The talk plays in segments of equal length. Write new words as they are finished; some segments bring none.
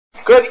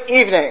Good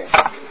evening.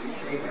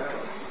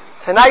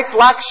 Tonight's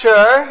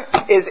lecture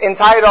is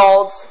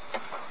entitled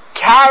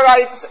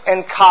Karaites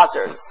and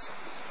Khazars.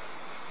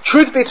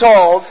 Truth be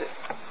told,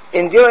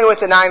 in dealing with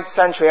the 9th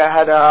century, I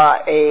had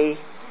a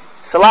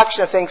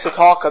selection of things to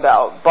talk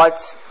about, but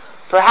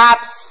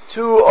perhaps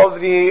two of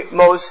the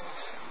most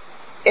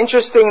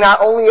interesting,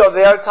 not only of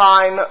their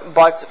time,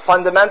 but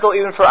fundamental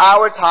even for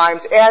our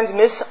times, and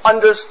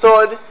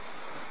misunderstood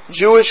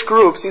Jewish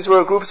groups. These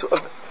were groups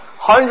of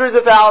hundreds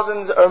of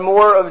thousands or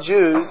more of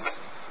Jews,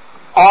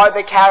 are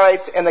the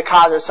Karaites and the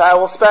Khazars. So I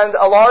will spend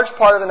a large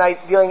part of the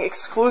night dealing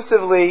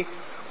exclusively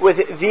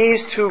with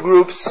these two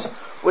groups,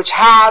 which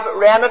have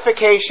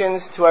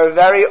ramifications to our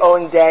very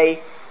own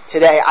day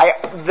today. I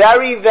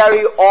very,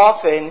 very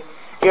often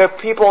hear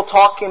people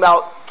talking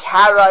about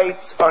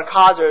Karaites or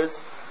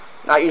Khazars,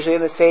 not usually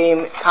in the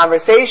same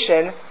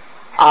conversation,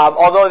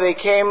 although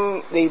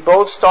they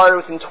both started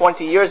within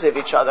 20 years of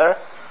each other,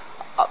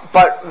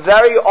 but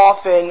very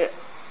often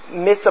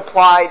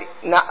misapplied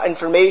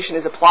information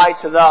is applied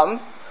to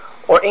them,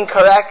 or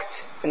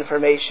incorrect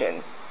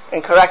information,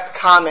 incorrect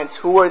comments.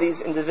 Who are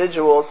these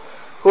individuals?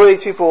 Who are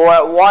these people who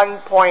at one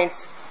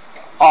point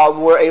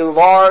were a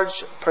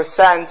large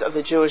percent of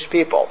the Jewish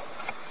people?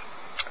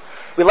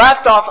 We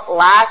left off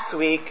last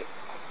week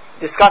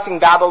discussing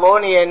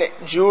Babylonian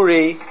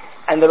Jewry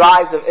and the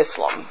rise of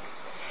Islam.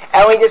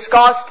 And we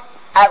discussed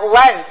at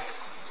length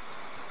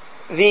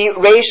the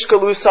Reish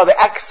Galusa, the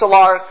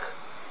Exarch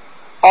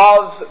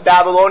of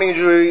Babylonian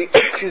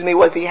Jewry,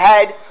 was the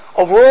head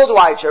of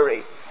worldwide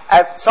Jewry.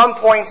 At some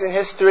points in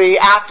history,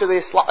 after the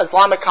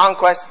Islamic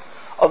conquest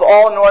of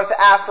all North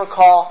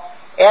Africa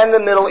and the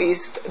Middle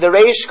East, the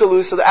Reish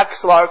Galusa, the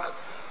Exarch,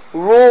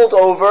 ruled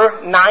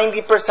over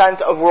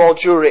 90% of world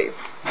Jewry.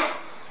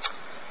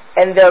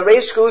 And the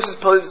Reish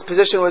Galusa's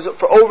position was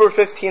for over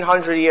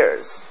 1,500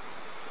 years.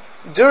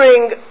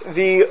 During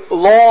the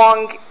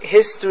long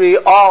history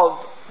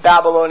of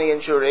Babylonian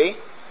Jewry,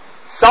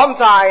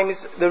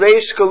 sometimes the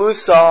Reish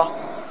Galusa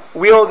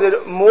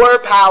wielded more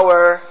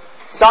power.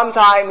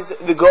 Sometimes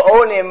the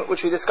Gaonim,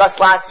 which we discussed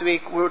last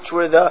week, which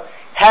were the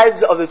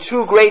heads of the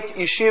two great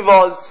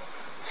yeshivas,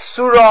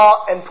 Sura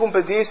and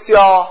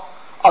Pumbedisa,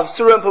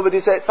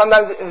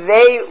 sometimes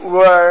they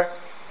were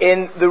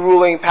in the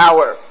ruling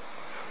power.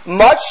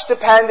 Much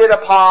depended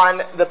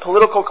upon the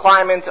political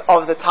climate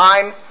of the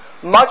time,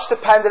 much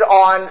depended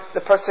on the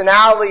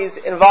personalities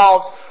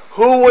involved,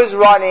 who was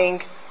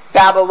running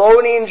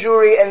Babylonian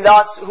Jewry, and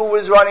thus who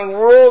was running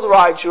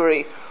worldwide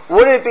Jewry.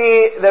 Would it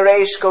be the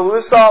Reish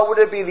Galusa? Would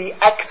it be the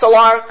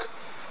Exarch,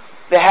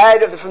 the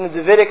head from the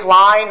Davidic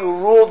line who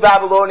ruled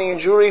Babylonian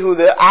Jewry, who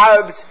the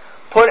Arabs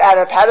put at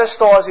a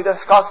pedestal, as we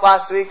discussed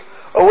last week?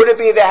 Or would it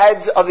be the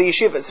heads of the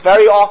yeshivas?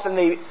 Very often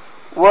they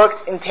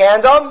worked in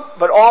tandem,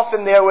 but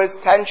often there was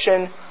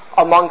tension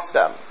amongst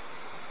them.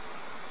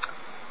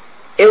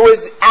 It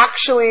was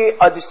actually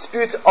a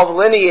dispute of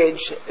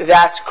lineage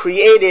that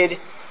created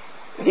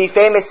the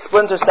famous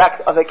splinter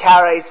sect of the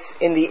Karaites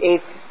in the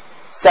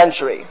 8th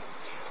century.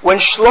 When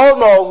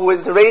Shlomo, who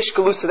was the Reish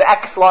Galusa, the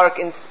Exarch,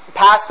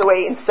 passed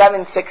away in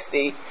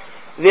 760,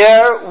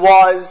 there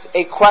was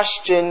a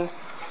question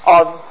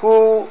of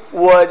who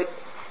would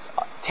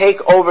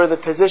take over the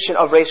position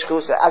of Reish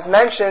Galusa. As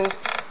mentioned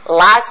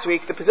last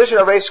week, the position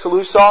of Reish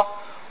Galusa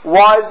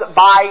was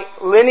by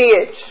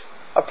lineage.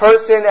 A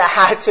person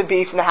had to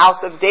be from the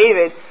house of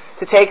David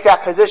to take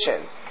that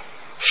position.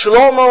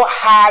 Shlomo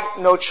had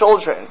no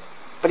children,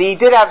 but he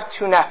did have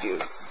two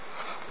nephews.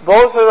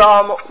 Both of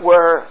them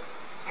were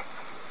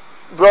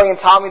brilliant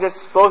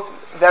Talmudists, both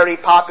very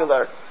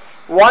popular.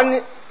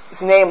 One's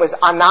name was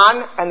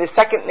Anan, and the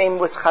second name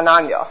was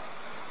Hananiah.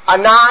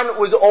 Anan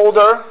was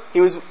older, he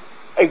was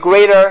a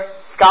greater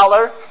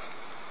scholar,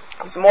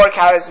 he was more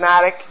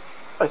charismatic,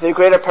 with a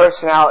greater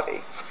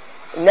personality.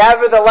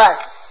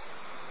 Nevertheless,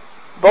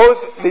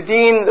 both the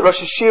Dean, the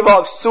Rosh Hashiva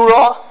of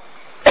Sura,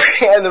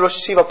 and the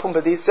Rosh Hashiva of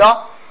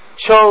Pumbedisa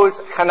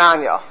chose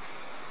Hananiah.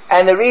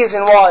 And the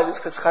reason was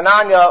because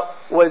Hananiah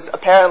was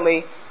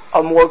apparently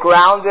a more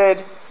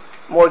grounded,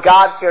 more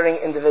God-fearing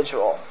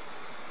individual.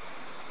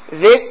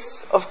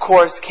 This, of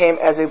course, came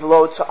as a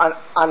blow to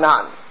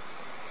Anan.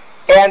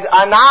 And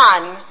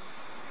Anan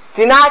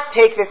did not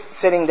take this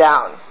sitting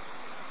down.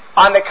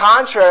 On the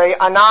contrary,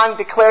 Anan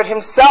declared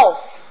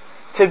himself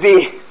to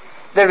be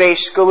the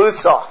Reish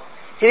Galusa.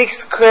 He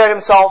declared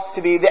himself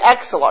to be the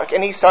Exarch,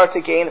 and he started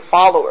to gain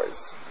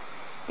followers.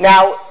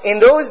 Now, in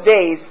those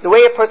days, the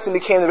way a person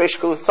became the Reish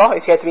Galusa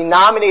is he had to be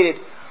nominated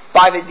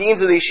by the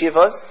deans of the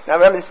yeshivas. Now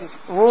remember, this is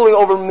ruling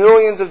over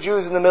millions of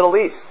Jews in the Middle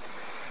East.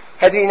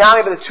 He had to be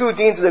nominated by the two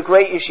deans of the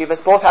great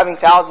yeshivas, both having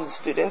thousands of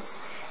students.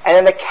 And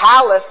then the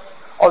Caliph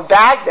of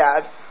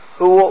Baghdad,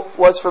 who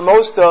was for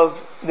most of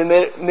the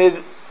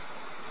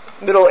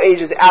Middle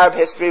Ages Arab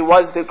history,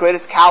 was the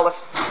greatest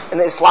Caliph in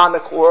the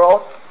Islamic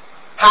world,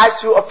 had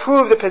to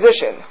approve the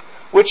position,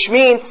 which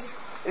means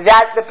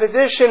that the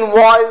position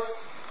was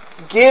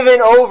given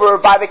over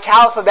by the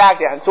Caliph of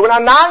Baghdad. So when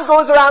Anan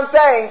goes around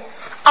saying,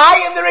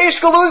 I am the Reish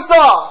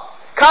Galusa,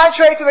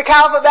 contrary to the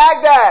Caliph of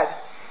Baghdad,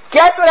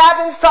 guess what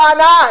happens to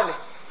Anan?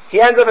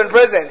 he ends up in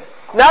prison.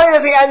 Not only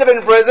does he end up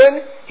in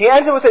prison, he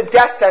ends up with a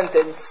death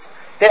sentence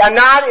that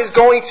Anan is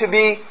going to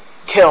be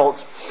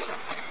killed.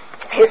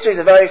 History is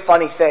a very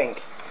funny thing.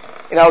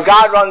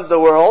 God runs the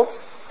world,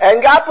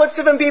 and God puts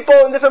different people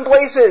in different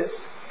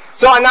places.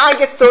 So Anan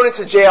gets thrown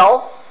into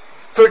jail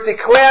for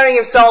declaring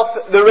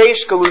himself the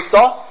Reish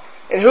Galusa.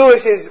 And who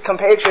is his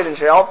compatriot in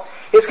jail?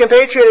 His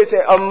compatriot is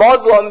a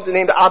Muslim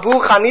named Abu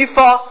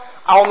Hanifa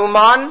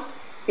al-Numan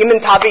ibn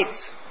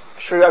Tabitz.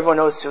 I'm sure everyone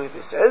knows who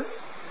this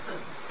is.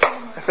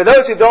 For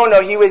those who don't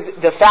know, he was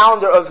the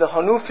founder of the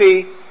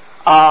Hanufi,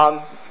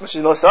 which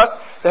is most of us,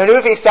 the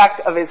Hanufi sect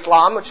of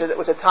Islam, which at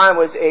the time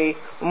was a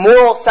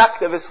moral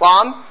sect of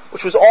Islam,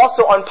 which was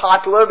also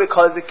unpopular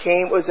because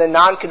it was a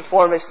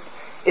non-conformist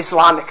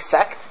Islamic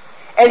sect.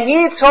 And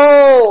he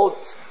told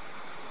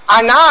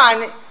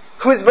Anan,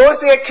 who is supposed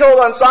to get killed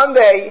on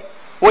Sunday,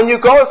 when you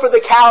go for the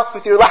caliph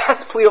with your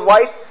last plea of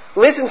life,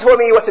 listen to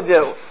me what to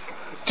do.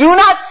 Do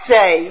not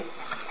say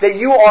that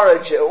you are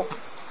a Jew,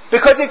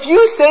 because if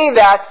you say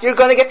that, you're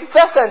going to get the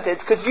death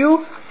sentence, because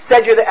you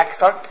said you're the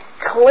exarch.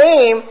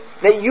 Claim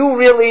that you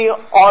really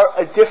are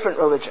a different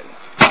religion.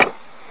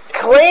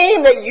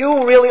 Claim that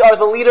you really are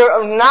the leader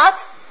of not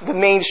the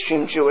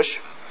mainstream Jewish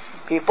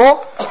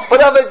people,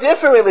 but of a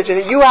different religion,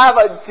 that you have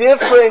a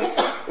different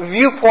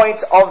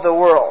viewpoint of the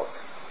world.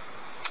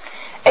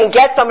 And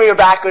get some of your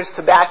backers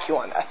to back you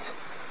on that.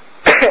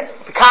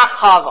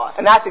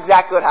 And that's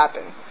exactly what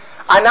happened.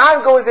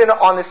 Anan goes in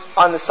on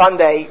the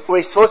Sunday where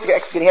he's supposed to get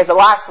executed. He has the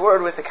last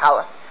word with the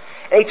caliph.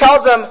 And he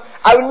tells him,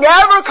 I would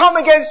never come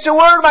against your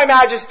word, my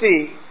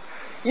majesty.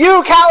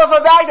 You, caliph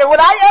of Baghdad, would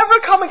I ever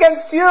come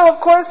against you? Of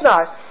course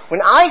not.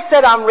 When I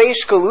said I'm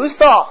Reish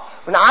Galusa,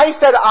 when I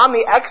said I'm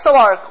the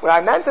exarch, what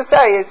I meant to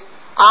say is,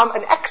 I'm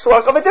an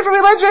exarch of a different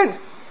religion.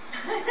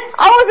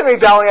 I wasn't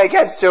rebelling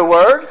against your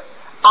word.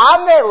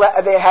 I'm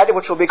the head,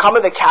 which will become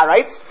of the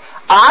Karaites.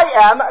 I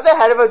am the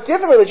head of a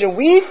different religion.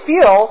 We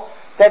feel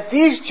that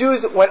these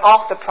Jews went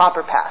off the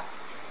proper path.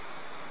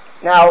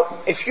 Now,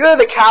 if you're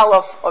the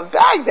caliph of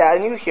Baghdad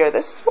and you hear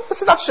this, well,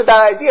 it's not such a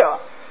bad idea,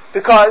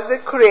 because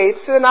it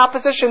creates an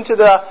opposition to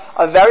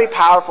a very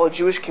powerful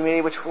Jewish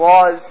community which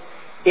was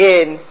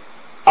in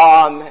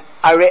the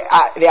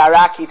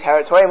Iraqi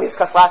territory, and we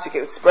discussed last week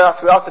it was spread out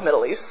throughout the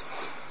Middle East,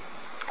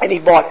 and he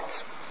bought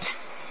it.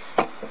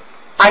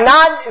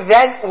 Anan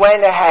then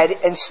went ahead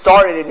and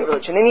started a new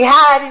religion, and he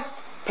had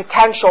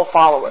potential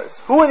followers.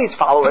 Who were these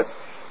followers?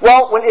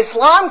 Well, when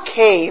Islam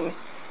came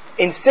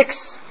in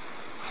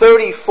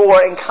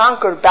 634 and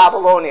conquered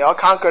Babylonia,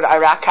 conquered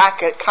Iraq,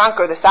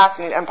 conquered the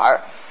Sassanid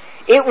Empire,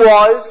 it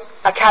was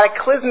a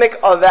cataclysmic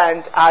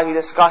event, as we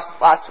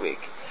discussed last week.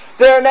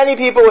 There are many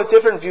people with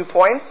different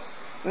viewpoints,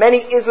 many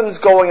isms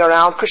going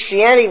around.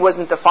 Christianity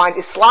wasn't defined,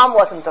 Islam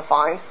wasn't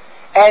defined,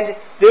 and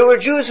there were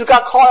Jews who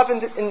got caught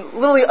up in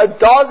literally a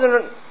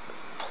dozen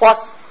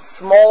plus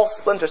small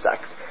splinter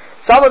sects.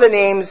 Some of the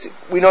names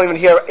we don't even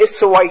hear: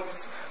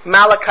 Issaites,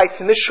 Malachites,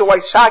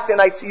 Nishawites,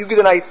 Shakdanites,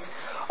 Yugdanites,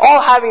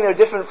 all having their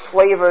different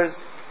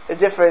flavors, their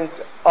different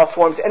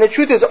forms. And the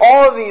truth is,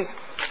 all of these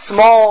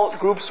small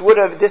groups would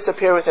have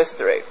disappeared with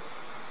history.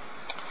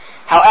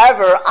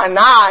 However,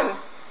 Anan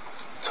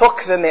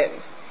took them in.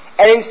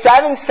 And in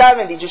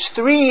 770, just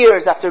 3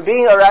 years after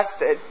being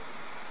arrested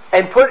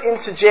and put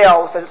into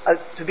jail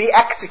to be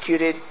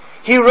executed,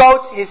 he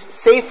wrote his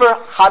Sefer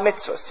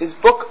HaMitzvos, his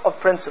book of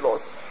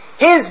principles,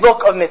 his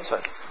book of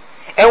mitzvahs.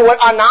 And what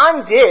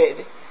Anan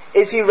did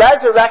is he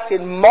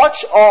resurrected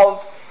much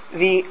of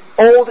the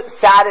old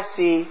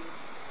Sadducee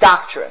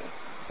doctrine.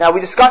 Now,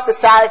 we discussed the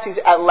Sadducees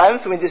at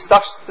length when we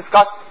discussed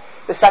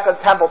the Second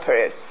Temple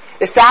period.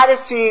 The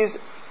Sadducees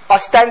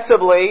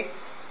ostensibly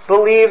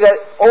believed that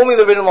only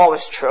the written law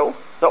was true.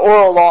 The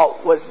oral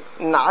law was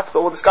not,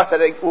 but we'll discuss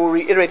that, we'll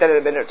reiterate that in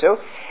a minute or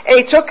two. And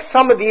he took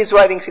some of these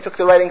writings, he took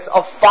the writings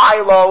of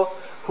Philo,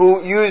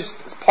 who used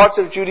parts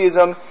of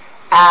Judaism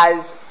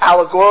as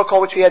allegorical,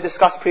 which we had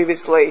discussed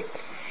previously.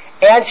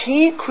 And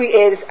he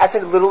created, as I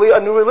said, literally a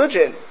new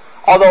religion.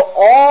 Although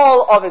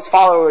all of his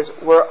followers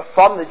were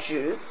from the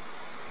Jews,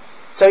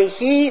 so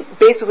he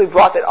basically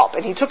brought that up.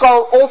 And he took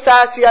all old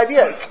Sadducee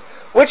ideas,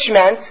 which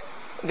meant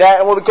that,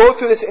 and we'll go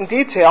through this in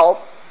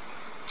detail,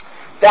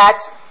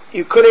 that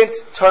you couldn't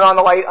turn on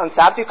the light on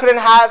Sabbath, you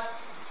couldn't have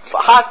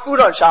hot food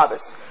on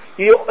Shabbos.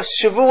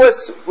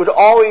 Shavuos would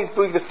always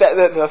be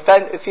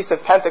the Feast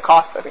of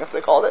Pentecost, I think that's what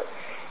they called it.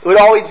 It would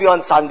always be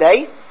on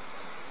Sunday.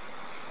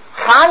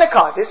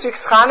 Hanukkah, this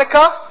week's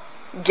Hanukkah,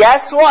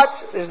 guess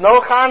what? There's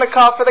no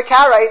Hanukkah for the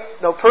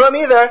Karaites, no Purim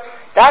either.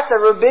 That's a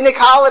rabbinic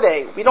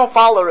holiday. We don't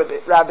follow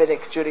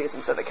rabbinic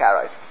Judaism, said the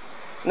Karaites.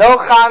 No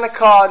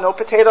Hanukkah, no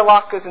potato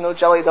latkes, and no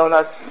jelly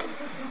donuts.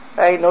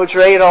 Right? No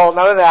dreidel,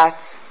 none of that.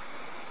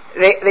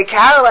 The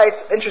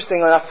Karaites,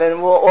 interestingly enough,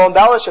 and we'll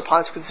embellish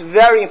upon this because it's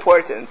very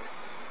important,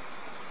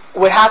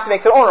 would have to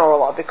make their own oral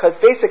law, because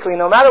basically,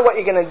 no matter what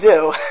you're going to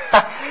do,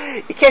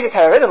 you can't just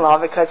have a written law,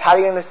 because how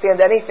do you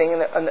understand anything in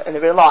the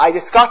written law? I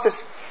discussed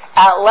this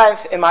at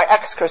length in my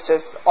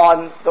excursus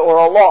on the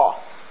oral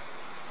law.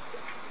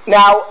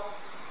 Now,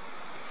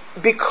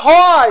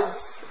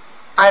 because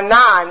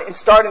Anan, in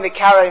starting the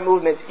Karaite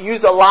movement,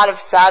 used a lot of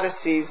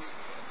Sadducees'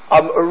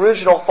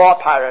 original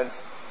thought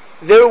patterns.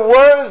 There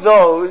were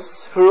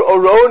those who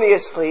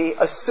erroneously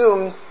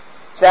assumed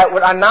that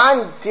what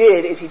Anan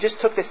did is he just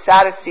took the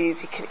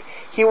Sadducees,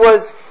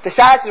 the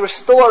Sadducees were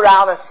still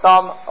around at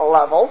some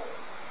level,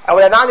 and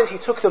what Anan did is he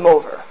took them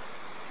over.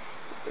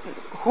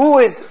 Who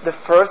is the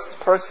first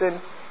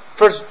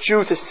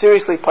Jew to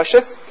seriously push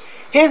this?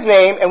 His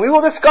name, and we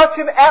will discuss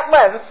him at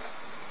length,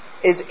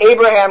 is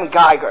Abraham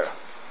Geiger.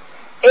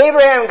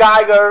 Abraham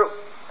Geiger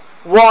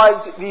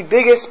was the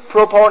biggest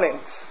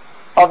proponent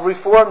of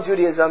Reform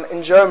Judaism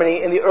in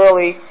Germany in the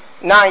early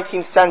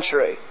 19th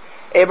century.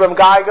 Abraham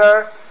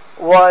Geiger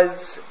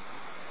was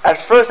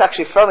at first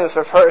actually friendly with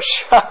Rav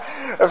Hirsch.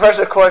 Rav Hirsch,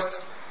 of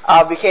course,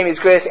 became his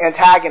greatest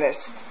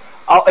antagonist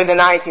in the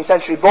 19th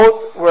century.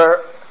 Both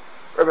were,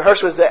 Rav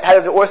Hirsch was the head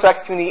of the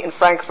Orthodox community in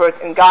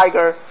Frankfurt, and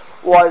Geiger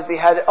was the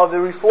head of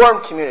the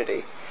Reform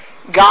community.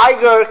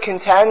 Geiger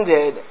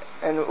contended,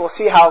 and we'll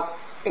see how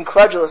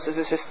incredulous this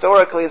is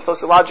historically and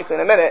sociologically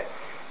in a minute,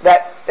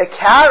 that the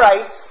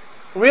Karaites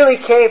really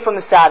came from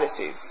the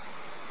Sadducees.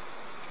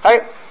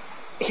 Right?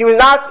 He was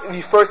not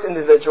the first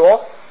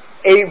individual.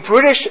 A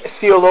British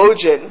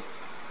theologian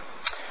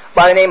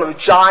by the name of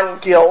John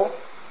Gill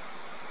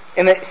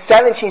in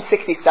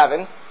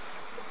 1767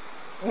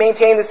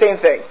 maintained the same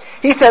thing.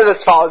 He says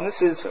as follows, and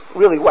this is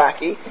really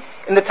wacky.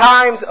 In the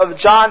times of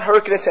John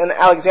Hyrcanus and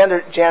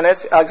Alexander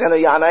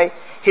Janai,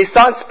 his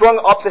son sprung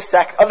up the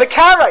sect of the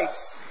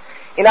Karaites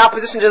in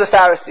opposition to the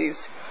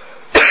Pharisees.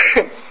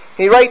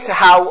 He writes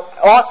how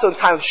also in the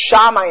time of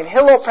Shammai and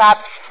Hillel,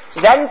 perhaps,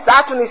 then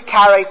that's when these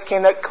Karaites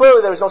came. That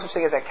clearly there was no such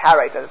thing as a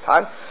Karaite at the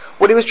time.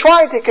 What he was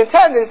trying to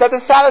contend is that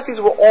the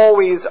Sadducees were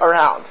always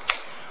around.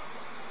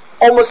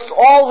 Almost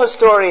all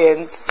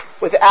historians,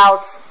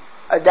 without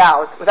a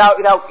doubt,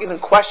 without even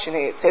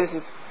questioning it, say this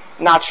is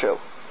not true.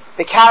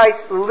 The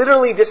Karaites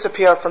literally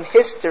disappear from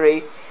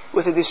history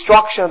with the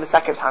destruction of the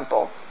Second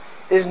Temple.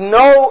 There's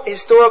no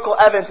historical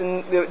evidence,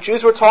 and the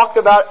Jews were talked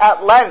about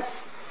at length,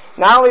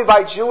 not only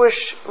by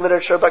Jewish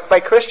literature, but by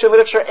Christian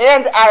literature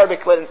and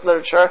Arabic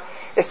literature.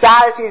 The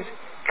Sadducees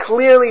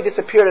clearly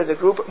disappeared as a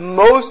group.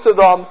 Most of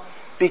them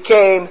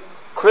became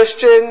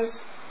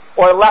Christians,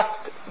 or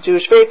left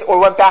Jewish faith, or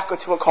went back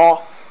to what we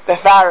call the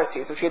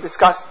Pharisees, which we had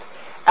discussed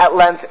at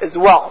length as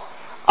well.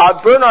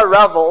 Bernard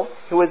Revel,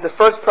 who was the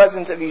first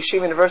president of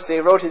Yeshiva University,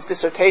 wrote his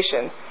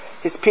dissertation,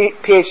 his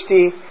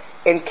PhD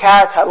in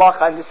Karat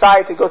Halacha, and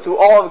decided to go through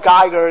all of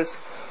Geiger's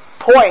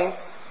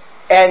points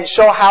and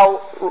show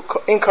how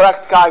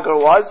incorrect Geiger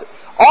was.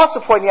 Also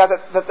pointing out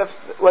that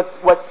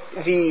what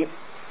the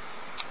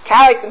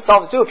Karaites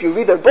themselves do, if you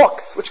read their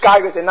books, which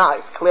Geiger did not,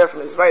 it's clear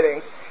from his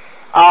writings,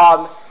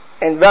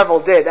 and Revel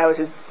did, that was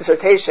his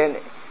dissertation,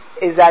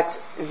 is that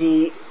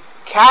the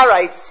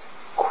Karaites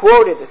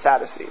quoted the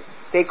Sadducees.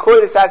 They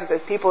quoted the Sadducees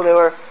as people they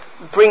were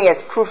bringing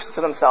as proofs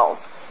to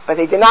themselves. But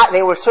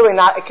they were certainly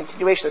not a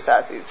continuation of the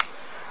Sadducees.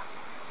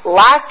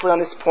 Lastly on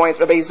this point,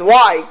 Rabbi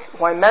Zweig,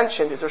 who I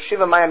mentioned, his Rosh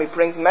Yeshiva Miami,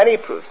 brings many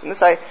proofs. And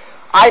this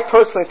I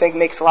personally think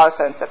makes a lot of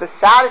sense, that the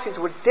Sadducees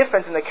were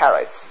different than the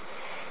Karaites.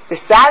 The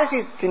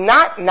Sadducees did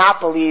not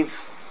believe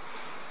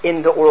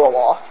in the oral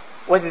law.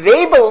 What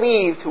they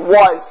believed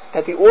was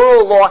that the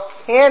oral law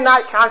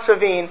cannot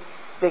contravene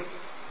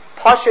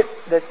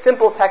the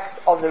simple text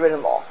of the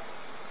written law.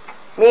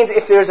 Means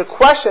if there's a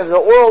question of the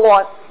oral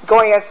law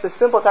going against the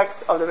simple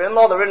text of the written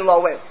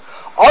law wins.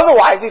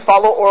 Otherwise, we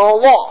follow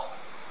oral law.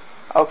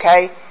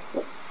 Okay?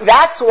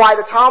 That's why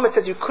the Talmud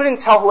says you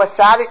couldn't tell who a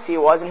Sadducee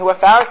was and who a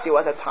Pharisee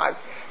was at times.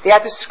 They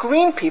had to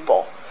screen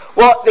people.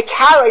 Well, the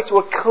Karaites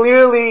were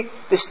clearly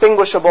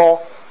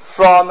distinguishable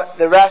from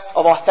the rest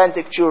of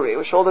authentic Jewry,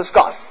 which we'll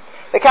discuss.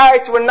 The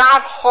Karaites were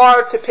not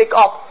hard to pick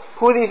up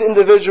who these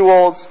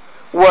individuals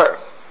were.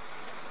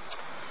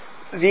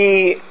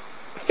 The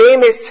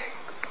famous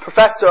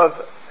professor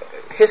of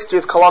history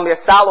of Columbia,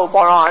 Salo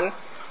Baron,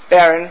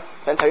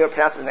 depends how you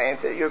pronounce his name,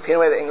 the European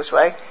way, the English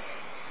way,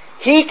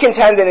 he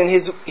contended in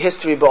his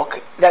history book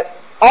that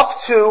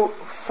up to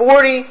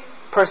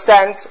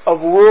 40%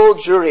 of world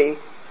Jewry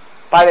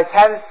by the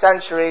 10th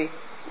century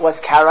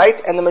was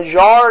Karaite, and the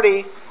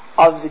majority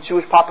of the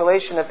Jewish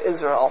population of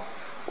Israel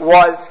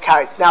was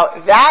Karaites. Now,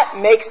 that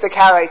makes the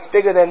Karaites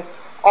bigger than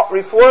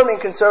Reform and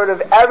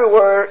Conservative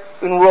everywhere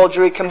in world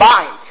Jewry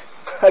combined.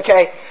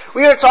 Okay?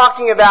 We are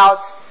talking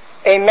about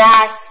a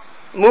mass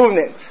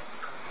movement.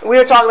 We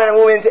are talking about a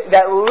movement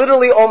that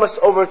literally almost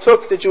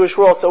overtook the Jewish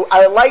world. So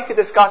I would like to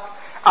discuss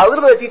a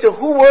little bit of detail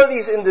who were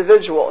these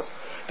individuals.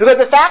 Because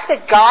the fact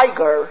that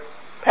Geiger,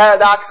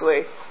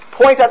 paradoxically,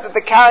 points out that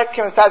the Karaites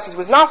came from the Sadducees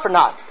was not for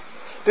naught.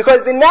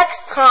 Because the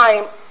next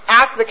time,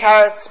 after the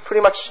Karaites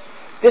pretty much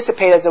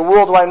dissipated as a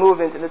worldwide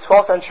movement in the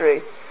 12th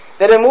century,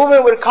 that a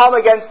movement would come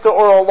against the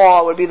oral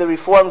law would be the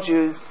Reformed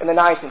Jews in the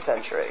 19th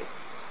century.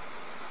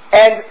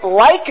 And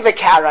like the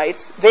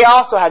Karaites, they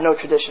also had no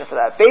tradition for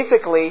that.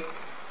 Basically,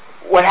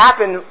 what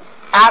happened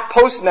at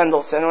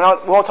post-Mendelssohn, we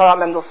won't talk about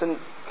Mendelssohn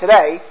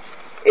today,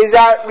 is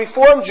that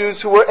Reformed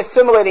Jews who were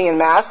assimilating in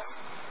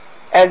mass,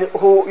 and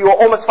who you will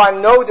almost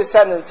find no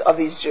descendants of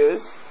these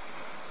Jews,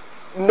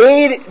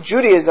 made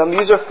Judaism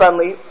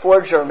user-friendly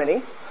for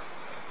Germany,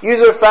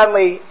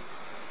 user-friendly,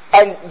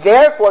 and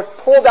therefore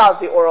pulled out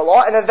the oral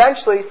law, and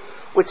eventually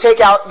would take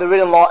out the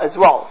written law as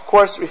well. Of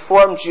course,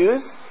 Reformed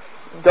Jews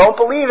don't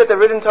believe that the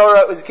written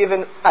Torah was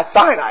given at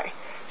Sinai.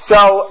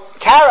 So,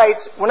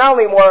 Karaites were not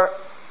only more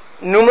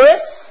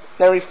numerous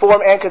than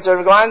Reform and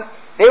Conservative Golan,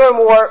 they were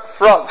more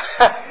from.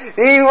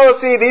 You will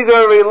see these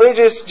were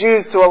religious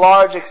Jews to a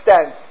large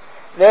extent.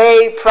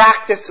 They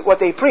practiced what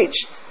they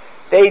preached.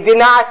 They did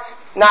not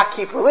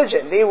keep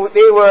religion. They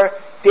were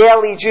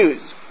daily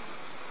Jews.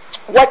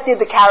 What did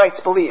the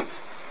Karaites believe?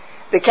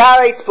 The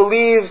Karaites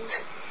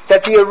believed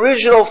that the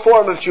original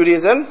form of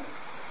Judaism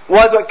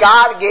was what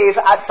God gave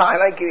at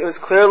Sinai. It was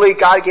clearly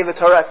God gave the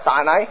Torah at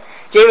Sinai,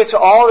 gave it to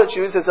all the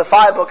Jews as the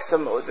 5 books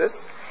of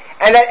Moses,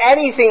 and that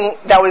anything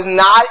that was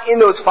not in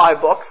those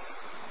 5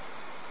 books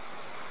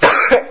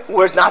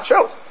was not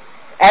true.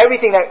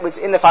 Everything that was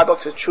in the 5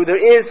 books was true. There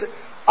is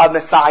a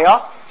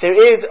Messiah, there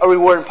is a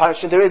reward and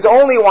punishment, there is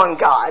only one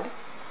God.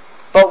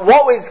 But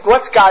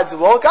what's God's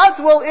will? God's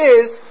will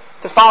is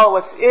to follow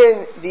what's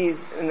in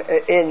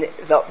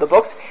the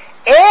books,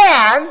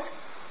 and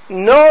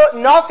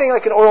nothing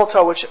like an oral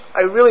Torah, which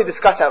I really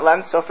discussed at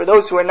length. So for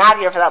those who are not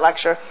here for that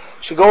lecture,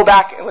 should go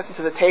back and listen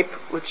to the tape,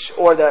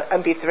 or the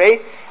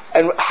MP3,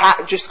 and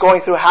just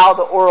going through how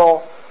the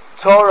oral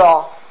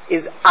Torah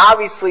is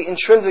obviously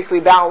intrinsically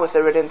bound with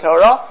the written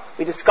Torah.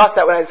 We discussed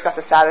that when I discussed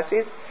the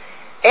Sadducees.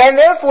 And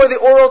therefore the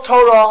oral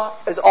Torah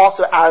is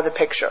also out of the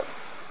picture.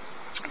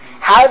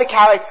 How do the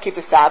Karaites keep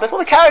the Sabbath?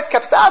 Well, the Karaites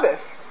kept Sabbath.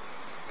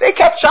 They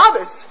kept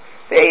Shabbos.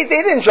 They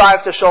didn't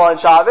drive to Shul on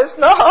Shabbos.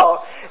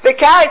 No. The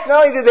Karaites,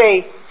 not only did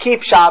they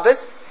keep Shabbos,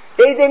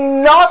 they did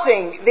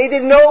nothing. They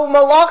did no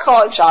malacha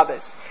on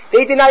Shabbos.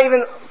 They did not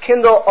even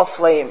kindle a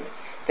flame.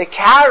 The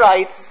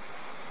Karaites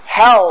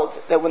held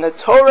that when the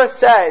Torah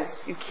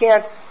says you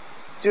can't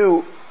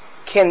do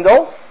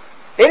kindle,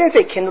 they didn't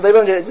say kindle, they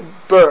learned it as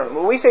burn.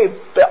 When we say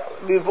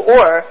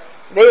livor,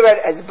 they read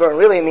as burn.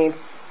 Really it means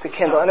to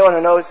kindle. Anyone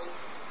who knows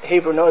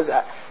Hebrew knows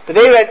that. But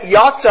they read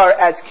yatzar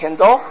as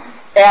kindle,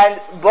 and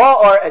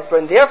ba'ar as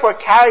burn. Therefore,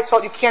 Karaites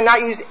felt you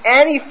cannot use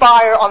any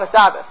fire on the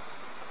Sabbath.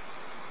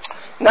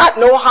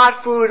 No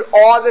hot food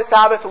on the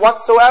Sabbath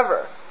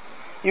whatsoever.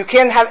 You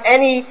can't have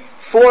any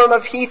form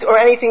of heat or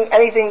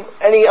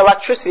any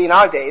electricity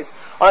nowadays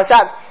on the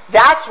Sabbath.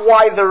 That's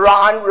why the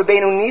Ran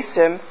Rabbeinu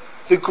Nisim,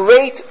 the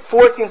great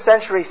 14th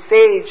century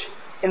sage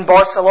in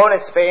Barcelona,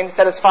 Spain,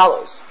 said as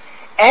follows: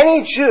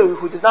 any Jew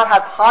who does not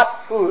have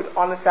hot food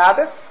on the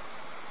Sabbath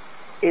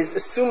is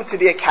assumed to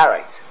be a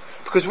Karaite.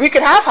 Because we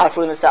can have hot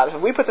food on the Sabbath.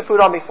 If we put the food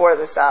on before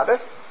the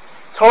Sabbath,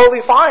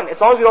 totally fine. As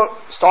long as we don't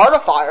start a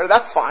fire,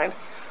 that's fine.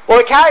 Well,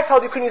 the Karaites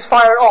told you couldn't use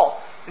fire at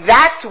all.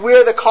 That's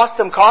where the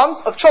custom comes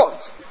of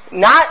cholent.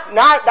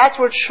 That's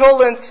where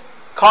cholent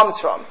comes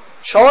from.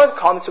 Cholent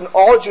comes from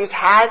all Jews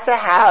had to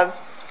have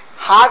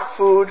hot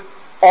food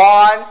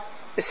on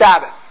the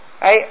Sabbath.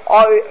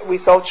 Right? We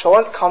saw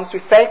cholent comes, we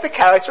thank the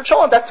Karaites for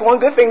cholent. That's one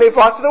good thing they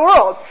brought to the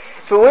world.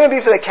 If it wouldn't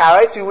be for the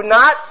Karaites, we would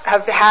not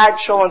have had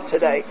cholent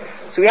today.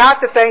 So we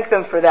have to thank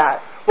them for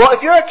that. Well,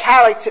 if you're a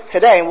Karaite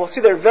today, and we'll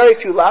see there are very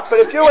few left, but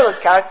if you're one of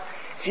those Karaites,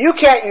 if you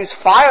can't use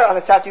fire on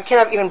the Sabbath, you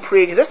can't have even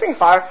pre-existing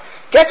fire,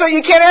 guess what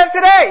you can't have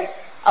today?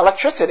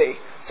 Electricity.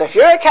 So if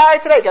you're a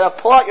Karaite today, you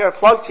gotta pull out your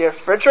plug to your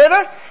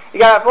refrigerator, you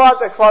gotta pull out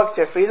the plug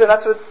to your freezer.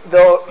 That's what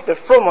the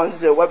frum ones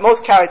do. What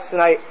most Karaites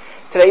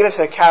today, even if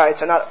they're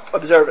Karaites, are not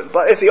observant.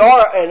 But if you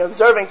are an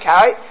observant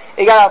Karaite,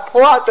 you gotta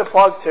pull out the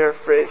plug to your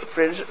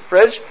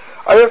fridge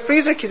or your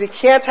freezer, because you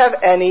can't have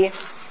any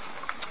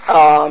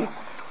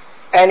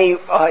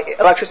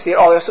electricity at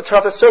all. They also turn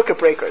off the circuit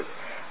breakers.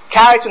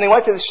 Karaites, when they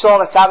went to the shul on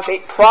the Sabbath, they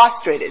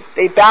prostrated.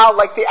 They bowed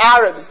like the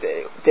Arabs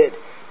did,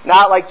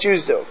 not like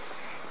Jews do.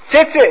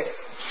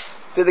 Tzitzis.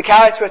 Did the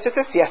Karaites wear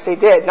tzitzis? Yes, they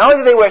did. Not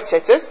only did they wear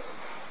tzitzis,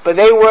 but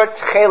they wear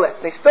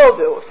tchelis. They still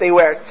do if they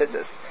wear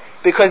tzitzis.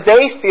 Because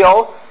they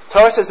feel,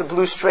 Torah says a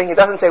blue string, it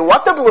doesn't say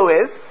what the blue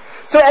is,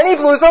 so any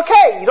blue is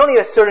okay. You don't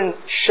need a certain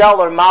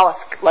shell or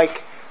mollusk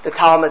like the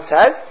Talmud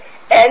says.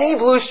 Any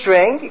blue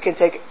string, you can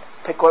pick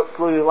what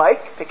blue you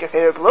like, pick your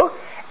favorite blue.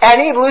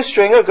 Any blue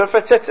string are good for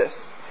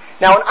tzitzis.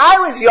 Now when I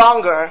was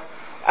younger,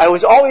 I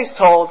was always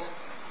told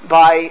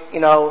by,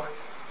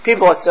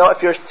 people that say,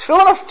 if your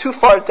tefillin are too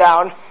far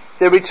down,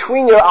 they're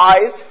between your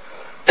eyes,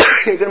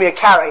 you're going to be a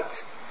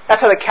Karaite.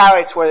 That's how the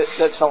Karaites wear the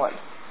tefillin.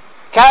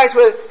 Now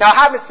it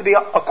happens to be,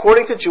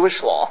 according to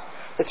Jewish law,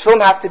 the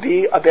tefillin have to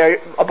be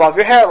above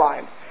your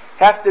hairline.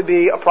 They have to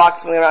be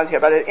approximately around here,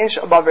 about an inch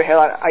above your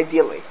hairline,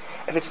 ideally.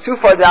 If it's too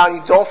far down,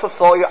 you don't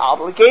fulfill your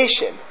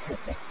obligation.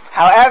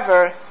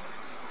 However,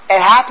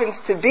 it happens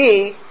to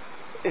be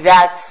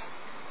that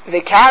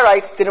the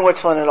Karaites didn't wear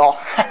tefillin at all.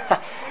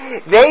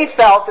 They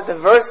felt that the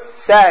verse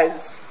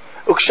says,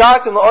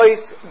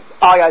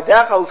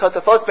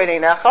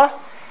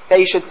 that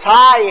you should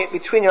tie it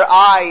between your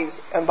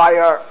eyes and by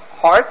your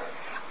heart.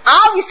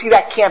 Obviously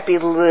that can't be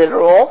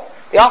literal.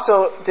 They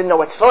also didn't know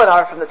what tefillin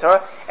are from the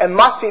Torah. It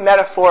must be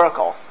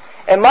metaphorical.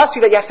 It must be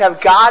that you have to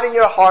have God in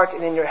your heart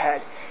and in your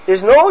head.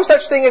 There's no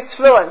such thing as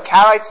tefillin.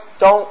 Karaites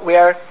don't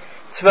wear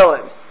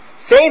tefillin.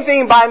 Same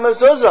thing by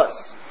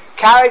mezuzahs.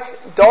 Karaites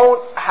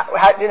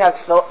didn't have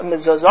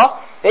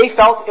mezuzah. They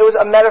felt it was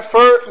a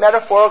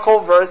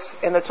metaphorical verse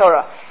in the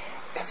Torah.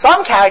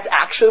 Some Karaites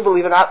actually,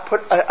 believe it or not,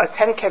 put a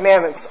 10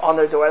 Commandments on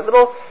their door. A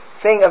little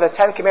thing of the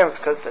 10 Commandments,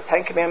 because the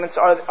 10 Commandments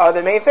are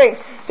the main thing.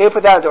 They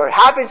put that on the door. It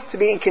happens to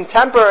be in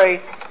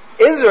contemporary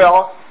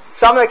Israel,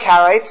 some of the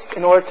Karaites,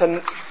 in order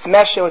to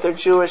mesh in with their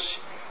Jewish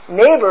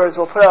neighbors,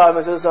 will put a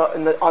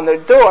mezuzah on their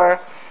door.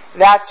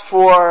 That's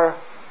for,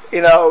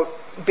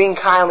 being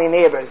kindly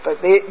neighbors.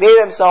 But they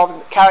themselves,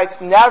 Karaites,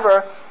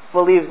 never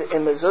believed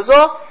in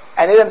mezuzah,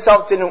 and they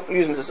themselves didn't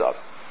use mezuzah.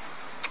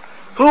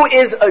 Who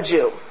is a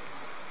Jew?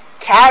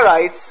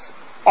 Karaites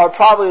are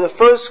probably the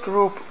first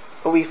group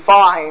that we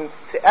find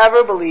to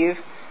ever believe.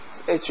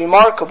 It's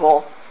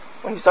remarkable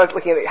when you start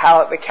looking at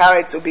how the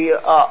Karaites would be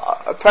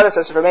a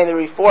predecessor for many of the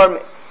Reform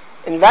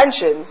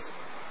inventions.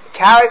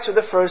 Karaites were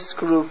the first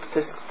group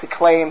to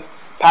claim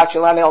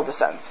patrilineal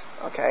descent.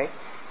 Okay,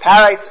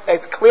 Karaites,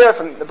 it's clear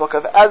from the book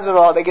of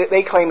Ezra.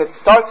 They claim it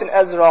starts in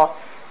Ezra,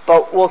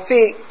 but we'll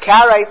see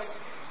Karaites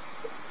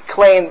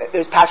claim that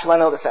there's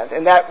patrilineal descent,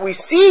 and that we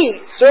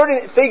see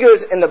certain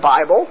figures in the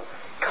Bible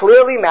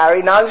clearly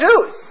marry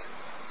non-Jews.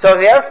 So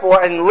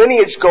therefore, and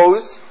lineage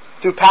goes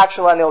through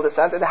patrilineal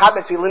descent, and it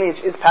happens to be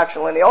lineage is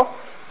patrilineal.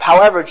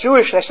 However,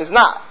 Jewishness is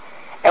not.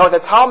 And what the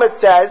Talmud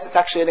says, it's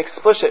actually an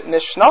explicit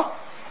Mishnah,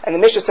 and the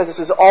Mishnah says this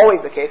was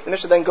always the case. The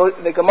Mishnah then goes,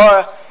 the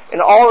Gemara, in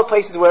all the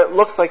places where it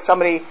looks like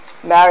somebody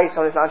married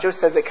someone who's non-Jewish,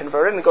 says they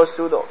converted, and it goes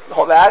through the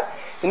whole that.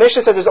 The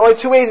Mishnah says there's only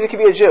two ways you can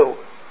be a Jew.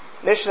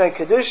 Mishnah and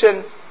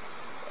Kedushin,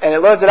 and it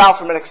learns it out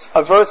from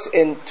a verse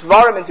in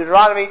Tvarim and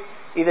Deuteronomy.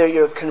 Either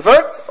you're a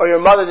convert or your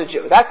mother's a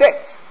Jew. That's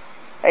it.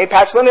 A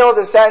patrilineal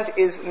descent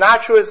is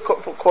not true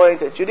according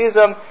to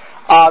Judaism.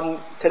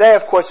 Today,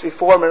 of course,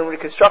 Reform and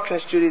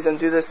Reconstructionist Judaism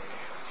do this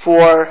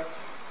for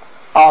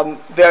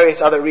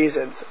various other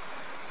reasons.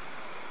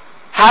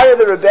 How did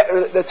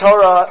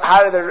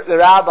the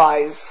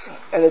rabbis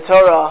and the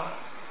Torah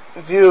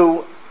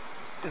view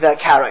the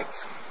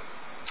Karaites?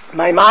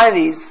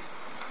 Maimonides,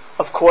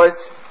 of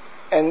course,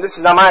 and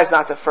Maimonides is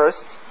not the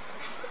first,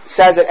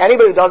 says that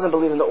anybody who doesn't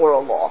believe in the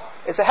oral law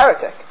is a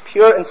heretic,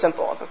 pure and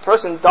simple. If a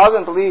person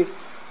doesn't believe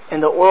in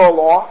the oral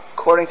law,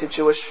 according to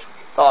Jewish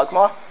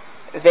dogma,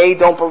 they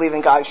don't believe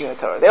in God's unit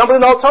Torah. They don't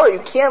believe in the whole Torah. You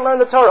can't learn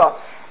the Torah.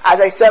 As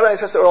I said when I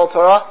discussed the oral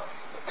Torah,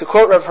 to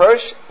quote Rav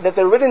Hirsch, that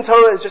the written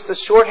Torah is just the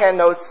shorthand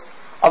notes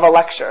of a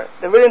lecture.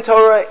 The written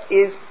Torah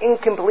is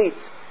incomplete.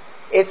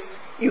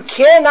 You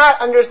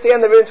cannot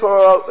understand the written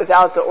Torah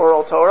without the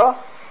oral Torah.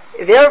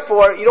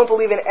 Therefore, you don't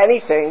believe in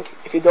anything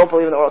if you don't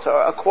believe in the oral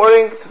Torah.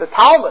 According to the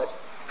Talmud,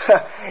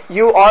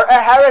 you are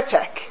a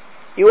heretic.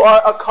 You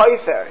are a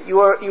kaifer.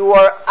 You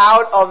are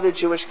out of the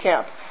Jewish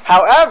camp.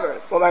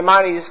 However, what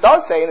Maimonides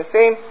does say, in the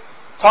same,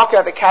 talking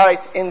about the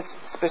Karaites in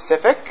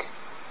specific,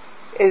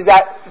 is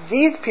that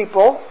these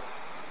people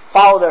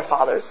follow their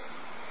fathers,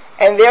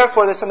 and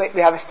therefore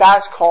they have a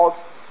status called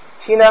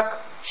Tinak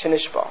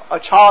Shenishba, a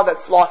child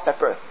that's lost at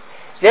birth.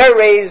 They're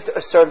raised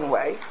a certain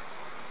way.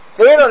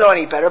 They don't know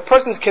any better. A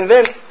person's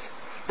convinced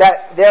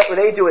that what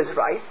they do is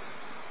right.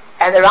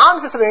 And the Ram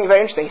says something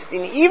very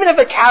interesting. Even if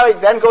a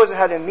Karaite then goes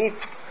ahead and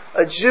meets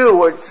a Jew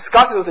or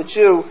discusses with a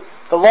Jew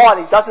the law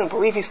and he doesn't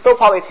believe, he's still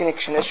probably a Tinik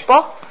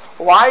Shenishba.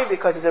 Why?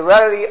 Because he's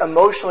already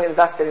emotionally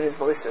invested in his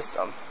belief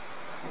system.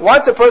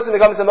 Once a person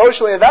becomes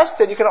emotionally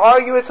invested, you can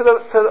argue it to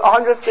the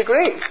 100th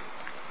degree.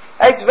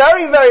 And it's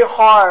very, very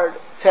hard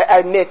to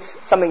admit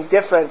something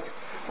different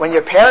when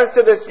your parents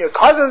did this, and your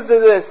cousins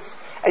did this,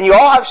 and you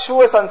all have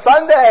Shavuos on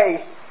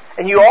Sunday,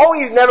 and you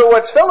always never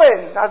wear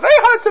tefillin. It's very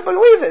hard to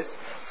believe this.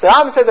 So the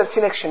Rambam says that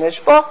Tinik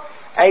Shenishba,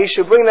 and you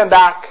should bring them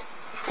back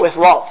with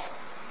love,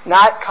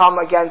 not come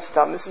against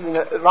them. This is the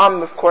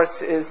Rambam, of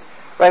course, is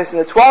writing this in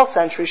the 12th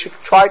century. You should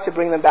try to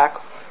bring them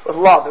back with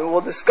love. And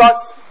we'll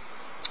discuss.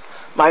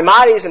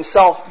 Maimonides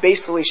himself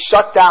basically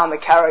shut down the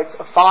Karaites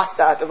of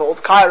Fastad of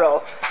Old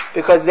Cairo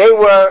because they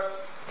were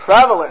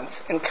prevalent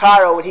in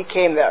Cairo when he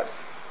came there.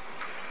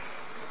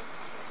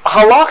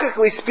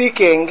 Halakhically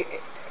speaking,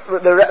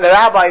 the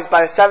rabbis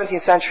by the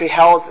 17th century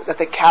held that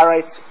the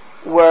Karaites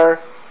were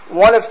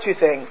one of two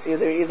things: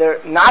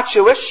 either not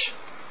Jewish,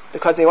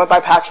 because they went by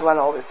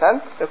patrilineal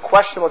descent, they're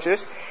questionable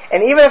Jews,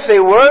 and even if they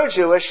were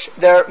Jewish,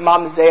 they're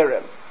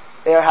mamzerim.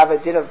 They have a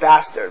din of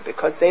bastard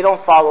because they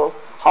don't follow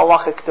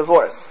halachic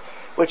divorce,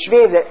 which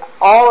means that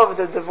all of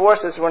the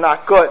divorces were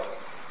not good.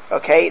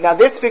 Okay, now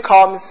this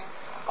becomes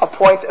a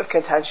point of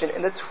contention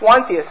in the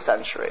 20th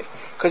century,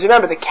 because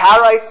remember, the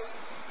Karaites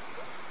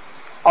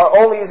are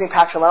only using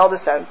patrilineal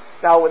descent.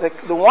 Now,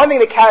 the one thing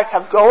the Karaites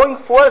have going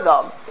for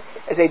them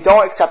is they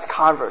don't accept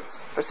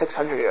converts for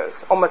 600 years,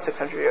 almost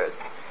 600 years.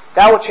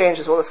 That will change,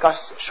 as we'll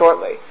discuss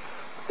shortly.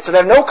 So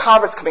there are no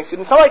converts coming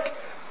soon. It's not like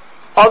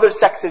other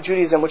sects of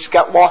Judaism which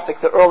got lost, like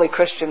the early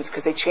Christians,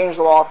 because they changed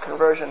the law of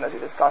conversion, as we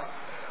discussed.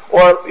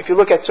 Or if you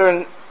look at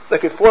certain,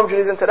 like Reform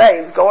Judaism today,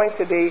 it's going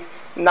to be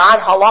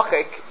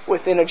non-halachic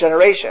within a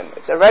generation.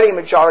 It's already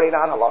majority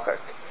non-halachic.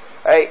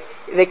 Right?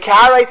 The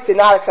Karaites did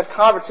not accept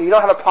converts, so you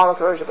don't have a problem with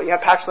conversion, but you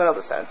have patrilineal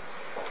descent.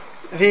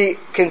 the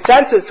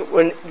consensus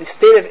when the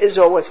state of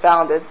Israel was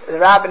founded, the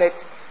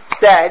rabbinate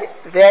said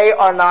they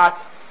are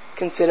not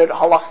considered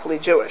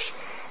halakhically Jewish.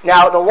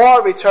 Now, the law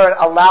of return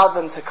allowed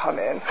them to come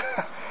in.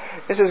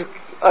 This is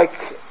like,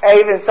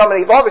 even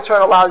law of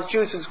return allows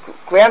Jews whose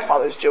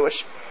grandfather is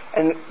Jewish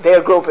and they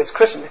grew up as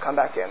Christian to come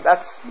back to him.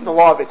 That's the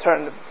law of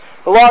return.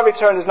 The law of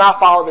return does not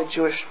follow the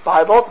Jewish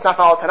Bible, it does not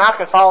follow Tanakh,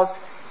 it follows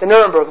the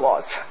Nuremberg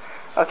laws.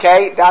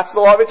 Okay? That's the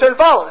law of return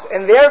follows.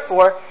 And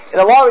therefore,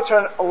 the law of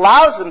return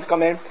allows them to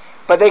come in,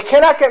 but they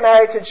cannot get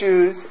married to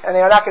Jews and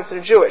they are not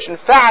considered Jewish. In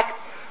fact,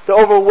 the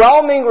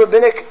overwhelming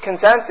rabbinic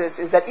consensus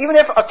is that even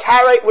if a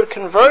Karaite would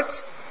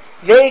convert,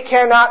 they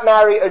cannot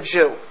marry a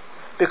Jew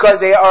because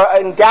they are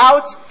in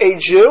doubt a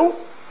Jew,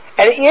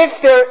 and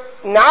if they're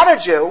not a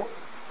Jew,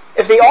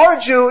 if they are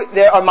a Jew,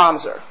 they are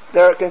mamzer.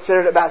 They're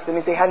considered a bastard. It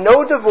means they had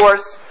no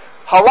divorce,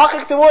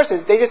 halakhic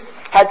divorces. They just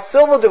had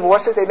civil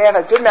divorces. They may have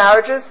had good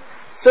marriages,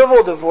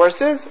 civil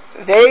divorces.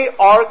 They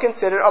are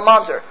considered a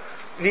mamzer.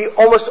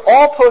 Almost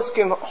all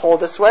poskim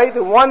hold this way.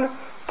 The one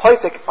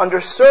posek under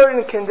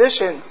certain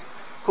conditions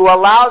who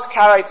allows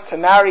Karaites to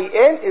marry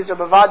in is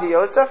Rabbi Ovadia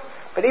Yosef,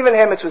 but even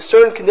him it's with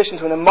certain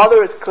conditions when the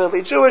mother is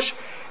clearly Jewish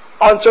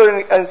on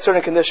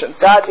certain conditions.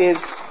 That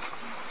is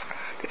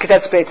the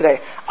Kedetz Pei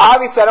today.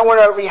 Obviously I don't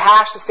want to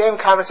rehash the same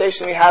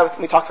conversation we had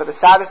when we talked about the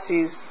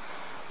Sadducees,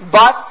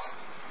 but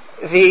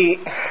to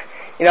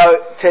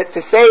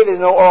say there's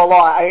no oral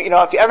law,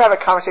 if you ever have a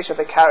conversation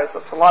with the Karaites,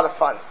 it's a lot of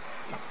fun.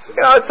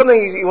 It's something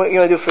you want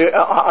to do for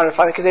on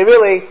fun, because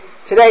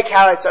today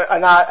Karaites are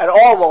not at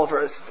all well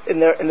versed in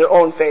their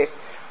own faith.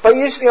 But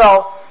meat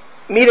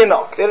and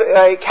milk.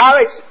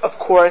 Karaites, of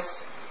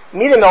course,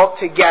 meat and milk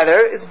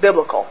together is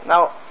biblical.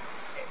 Now,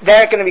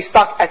 they're going to be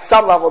stuck at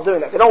some level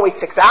doing that. They don't wait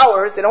 6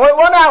 hours, they don't wait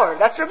 1 hour.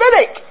 That's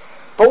rabbinic.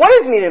 But what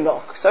is meat and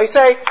milk? So you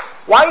say,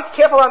 why are you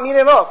careful about meat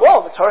and milk?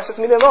 Well, the Torah says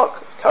meat and milk.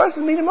 The Torah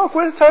says meat and milk.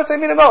 Where does the Torah say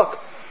meat and milk?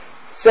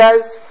 It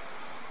says,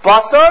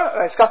 basar,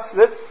 and I discussed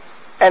this,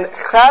 and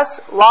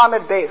ches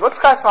lamed beis. What's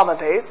ches lamed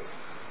beis?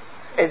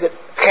 Is it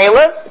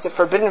chalev? Is it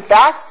forbidden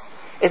fats?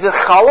 Is it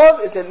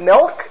chalav? Is it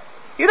milk?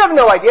 You have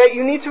no idea.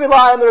 You need to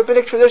rely on the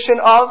rabbinic tradition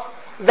of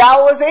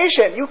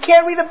vowelization. You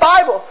can't read the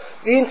Bible.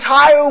 The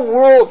entire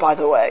world, by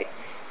the way,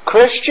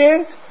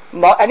 Christians,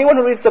 anyone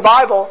who reads the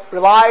Bible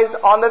relies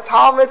on the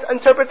Talmud's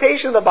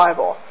interpretation of the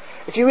Bible.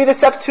 If you read the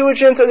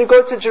Septuagint or you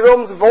go to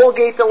Jerome's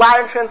Vulgate, the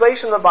Latin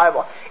translation of the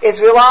Bible, it's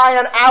relying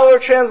on our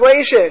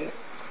translation.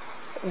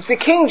 The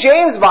King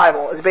James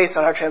Bible is based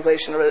on our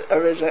translation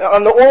originally,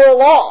 on the oral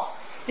law.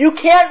 You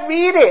can't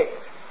read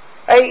it.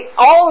 Right?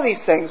 All of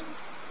these things.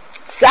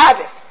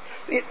 Sabbath.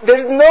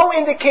 There's no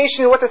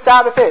indication of what the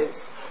Sabbath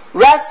is.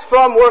 Rest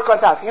from work on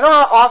Sabbath. You know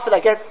how often I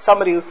get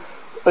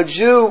a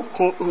Jew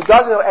who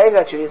doesn't know anything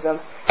about Judaism,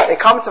 they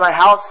come to my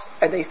house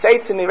and they say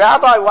to me,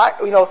 Rabbi, why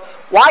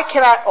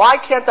can't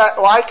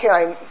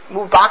I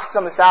move boxes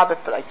on the Sabbath,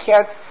 but I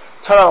can't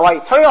turn on a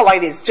light? Turning on a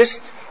light is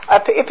just a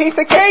piece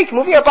of cake.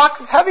 Moving a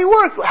box is heavy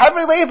work,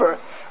 heavy labor,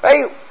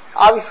 right?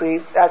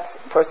 Obviously, that's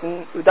a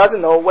person who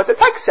doesn't know what the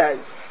text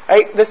says,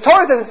 right? This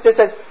Torah just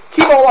says,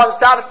 keep all on the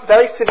Sabbath,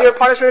 very severe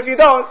punishment if you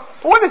don't.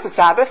 What is the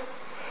Sabbath?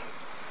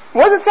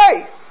 What does it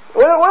say?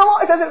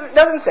 It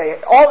doesn't say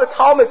it. All the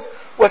Talmud's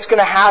what's going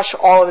to hash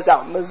all of this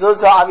out.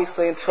 Mezuzah,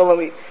 obviously, and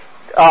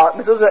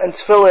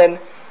Tefillin,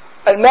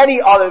 and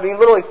many other,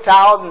 literally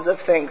thousands of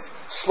things.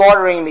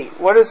 Slaughtering meat.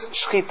 What is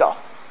shchita?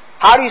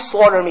 How do you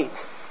slaughter meat?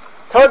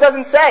 Torah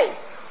doesn't say.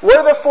 What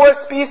are the 4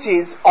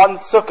 species on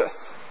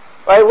Sukkos?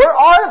 Right? Where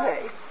are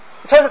they?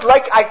 The Torah says,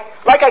 like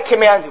I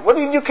command you. What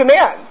do you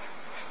command?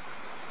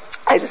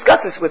 I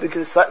discussed this with the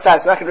Saz,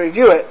 I'm not going to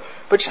review it,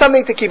 but just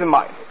something to keep in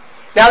mind.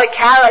 Now the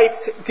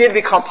Karaites did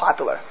become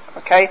popular,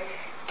 okay?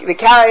 The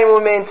Karaite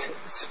movement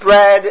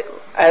spread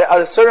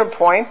at a certain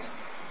point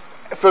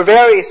for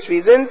various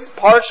reasons,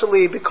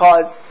 partially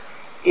because,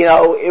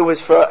 it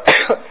was for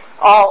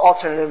all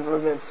alternative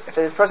movements. If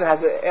a person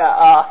has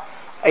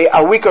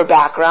a weaker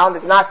background,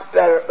 it's not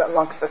spread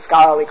amongst the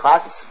scholarly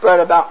class, it's spread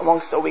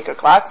amongst a weaker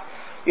class.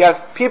 You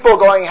have people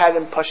going ahead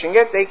and pushing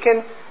it, they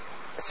can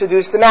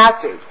seduce the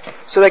masses.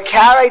 So the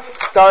Karaites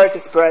started to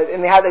spread,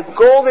 and they had the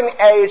golden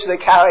age of the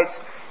Karaites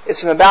is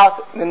from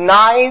about the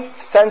 9th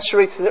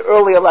century to the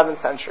early 11th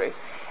century.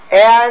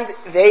 And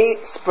they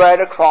spread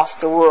across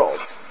the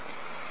world.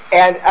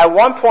 And at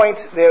one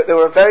point, they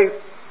were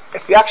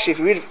if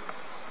you read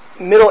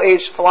Middle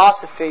Age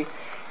philosophy,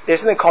 there's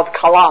something called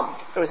Kalam.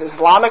 There was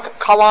Islamic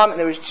Kalam and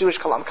there was Jewish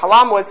Kalam.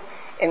 Kalam was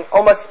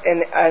almost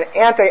an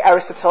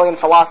anti-Aristotelian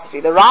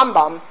philosophy. The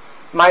Rambam,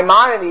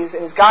 Maimonides,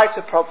 in his Guide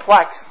to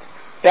Perplexed,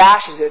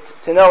 bashes it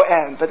to no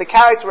end. But the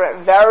Karaites were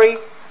very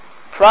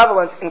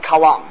prevalent in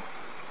Kalam.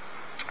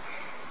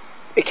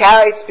 The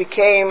Karaites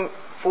became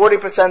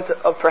 40%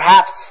 of,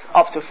 perhaps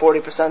up to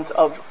 40%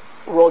 of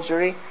world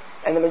Jewry,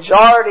 and the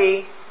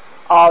majority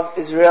of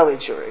Israeli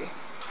Jewry.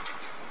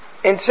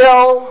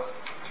 Until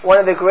one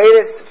of the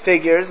greatest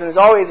figures, and there's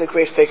always a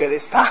great figure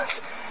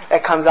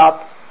that comes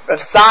up,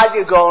 Rav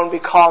Saadia Gaon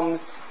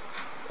becomes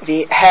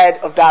the head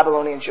of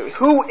Babylonian Jewry.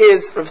 Who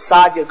is Rav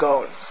Saadia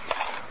Gaon?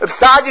 Reb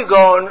Saadia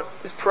Gaon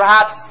is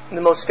perhaps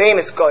the most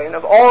famous Gaon.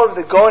 Of all of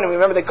the Gaonim,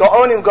 remember the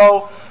Gaonim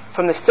go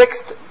from the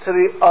 6th to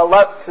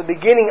the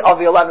beginning of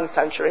the 11th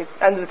century,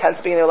 end of the 10th,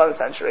 beginning of the 11th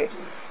century.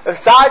 Reb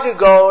Saadia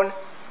Gaon,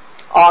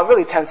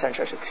 really 10th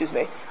century, excuse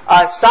me.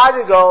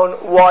 Saadia Gaon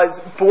was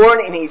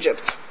born in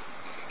Egypt.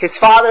 His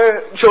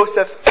father,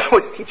 Joseph,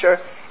 was a teacher,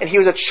 and he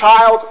was a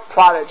child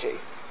prodigy.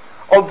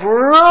 A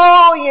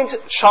brilliant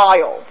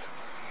child.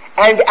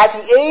 And at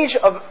the age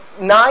of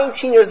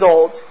 19 years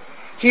old,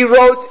 he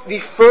wrote the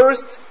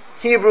first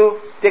Hebrew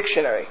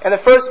dictionary, and the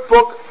first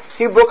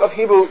Hebrew book of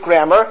Hebrew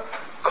grammar,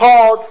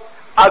 called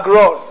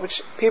Agron,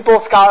 which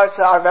scholars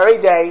to our very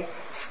day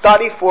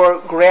study for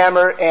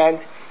grammar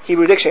and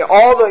Hebrew dictionary.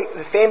 All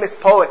the famous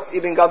poets,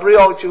 Ibn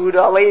Gabriel,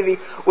 Yehuda Halevi,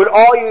 would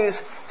all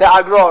use the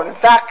Agron. In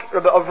fact,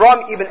 Rabbi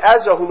Avram Ibn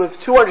Ezra, who lived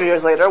 200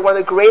 years later, one of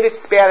the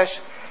greatest Spanish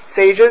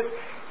sages,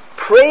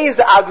 praised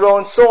the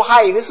Agron so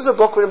highly. This was a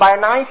book written by a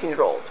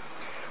 19-year-old.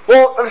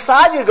 Well, Reb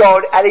Saadia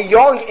Gaon, at a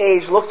young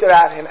age, looked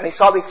at him and he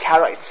saw these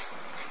Karaites.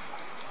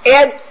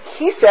 And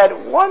he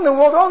said, what in the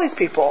world are all these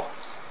people?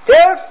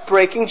 They're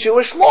breaking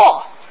Jewish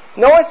law.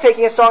 No one's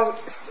taking a strong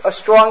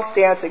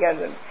stance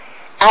against them.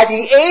 At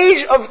the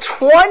age of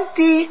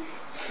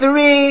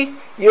 23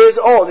 years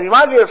old, it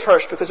reminds me of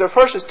Hirsch, because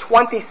Hirsch was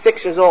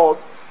 26 years old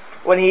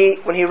when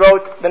he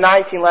wrote the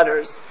 19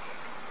 letters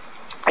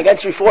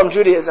against Reform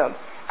Judaism.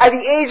 At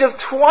the age of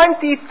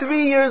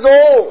 23 years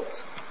old,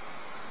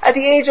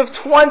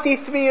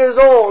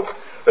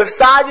 Reb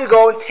Saadia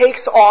Gaon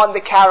takes on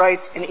the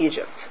Karaites in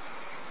Egypt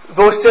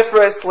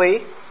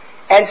vociferously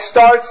and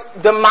starts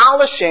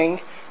demolishing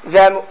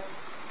them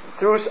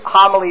through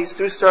homilies,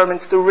 through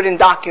sermons, through written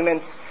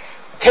documents,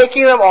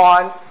 taking them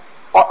on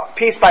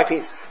piece by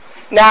piece.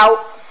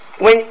 Now,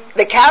 when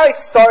the Karaites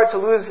started to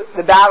lose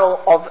the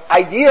battle of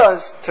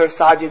ideas to Reb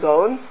Saadia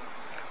Gaon,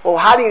 well,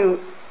 how do you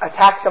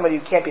attack somebody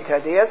who can't beat their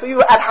ideas? Well,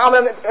 you ad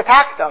hominem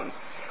attack them.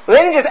 Well,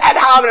 they didn't just ad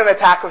hominem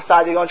attack Reb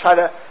Saadia Gaon and try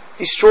to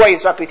destroy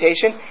his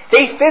reputation.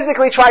 They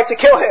physically tried to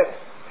kill him.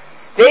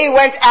 They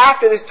went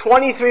after this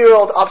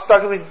 23-year-old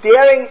upstart who was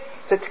daring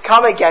to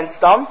come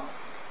against them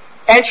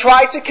and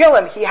tried to kill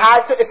him. He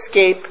had to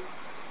escape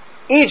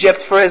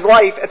Egypt for his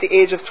life at the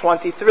age of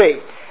 23.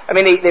 I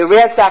mean, they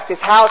ransacked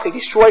his house, they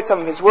destroyed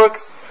some of his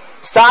works.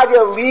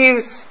 Saadia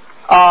leaves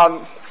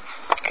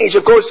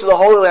Egypt, goes to the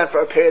Holy Land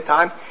for a period of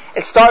time,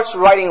 and starts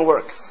writing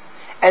works.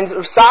 And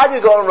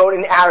Saadia Gaon wrote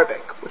in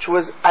Arabic, which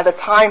was at the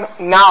time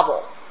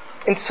novel.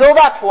 Until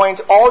that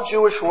point, all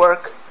Jewish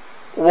work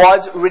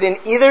was written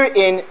either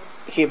in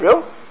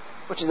Hebrew,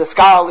 which is a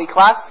scholarly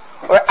class,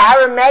 or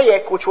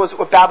Aramaic, which was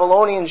what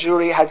Babylonian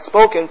Jewry had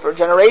spoken for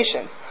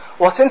generations.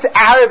 Well, since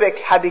Arabic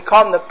had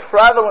become the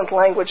prevalent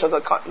language of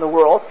the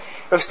world,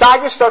 Reb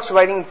Saadia starts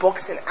writing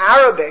books in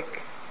Arabic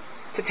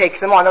to take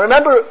them on. Now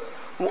remember,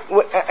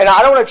 and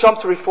I don't want to jump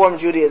to Reform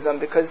Judaism,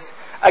 because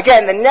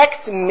again, the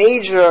next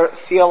major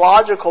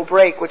theological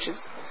break, which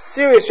is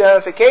serious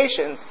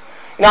ramifications.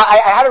 Now,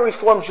 I had a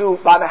Reform Jew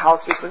by my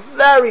house recently,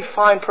 very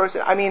fine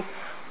person. I mean,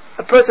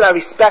 a person I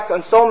respect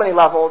on so many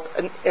levels,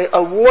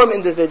 a warm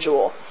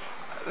individual,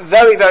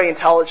 very, very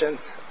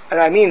intelligent, and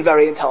I mean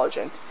very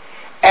intelligent.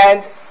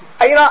 And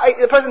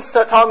the person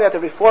started telling me at the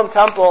Reform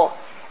Temple,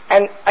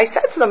 and I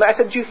said to them,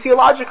 do you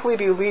theologically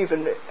believe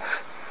in it?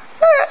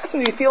 I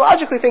said, do you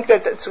theologically think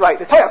that it's right?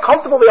 They tell you how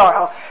comfortable they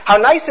are, how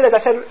nice it is. I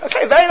said,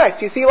 okay, very nice.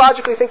 Do you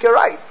theologically think you're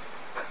right?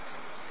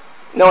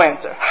 No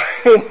answer.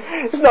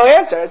 There's no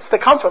answer. It's the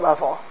comfort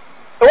level.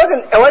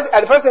 And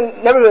the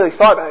person never really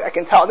thought about it, I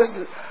can tell.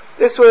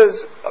 This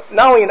was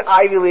not only an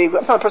Ivy League,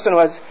 I'm talking a person who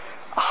has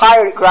a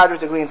higher graduate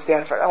degree in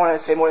Stanford. I want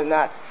to say more than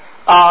that.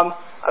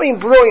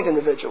 Brilliant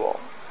individual.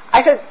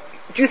 I said,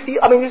 you're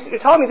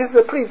telling me this is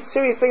a pretty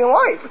serious thing in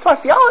life. We're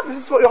talking theology.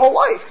 This is your whole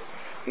life.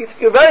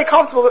 You're very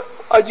comfortable.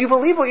 Do you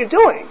believe what you're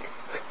doing?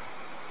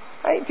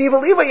 Right? Do you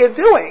believe what you're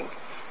doing?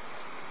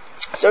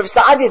 So if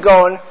Saadia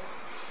Gaon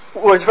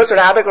was first in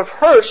Arabic, of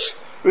Hirsch,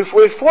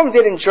 Reform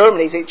did in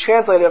Germany. They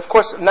translated, of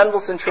course,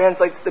 Mendelssohn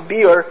translates the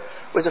Beer,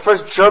 was the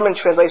first German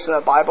translation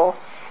of the Bible.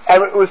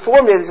 And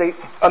Reform did is they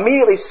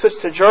immediately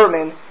switched to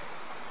German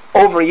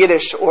over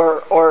Yiddish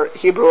or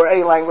Hebrew or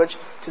any language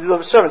to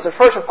deliver sermons. So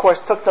Hirsch, of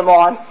course, took them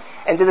on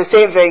and did the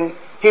same thing.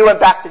 He went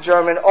back to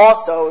German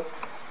also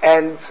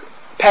and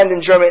penned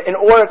in German in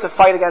order to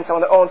fight against them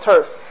on their own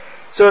turf.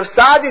 So if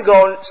Saadia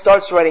Gaon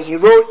starts writing, he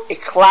wrote a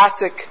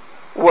classic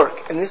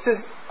work, and this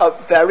is a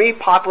very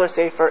popular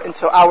sefer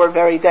until our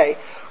very day,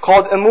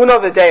 called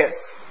Emunah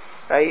V'Deis,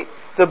 right?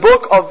 The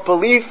book of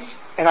belief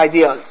and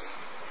ideas,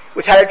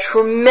 which had a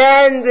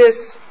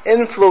tremendous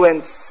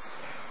influence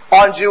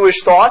on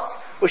Jewish thought,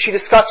 which he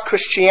discussed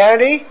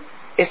Christianity,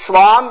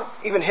 Islam,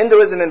 even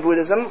Hinduism and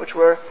Buddhism, which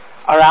were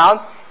around,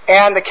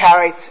 and the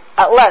Karaites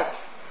at length.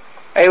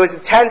 And it was in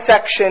 10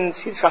 sections.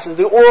 He discusses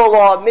the oral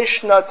law,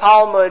 Mishnah,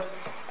 Talmud,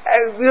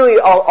 really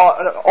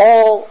an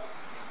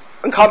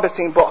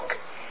all-encompassing book.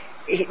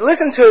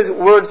 Listen to his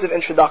words of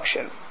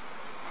introduction.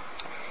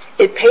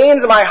 It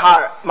pains my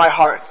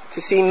heart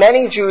to see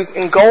many Jews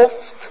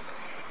engulfed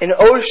in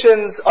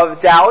oceans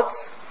of doubt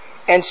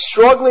and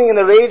struggling in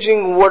the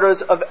raging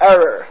waters of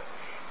error,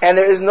 and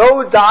there is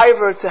no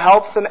diver to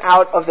help them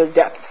out of their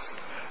depths,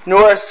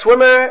 nor a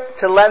swimmer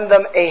to lend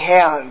them a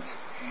hand.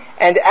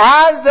 And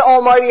as the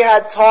Almighty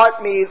had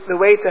taught me the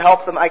way to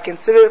help them, I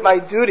considered it my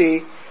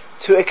duty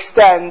to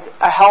extend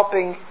a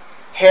helping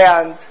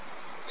hand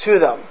to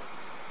them.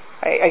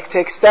 To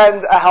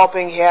extend a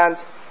helping hand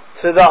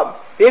to them.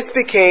 This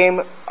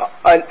became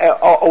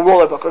a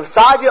ruler book. Rav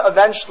Saadia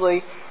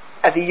eventually,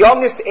 at the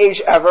youngest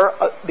age ever,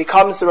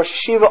 becomes the Rosh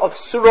Yeshiva of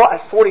Surah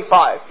at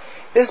 45.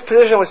 This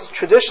position was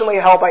traditionally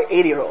held by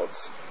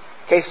 80-year-olds.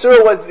 Okay,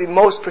 Surah was the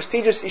most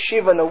prestigious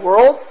yeshiva in the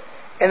world,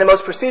 and the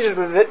most prestigious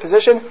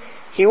position.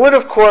 He would,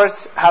 of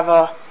course,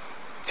 have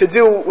to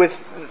do with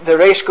the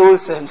Reish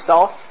Galusa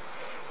himself,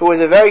 who was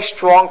a very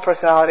strong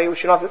personality,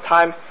 which we don't have the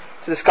time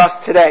to discuss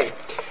today.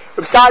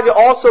 Rav Saadia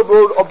also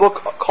wrote a book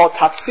called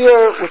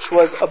Tafsir, which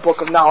was a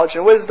book of knowledge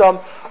and wisdom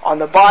on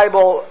the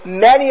Bible.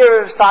 Many of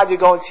Rav Saadia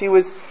Gaons, he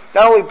was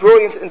not only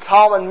brilliant in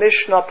Talmud,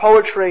 Mishnah,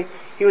 poetry,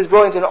 he was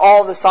brilliant in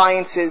all the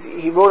sciences.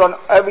 He wrote on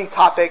every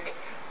topic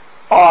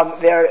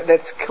there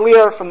that's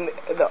clear from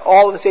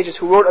all of the sages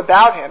who wrote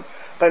about him.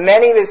 But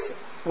many of his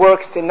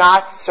works did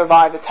not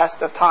survive the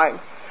test of time.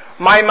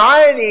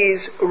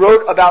 Maimonides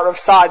wrote about Rav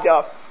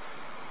Saadia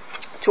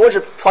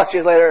 200 plus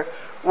years later.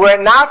 Were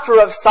it not for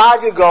Rav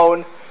Saadia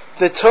Gaon,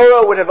 the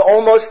Torah would have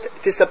almost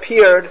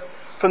disappeared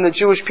from the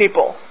Jewish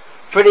people.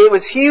 For it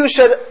was he who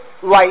shed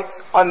light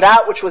on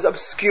that which was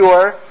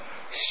obscure,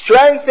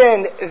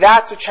 strengthened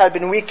that which had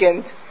been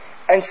weakened,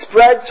 and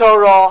spread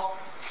Torah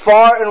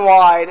far and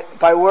wide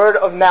by word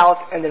of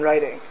mouth and in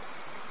writing.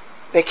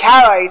 The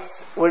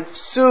Karaites would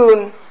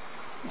soon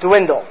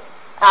dwindle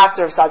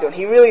after Rav Saadia Gaon.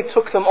 He really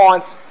took them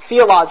on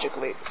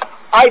theologically.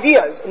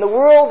 Ideas, in the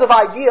world of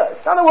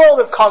ideas, not the world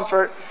of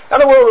comfort, not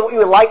the world of what you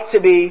would like to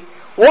be,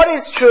 what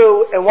is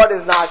true and what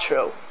is not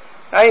true.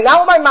 Right?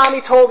 Not what my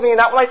mommy told me,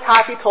 not what my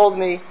tati told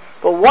me,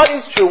 but what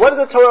is true, what does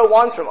the Torah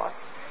want from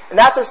us? And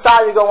that's what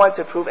Saadia Gaon wanted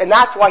to prove, and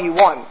that's why he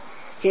won.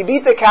 He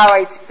beat the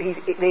Karaites,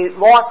 they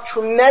lost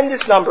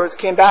tremendous numbers,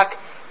 came back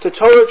to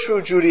Torah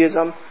true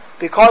Judaism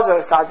because of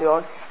Saadia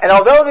Gaon, and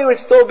although they would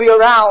still be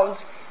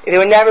around, they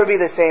would never be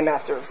the same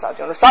after Saadia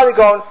Gaon. Saadia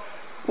Gaon,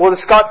 we'll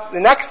discuss the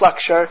next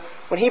lecture,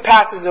 when he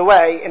passes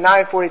away in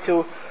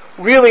 942,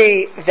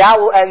 really that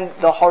will end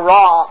the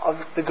hurrah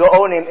of the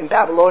Gaonim in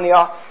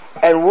Babylonia,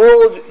 and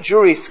world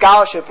Jewry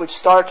scholarship which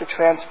started to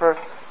transfer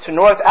to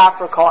North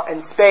Africa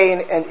and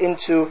Spain and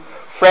into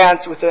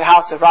France with the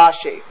House of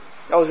Rashi.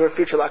 Those were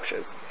future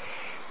lectures.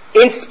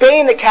 In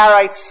Spain the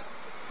Karaites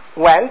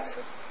went,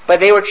 but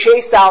they were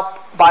chased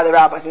out by the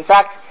rabbis. In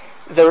fact,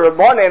 the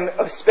Rabbanim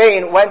of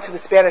Spain went to the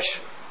Spanish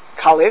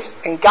caliphs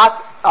and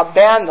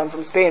banned them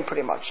from Spain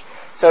pretty much.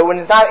 So when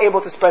it's not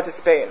able to spread to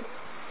Spain.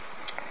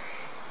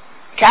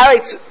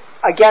 Karaites,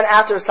 again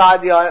after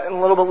Saadia and a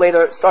little bit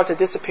later, start to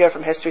disappear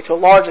from history to a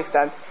large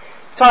extent.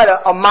 It's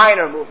a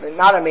minor movement,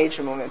 not a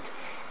major movement.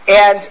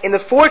 And in the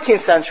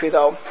 14th century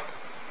though,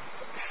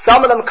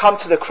 some of them come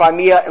to the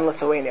Crimea in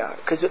Lithuania,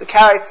 because the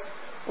Karaites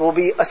will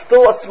be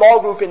still a small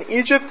group in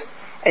Egypt,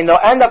 and they'll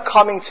end up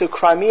coming to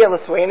Crimea,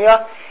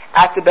 Lithuania,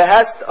 at the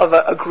behest of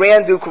a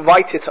Grand Duke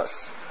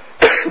Vytautas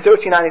in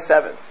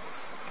 1397.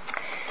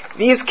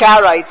 These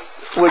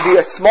Karaites would be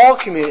a small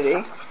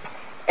community,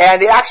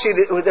 and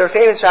they're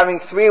famous for having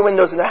 3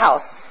 windows in their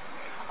house.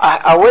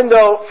 A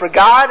window for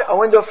God, a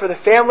window for the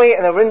family,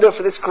 and a window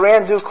for this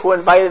Grand Duke who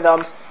invited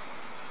them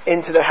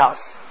into their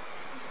house.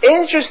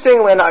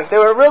 Interestingly enough, they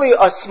were really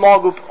a small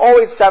group,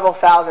 always several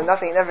thousand,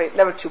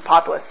 never too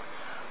populous.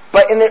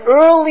 But in the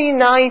early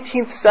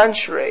 19th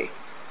century,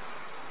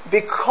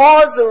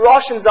 because the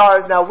Russian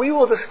Tsars, now we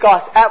will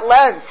discuss at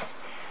length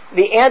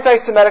the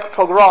anti-Semitic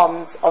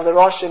pogroms of the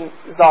Russian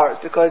Tsars,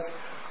 because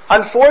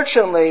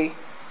unfortunately,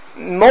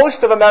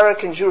 most of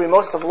American Jewry,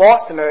 most of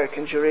lost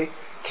American Jewry,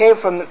 came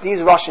from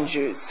these Russian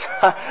Jews.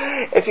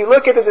 If you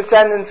look at the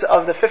descendants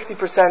of the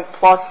 50%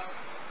 plus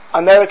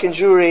American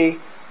Jewry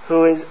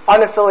who is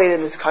unaffiliated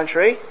in this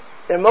country,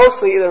 they're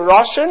mostly either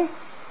Russian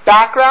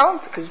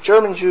background, because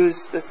German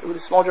Jews, the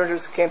small German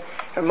Jews came,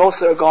 and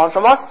mostly are gone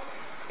from us,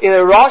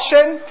 either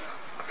Russian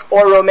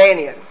or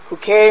Romanian, who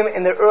came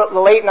in the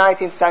late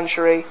 19th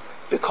century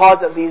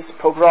because of these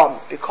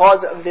pogroms,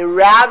 because of the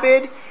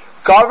rabid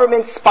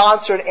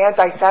government-sponsored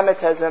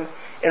anti-Semitism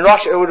in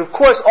Russia. It would of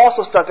course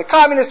also start the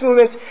communist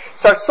movement,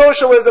 start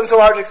socialism to a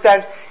large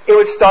extent, it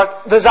would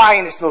start the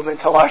Zionist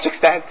movement to a large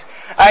extent.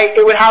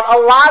 It would have a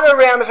lot of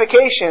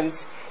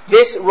ramifications,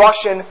 this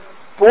Russian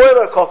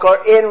boiler cooker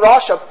in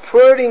Russia,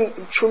 putting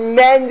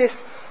tremendous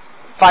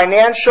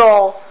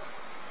financial,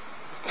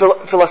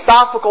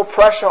 philosophical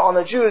pressure on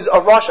the Jews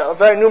of Russia, a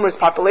very numerous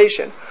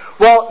population.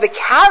 Well, the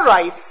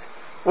Karaites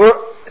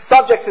were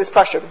subject to this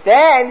pressure. But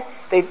then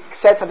they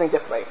said something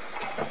differently.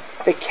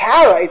 The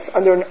Karaites,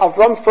 under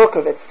Avram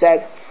Furkovitz,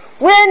 said,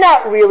 we're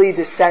not really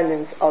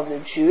descendants of the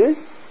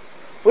Jews.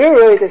 We're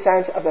really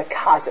descendants of the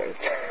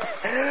Khazars.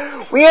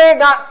 We are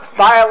not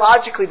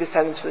biologically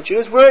descendants of the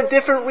Jews. We're a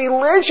different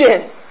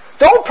religion.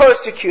 Don't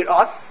persecute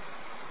us.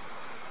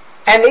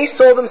 And they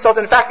sold themselves.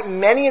 In fact,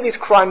 many of these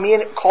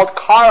Crimean, called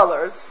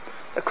Carolers,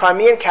 the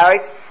Crimean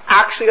Karaites,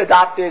 actually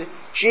adopted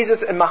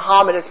Jesus and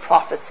Muhammad as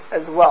prophets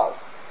as well.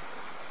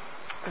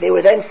 They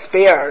were then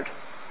spared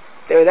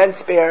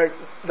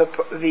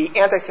the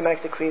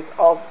anti-Semitic decrees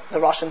of the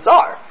Russian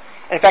Tsar.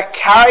 And in fact,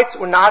 Karaites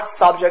were not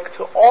subject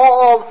to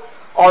all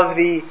of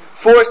the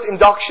forced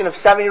induction of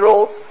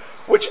 7-year-olds,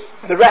 which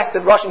the rest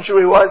of Russian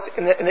Jewry was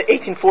in the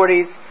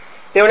 1840s.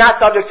 They were not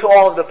subject to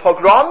all of the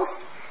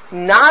pogroms.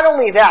 Not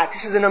only that,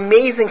 this is an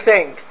amazing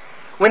thing.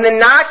 When the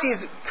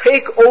Nazis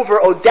take over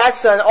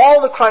Odessa and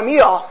all the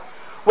Crimea,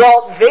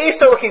 well, they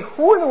start looking,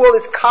 who in the world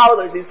is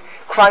Carolers, these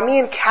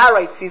Crimean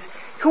Karaites,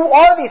 who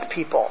are these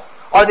people?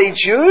 Are they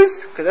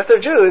Jews? Because if they're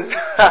Jews,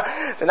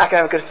 they're not going to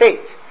have a good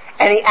fate.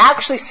 And he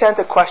actually sent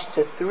a question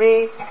to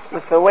 3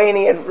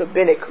 Lithuanian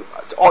rabbinic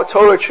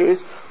Torah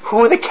Jews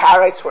who the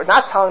Karaites were,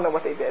 not telling them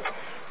what they did.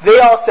 They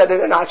all said that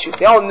they're not Jews.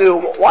 They all knew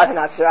why the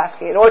Nazis were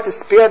asking. In order to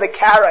spare the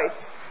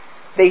Karaites,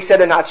 they said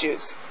they're not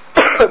Jews.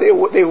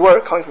 they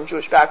were coming from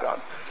Jewish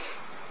backgrounds.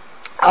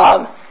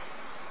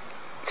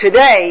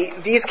 Today,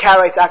 these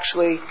Karaites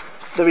actually,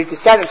 the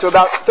descendants, were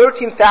about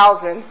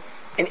 13,000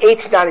 in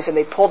 1897.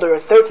 They pulled over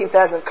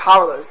 13,000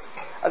 Carolers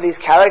of these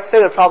Karaites.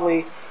 There are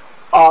probably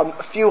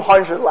a few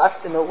hundred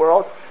left in the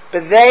world.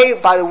 But they,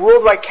 by the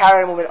worldwide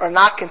Karaite movement, are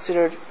not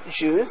considered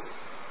Jews.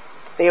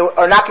 They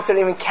are not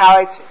considered even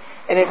Karaites.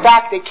 And in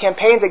fact, they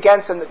campaigned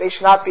against them that they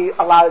should not be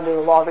allowed into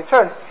the law of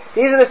return.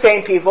 These are the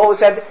same people who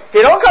said,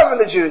 they don't come from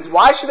the Jews.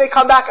 Why should they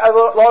come back at the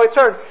law of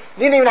return?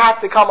 They didn't even have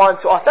to come on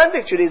to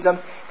authentic Judaism.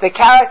 The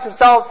Karaites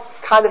themselves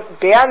kind of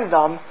banned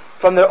them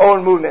from their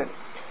own movement.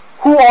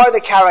 Who are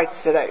the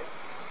Karaites today?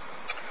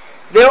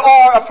 There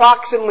are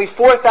approximately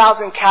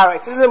 4,000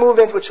 Karaites. This is a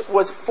movement which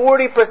was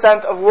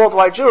 40% of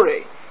worldwide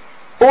Jewry.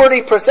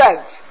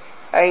 40%.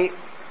 Right?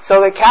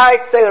 So the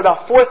Karaites today are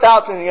about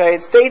 4,000 in the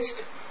United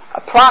States,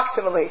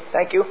 approximately,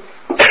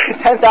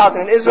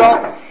 10,000 in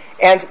Israel,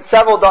 and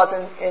several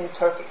dozen in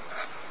Turkey.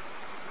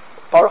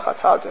 Baruch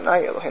atah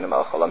Adonai Eloheinu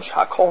melech haolam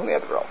shehakol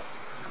nהיה b'ro.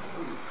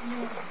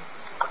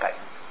 Okay.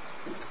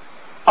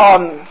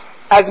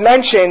 As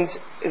mentioned,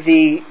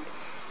 the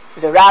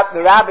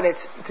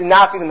rabbinate did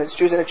not view them as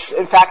Jews, and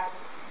in fact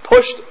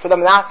pushed for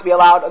them not to be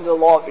allowed under the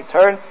law of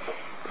return.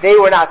 They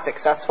were not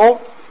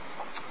successful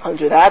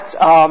under that.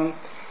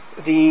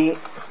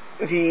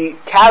 The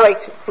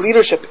Karaite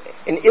leadership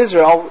in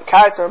Israel,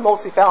 Karaites are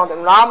mostly found in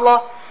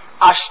Ramla,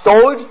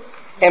 Ashdod,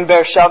 and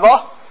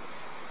Beersheba.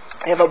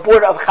 They have a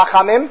board of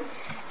Chachamim,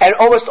 and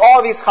almost all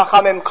of these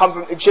Chachamim come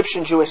from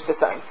Egyptian Jewish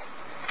descent.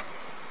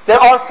 There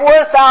are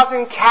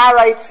 4,000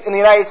 Karaites in the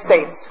United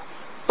States.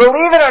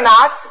 Believe it or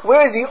not,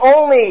 where is the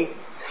only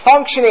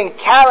functioning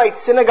Karaite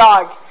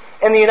synagogue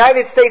in the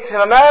United States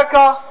of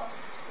America?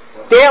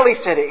 Daly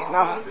City.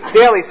 No,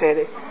 Daly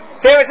City.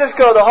 San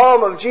Francisco, the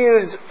home of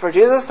Jews for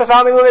Jesus, the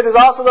founding movement, is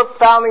also the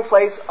founding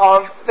place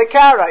of the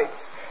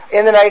Karaites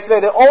in the United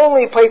States. The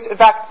only place, in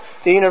fact,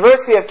 the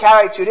University of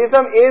Karaite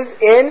Judaism is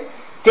in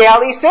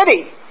Daly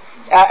City.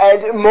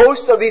 And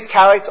most of these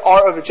Karaites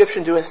are of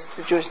Egyptian Jewish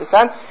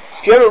descent.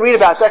 If you ever read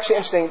about it, it's actually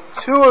interesting.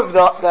 2 of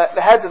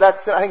the heads of that,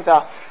 I think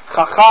the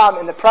Chacham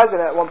and the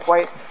president at one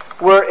point,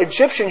 were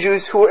Egyptian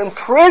Jews who were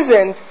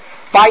imprisoned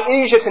by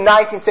Egypt in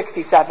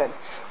 1967.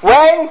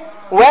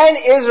 When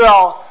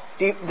Israel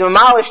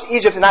demolished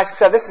Egypt in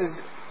 1967, this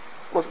is,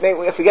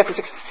 if we get to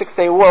the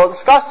Six-Day War, we'll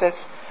discuss this,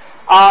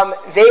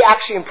 they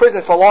actually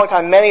imprisoned for a long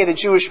time many of the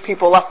Jewish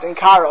people left in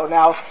Cairo.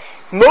 Now,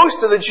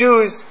 most of the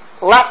Jews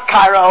left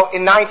Cairo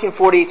in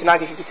 1948 to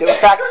 1952. In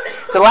fact,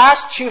 the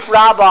last chief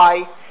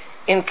rabbi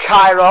in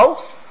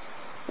Cairo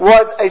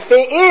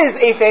is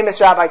a famous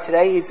rabbi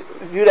today. He's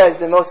viewed as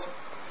the most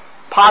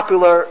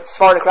popular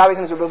Sephardic rabbi.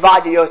 His name is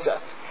Ovadia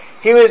Yosef.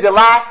 He was the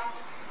last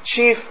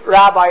chief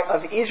rabbi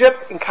of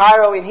Egypt in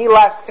Cairo, and he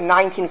left in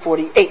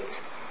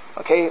 1948.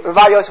 Okay,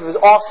 Ovadia Yosef was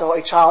also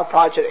a child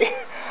prodigy.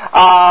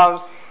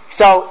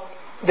 So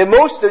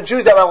most of the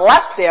Jews that were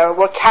left there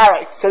were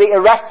Karaites. So they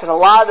arrested a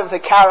lot of the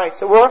Karaites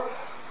that were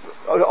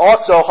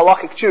also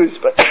halakhic Jews,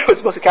 but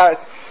it's mostly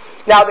Karaites.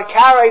 Now the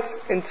Karaites,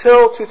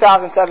 until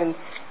 2007,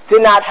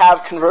 did not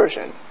have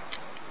conversion.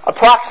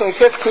 Approximately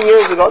 15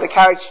 years ago, the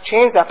Karaites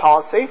changed that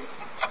policy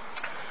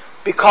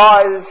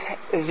because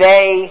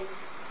they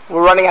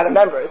were running out of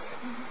members.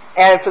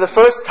 And for the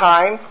first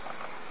time,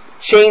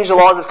 changed the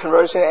laws of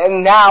conversion.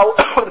 And now,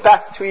 over the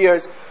past 3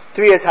 years,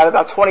 have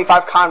about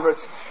 25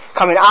 converts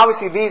coming.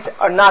 Obviously, these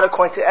are not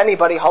according to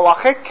anybody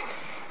halachic,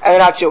 and they're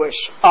not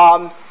Jewish.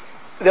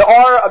 There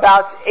are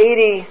about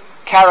 80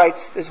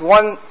 Karaites. There's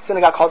one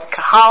synagogue called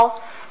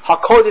Kahal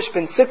HaKodesh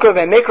Ben Sikra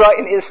Ben Mikra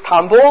in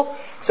Istanbul.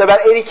 So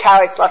about 80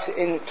 Karaites left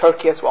in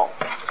Turkey as well.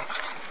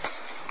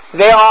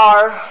 They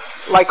are,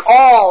 like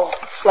all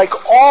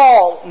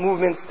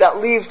movements that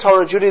leave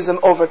Torah Judaism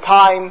over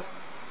time,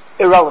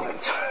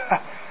 irrelevant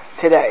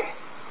today.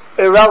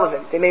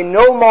 Irrelevant. They made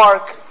no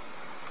mark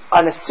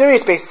on a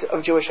serious basis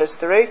of Jewish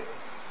history.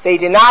 They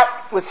did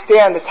not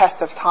withstand the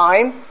test of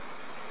time.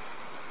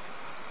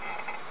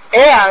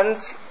 And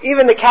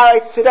even the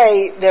Karaites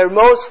today, they're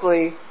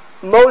mostly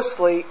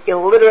mostly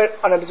illiterate,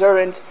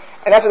 unobservant,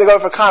 and that's why they go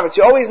for converts.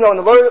 You always know when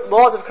the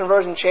laws of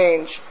conversion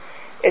change,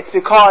 it's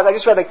because, I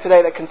just read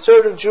today that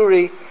conservative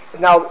Jewry is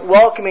now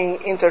welcoming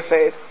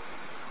interfaith.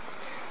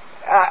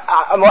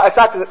 It's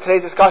not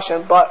today's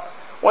discussion, but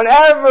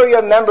whenever you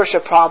have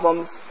membership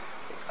problems,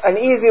 an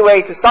easy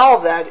way to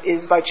solve that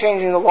is by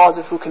changing the laws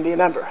of who can be a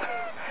member.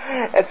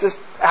 It's just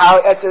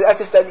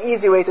an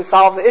easy way to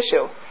solve the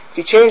issue. If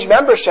you change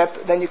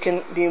membership, then you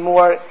can be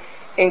more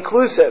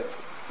inclusive.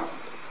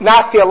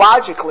 Not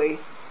theologically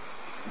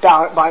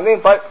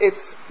binding, but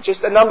it's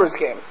just a numbers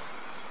game.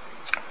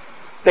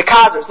 The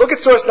Khazars. Look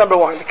at source number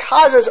 1. The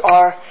Khazars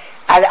are,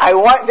 and I'm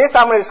going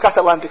to discuss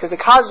at length because the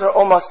Khazars are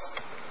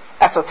almost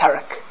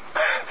esoteric.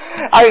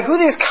 Who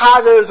these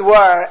Khazars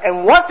were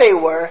and what they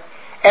were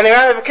and their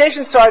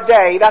ramifications to our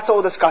day, that's what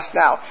we'll discuss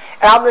now.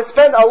 And I'm going to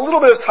spend a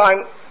little bit of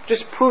time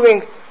just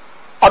proving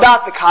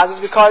about the Khazars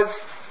because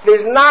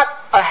there's not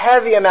a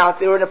heavy amount.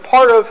 They were in a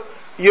part of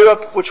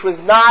Europe which was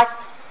not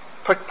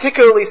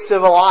particularly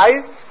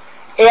civilized,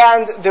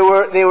 and they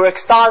were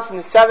extant from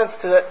the 7th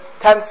to the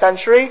 10th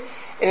century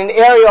in an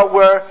area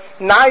where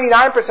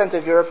 99%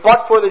 of Europe,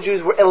 but for the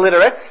Jews, were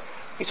illiterate.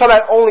 You saw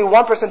that only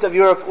 1% of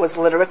Europe was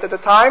literate at the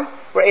time,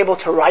 were able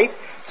to write.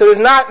 So there's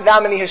not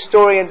that many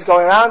historians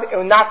going around,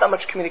 and not that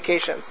much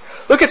communications.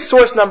 Look at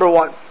source number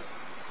 1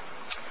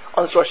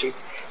 on the source sheet.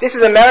 This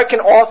is an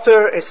American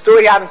author, a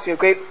story happens to be a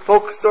great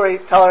folk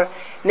storyteller,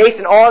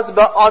 Nathan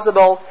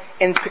Ausubel,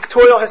 in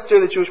Pictorial History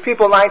of the Jewish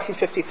People,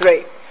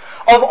 1953.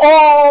 Of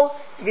all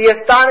the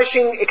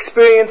astonishing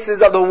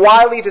experiences of the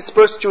widely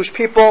dispersed Jewish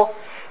people,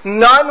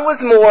 none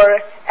was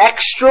more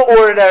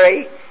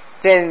extraordinary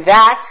than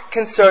that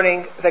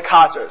concerning the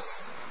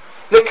Khazars.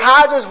 The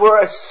Khazars were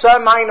a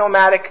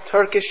semi-nomadic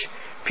Turkish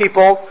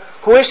people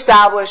who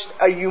established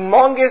a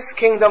humongous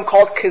kingdom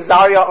called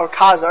Khazaria or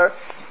Khazar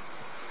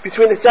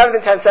between the 7th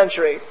and 10th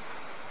century.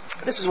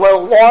 This was one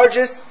of the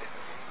largest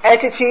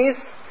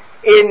entities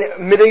in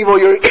medieval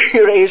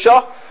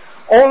Eurasia.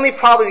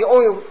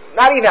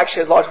 Not even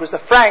actually as large, was the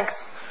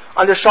Franks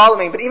under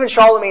Charlemagne, but even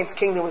Charlemagne's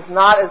kingdom was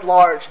not as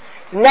large.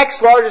 The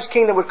next largest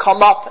kingdom would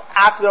come up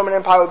after the Roman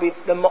Empire would be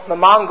the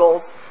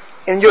Mongols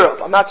in Europe.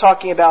 I'm not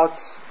talking about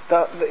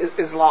the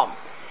Islam.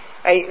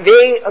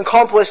 They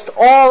accomplished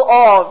all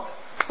of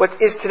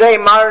what is today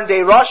modern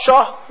day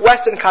Russia,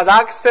 Western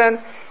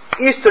Kazakhstan,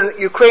 Eastern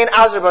Ukraine,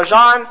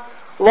 Azerbaijan,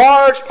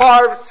 large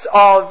parts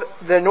of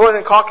the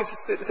northern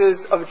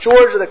Caucasus of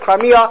Georgia, the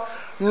Crimea,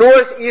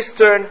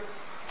 northeastern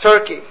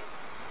Turkey.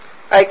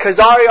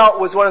 Khazaria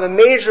was one of the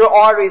major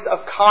arteries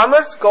of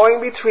commerce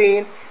going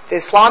between the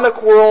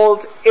Islamic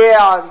world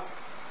and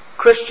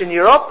Christian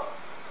Europe.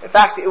 In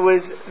fact, it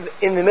was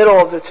in the middle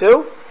of the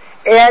two,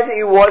 and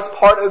it was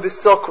part of the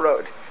Silk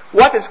Road.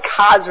 What does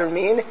Khazar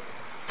mean?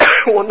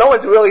 Well, no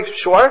one's really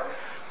sure,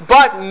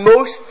 but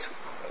most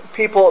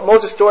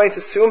historians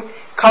assume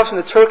it comes from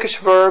the Turkish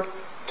verb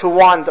to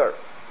wander.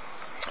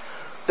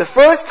 The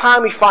first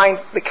time we find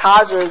the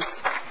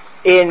Khazars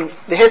in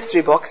the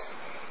history books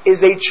is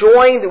they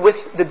joined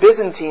with the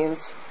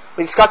Byzantines.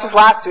 We discussed this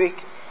last week.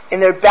 In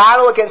their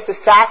battle against the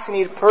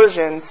Sassanid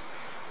Persians,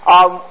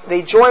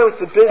 they joined with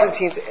the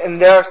Byzantines in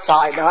their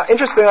side. Now,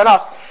 interestingly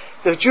enough,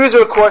 the Jews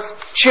are, of course,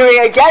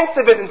 cheering against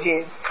the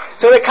Byzantines.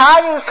 So the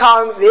Khazars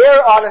come,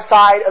 they're on the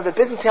side of the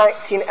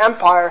Byzantine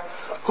Empire,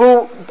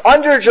 who,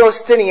 under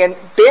Justinian,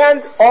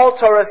 banned all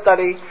Torah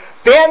study,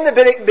 banned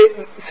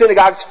the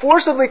synagogues,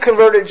 forcibly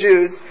converted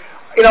Jews.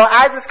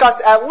 As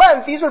discussed at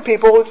length, these were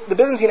people who the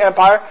Byzantine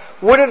Empire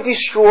would have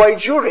destroyed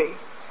Jewry.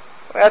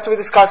 That's what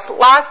we discussed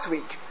last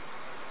week.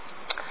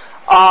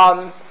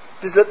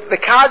 The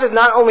Khazars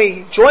not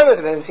only joined with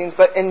the Byzantines,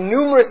 but in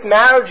numerous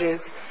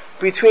marriages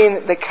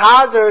between the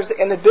Khazars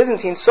and the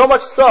Byzantines, so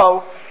much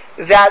so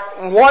that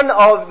one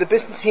of the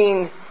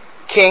Byzantine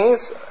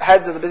kings,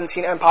 heads of the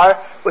Byzantine Empire,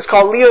 was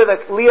called Leo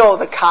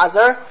the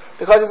Khazar,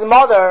 because his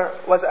mother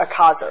was a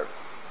Khazar.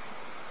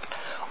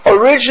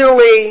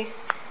 Originally,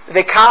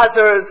 the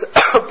Khazars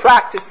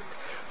practiced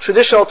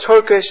traditional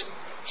Turkish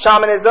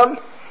shamanism.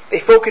 They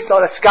focused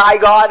on a sky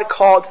god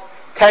called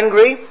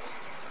Tengri,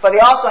 but they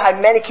also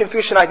had many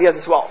Confucian ideas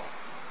as well.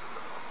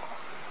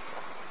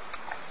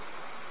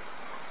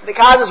 The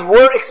Khazars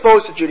were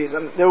exposed to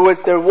Judaism. There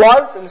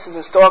was, and this is a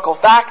historical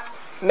fact,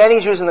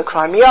 many Jews in the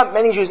Crimea,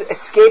 many Jews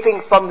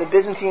escaping from the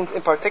Byzantines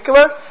in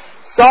particular.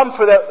 Some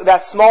for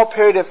that small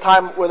period of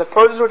time where the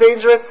Persians were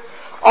dangerous.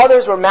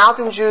 Others were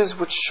mountain Jews,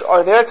 which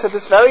are there to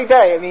this very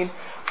day.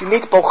 You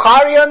meet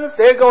Bukharians,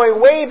 they're going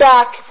way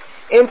back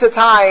into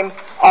time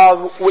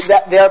of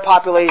their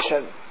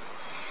population.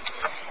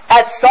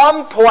 At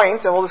some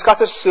point, and we'll discuss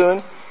this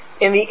soon,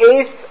 in the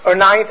 8th or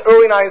 9th,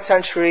 early 9th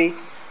century,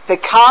 the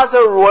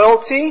Khazar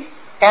royalty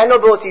and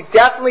nobility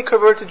definitely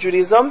converted to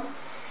Judaism,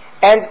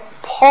 and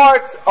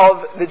part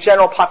of the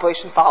general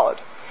population followed.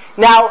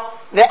 Now,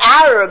 the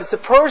Arabs, the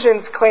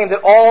Persians, claimed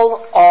that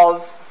all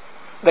of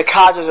the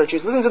Khazars are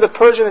Jews. Listen to the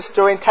Persian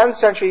historian, 10th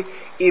century,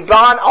 Ibn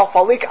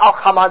al-Falik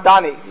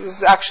al-Hamadani. This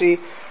is actually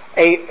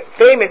a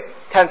famous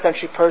 10th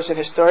century Persian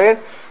historian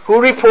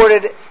who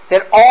reported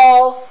that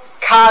all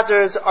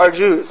Khazars are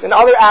Jews, and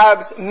other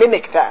Arabs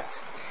mimic that.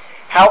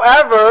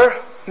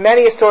 However,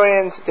 many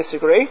historians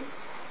disagree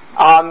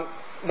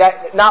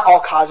that not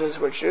all Khazars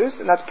were Jews,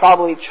 and that's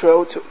probably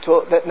true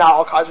that not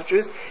all Khazars were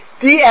Jews.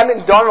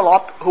 D.M.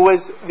 Dunlop, who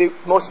is the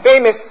most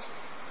famous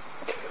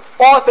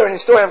author and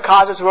historian of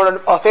Khazars, who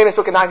wrote a famous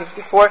book in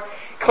 1954,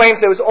 claims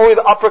that it was only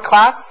the upper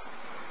class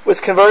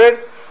was converted.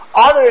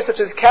 Others, such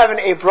as Kevin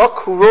A.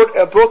 Brook, who wrote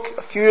a book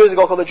a few years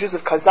ago called The Jews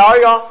of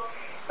Khazaria,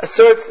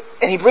 asserts,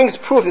 and he brings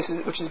proof,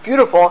 which is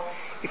beautiful.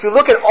 If you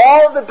look at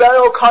all of the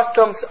burial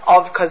customs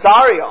of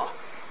Khazaria,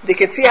 they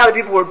can see how the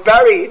people were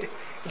buried,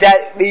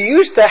 that they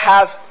used to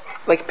have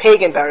like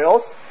pagan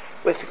burials,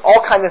 with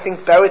all kinds of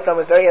things buried with them,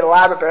 with very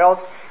elaborate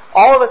burials.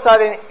 All of a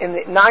sudden, in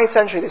the 9th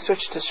century, they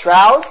switched to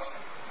shrouds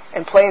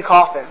and plain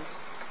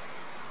coffins,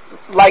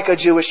 like a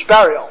Jewish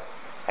burial.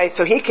 Right?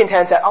 So he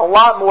contends that a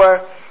lot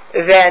more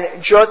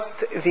than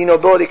just the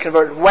nobility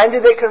converted. When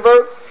did they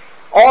convert?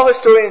 All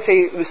historians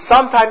say it was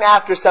sometime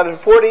after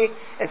 740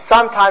 and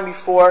sometime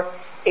before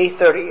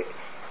 830.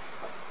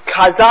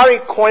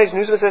 Khazari coinage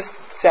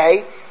numismatists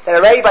say that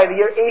already by the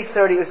year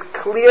 830 it was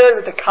clear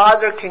that the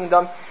Khazar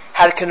kingdom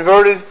had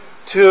converted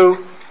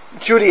to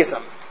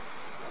Judaism.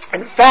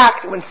 In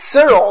fact, when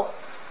Cyril,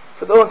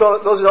 for those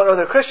who don't know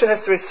their Christian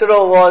history,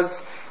 Cyril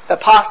was the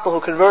apostle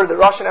who converted the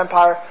Russian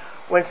Empire.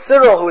 When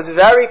Cyril, who was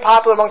very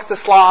popular amongst the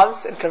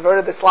Slavs and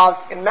converted the Slavs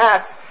in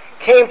mass,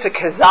 came to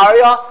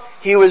Khazaria,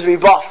 he was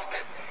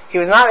rebuffed. He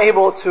was not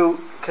able to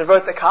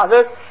convert the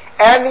Khazars,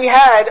 and the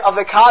head of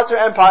the Khazar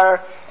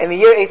Empire in the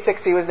year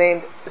 860 was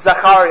named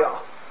Zachariah,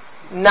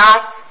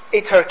 not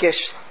a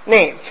Turkish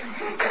name.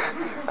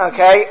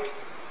 Okay?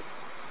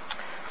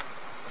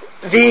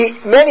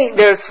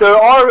 There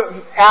are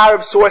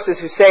Arab sources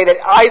who say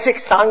that Isaac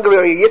Sangri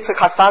or Yitzchak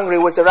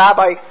HaSangri was the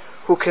rabbi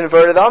who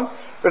converted them.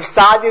 Rav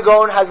Sadia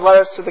Gaon has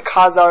letters to the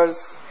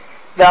Khazars.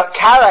 The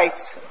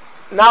Karaites,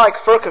 not like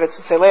Furkovitz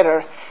would say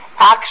later,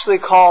 actually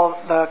call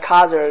the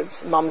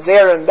Khazars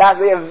Mamzer and Baz.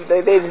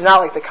 They did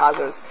not like the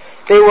Khazars.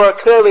 They were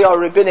clearly a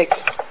rabbinic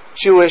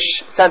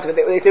Jewish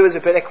sentiment. They was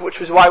rabbinic, which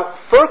was why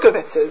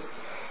Furkovitz's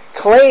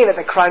claim that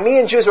the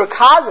Crimean Jews were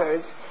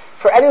Khazars,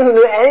 for anyone who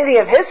knew anything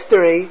of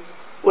history,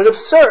 was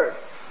absurd.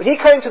 When he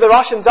claimed to the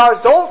Russian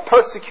Tsars, don't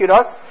persecute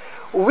us,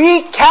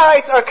 we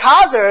Karaites are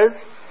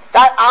Khazars,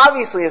 that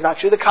obviously is not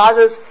true. The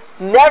Khazars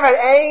never had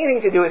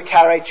anything to do with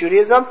Karaite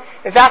Judaism.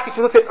 In fact, if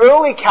you look at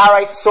early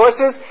Karaite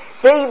sources,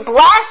 they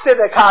blasted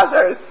the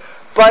Khazars.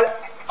 But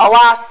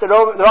alas, the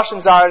Russian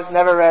Tsars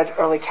never read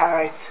early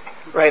Karaite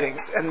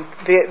writings, and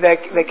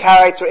the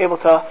Karaites were able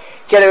to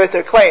get away with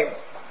their claim.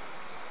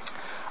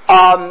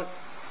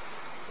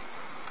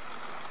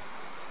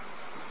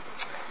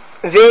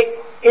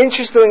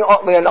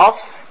 Interestingly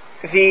enough,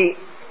 the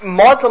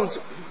Muslims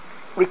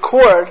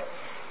record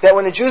that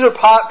when the Jews were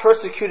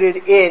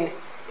persecuted in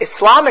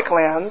Islamic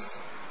lands,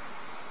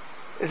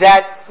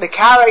 that the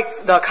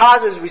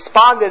Khazars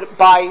responded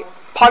by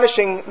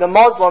punishing the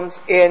Muslims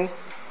in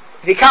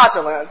the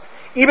Khazar lands.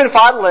 Ibn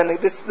Fadlan,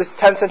 this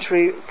 10th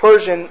century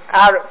Persian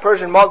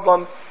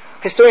Muslim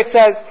historian,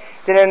 says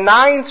that in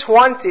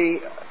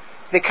 920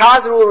 the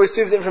Khazar ruler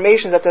received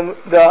information that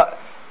the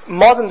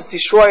Muslims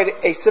destroyed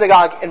a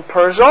synagogue in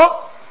Persia.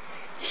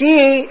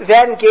 He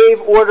then gave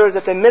orders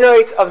that the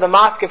minaret of the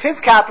mosque of his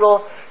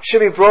capital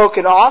should be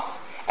broken off,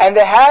 and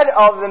the head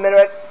of the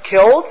minaret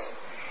killed.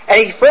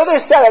 And he further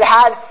said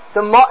that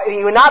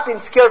he would not be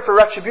scared for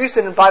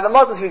retribution by the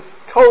Muslims, he would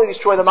totally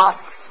destroy the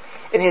mosques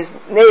in his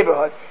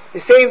neighborhood. The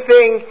same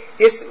thing,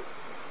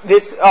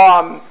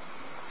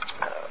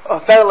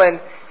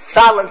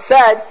 Sfadlan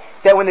said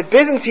that when the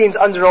Byzantines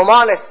under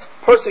Romanus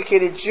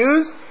persecuted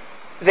Jews,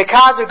 the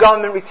Khazar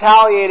government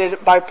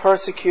retaliated by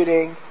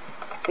persecuting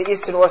the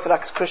Eastern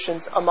Orthodox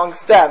Christians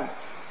amongst them.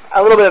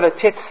 A little bit of a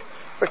tit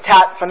for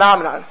tat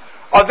phenomenon.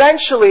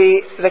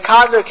 Eventually, the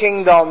Khazar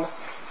kingdom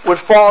would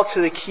fall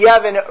to the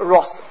Kievan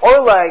Rus.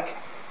 The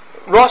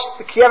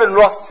Kievan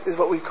Rus is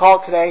what we call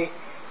today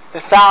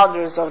the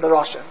founders of the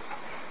Russians.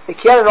 The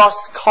Kievan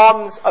Rus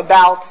comes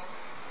about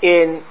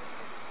in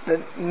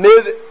the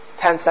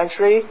mid-10th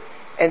century,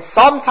 and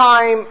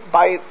sometime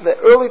by the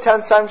early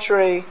 10th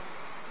century,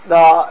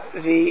 the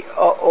late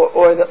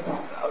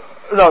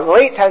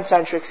 10th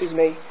century,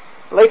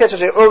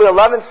 early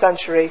 11th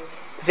century,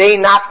 they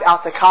knocked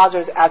out the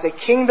Khazars as a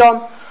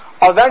kingdom.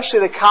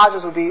 Eventually the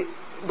Khazars would be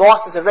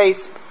lost as a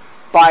race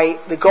by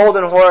the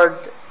Golden Horde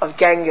of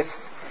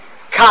Genghis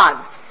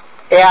Khan.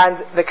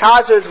 And the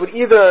Khazars would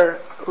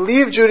either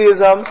leave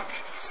Judaism,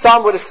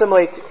 some would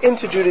assimilate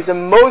into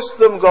Judaism, most of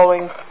them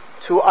going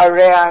to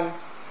Iran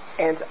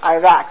and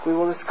Iraq. We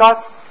will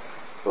discuss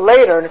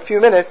later in a few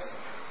minutes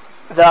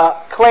the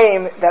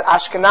claim that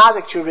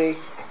Ashkenazic Jewry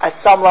at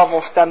some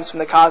level stems from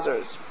the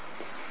Khazars.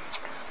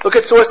 Look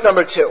at source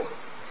number 2.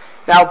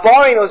 Now,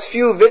 barring those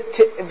few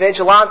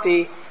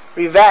vigilante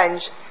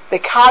revenge, the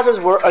Khazars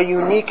were a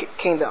unique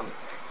kingdom.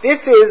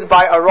 This is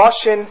by a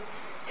Russian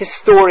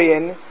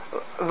historian,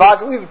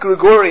 Vasily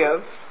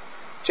Grigoriev.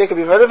 Jacob,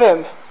 you've heard of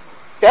him?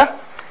 Yeah?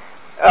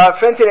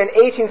 Printed in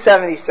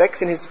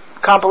 1876 in his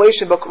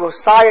compilation book,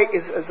 Rossiya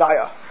is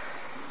Isaiah.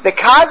 The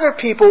Khazar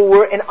people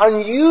were an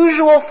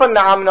unusual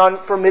phenomenon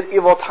for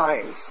medieval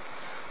times.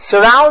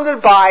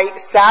 Surrounded by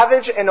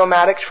savage and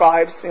nomadic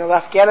tribes, the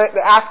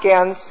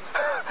Afghans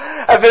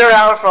have been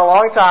around for a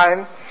long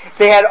time.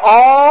 They had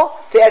all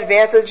the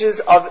advantages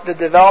of the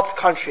developed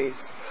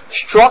countries.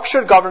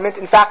 Structured government.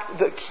 In fact,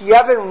 the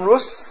Kievan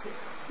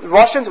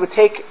Russians would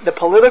take the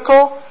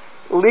political,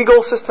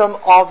 legal system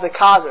of the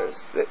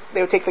Khazars.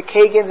 They would take the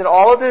Khagans and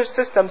all of their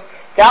systems.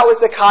 That was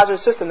the Khazar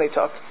system they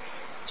took.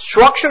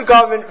 Structured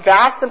government,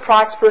 vast and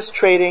prosperous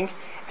trading,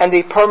 and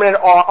a permanent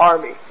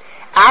army.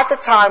 At the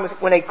time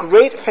when a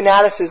great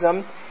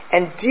fanaticism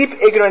and deep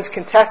ignorance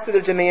contested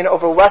their dominion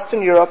over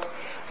Western Europe,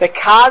 the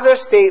Khazar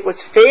state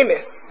was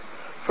famous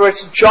for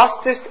its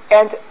justice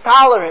and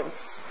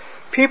tolerance.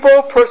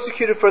 People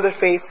persecuted for their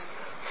faith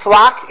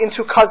flocked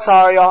into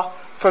Khazaria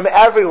from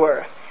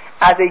everywhere.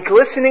 As a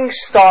glistening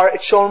star,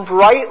 it shone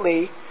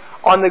brightly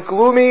on the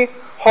gloomy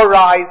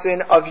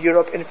horizon of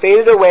Europe and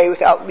faded away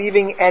without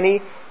leaving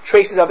any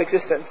traces of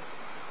existence.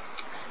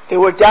 There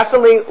were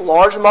definitely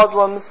large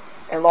Muslims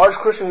and large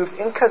Christian groups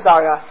in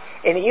Khazaria,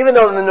 and even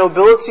though the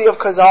nobility of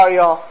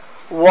Khazaria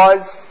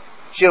was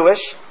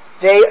Jewish,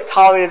 they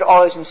tolerated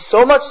all religions,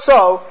 so much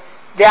so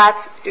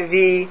that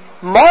the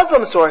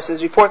Muslim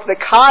sources report that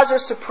the Khazar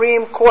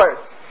Supreme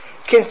Court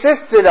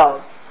consisted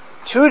of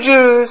 2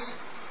 Jews,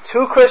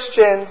 2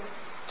 Christians,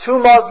 2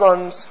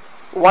 Muslims,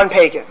 1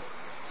 pagan.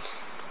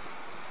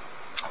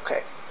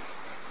 Okay.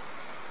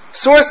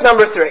 Source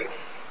number 3.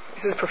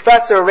 This is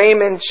Professor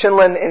Raymond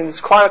Chinlin in his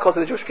Chronicles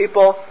of the Jewish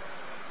People.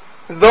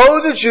 Though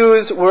the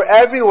Jews were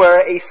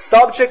everywhere a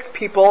subject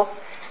people,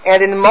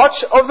 and in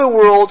much of the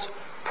world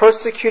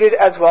persecuted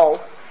as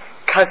well,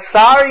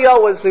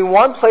 Khazaria was the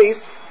one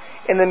place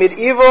in the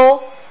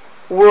medieval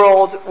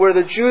world where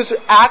the Jews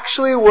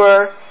actually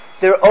were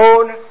their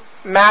own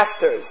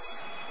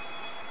masters.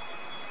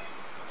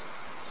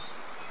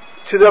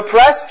 To the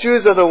oppressed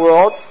Jews of the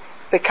world,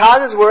 the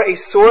Khazars were a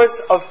source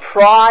of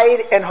pride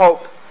and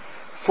hope,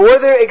 for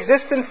their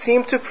existence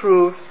seemed to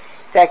prove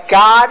that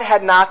God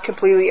had not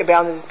completely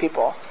abandoned His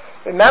people.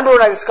 Remember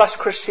when I discussed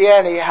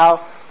Christianity,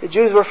 how the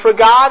Jews were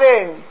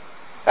forgotten.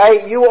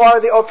 Right? You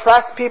are the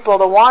oppressed people,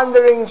 the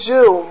wandering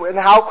Jew, and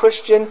how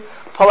Christian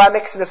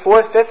polemics in the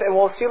 4th, 5th, and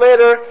we'll see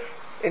later,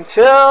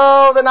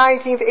 until the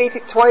 19th,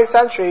 18th, 20th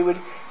century would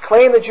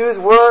claim the Jews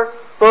were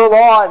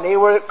forlorn. They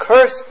were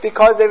cursed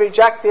because they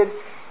rejected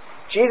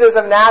Jesus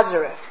of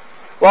Nazareth.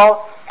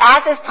 Well,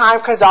 at this time,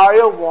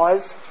 Khazaria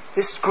was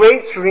this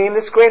great dream,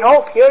 this great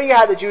hope. Here you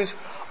had the Jews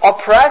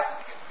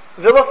oppressed,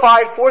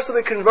 vilified,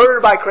 forcibly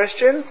converted by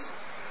Christians,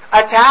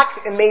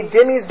 attacked and made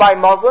dhimmis by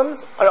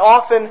Muslims, and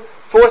often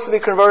forcibly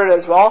converted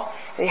as well.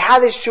 And you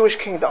had this Jewish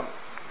kingdom.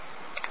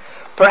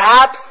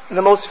 Perhaps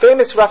the most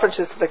famous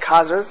references to the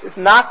Khazars is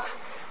not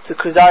the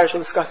Khazar, which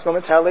we'll discuss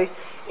momentarily,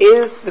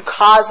 is the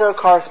Khazar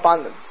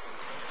correspondence.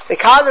 The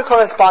Khazar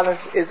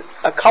correspondence is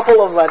a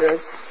couple of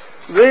letters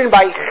written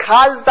by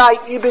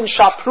Chazdai ibn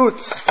Shaprut.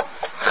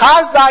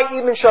 Chazdai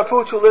ibn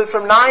Shaprut, who lived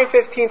from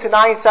 915 to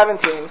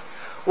 917,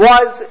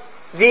 was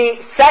the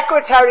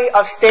Secretary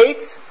of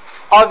State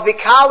of the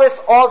Caliph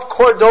of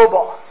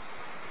Cordoba.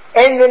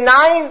 When he lived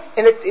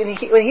in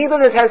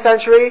the 10th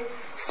century,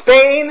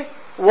 Spain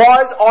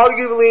was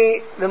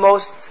arguably the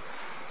most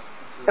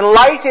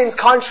enlightened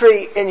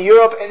country in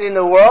Europe and in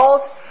the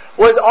world,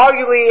 was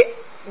arguably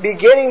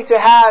beginning to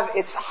have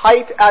its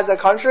height as a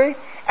country,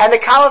 and the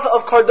Caliph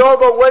of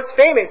Cordoba was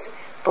famous.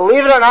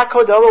 Believe it or not,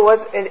 Cordoba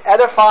was an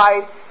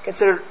edified,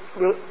 considered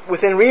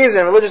within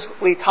reason,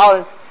 religiously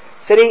tolerant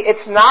city.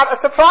 It's not a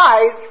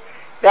surprise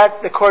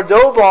that the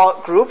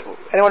Cordoba group,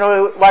 anyone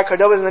know why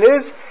Cordoba is in the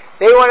news?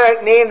 They want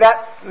to name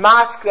that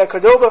mosque, that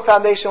Cordoba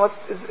Foundation,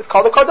 it's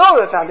called the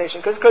Cordoba Foundation,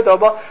 because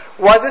Cordoba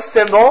was a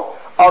symbol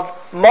of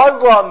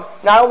Muslim,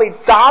 not only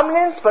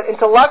dominance, but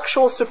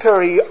intellectual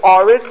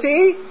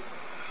superiority,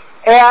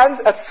 and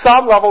at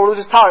some level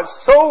religious tolerance.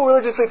 So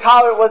religiously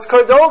tolerant was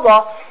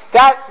Cordoba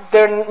that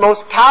their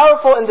most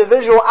powerful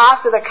individual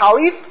after the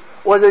Caliph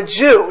was a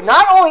Jew.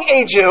 Not only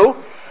a Jew,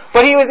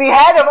 but he was the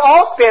head of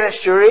all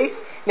Spanish Jewry,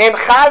 named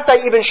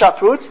Chazdai ibn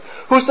Shaprut,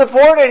 who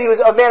he was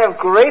a man of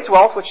great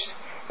wealth, which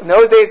in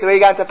those days the way he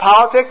got into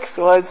politics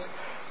was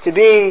to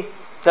be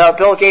the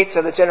Bill Gates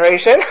of the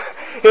generation.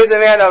 He was a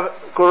man of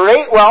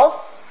great wealth,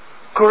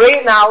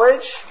 great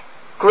knowledge,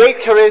 great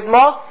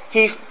charisma.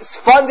 He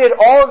funded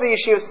all of the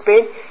yeshivas of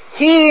Spain.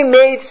 He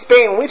made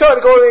Spain. When we talk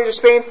about the golden age of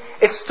Spain,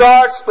 it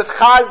starts with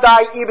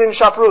Chazdai ibn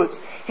Shaprut.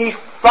 He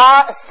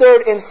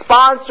fostered and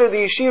sponsored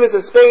the yeshivas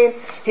of Spain.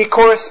 He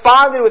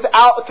corresponded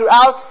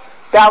throughout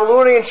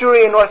Babylonian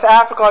Jewry in North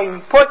Africa.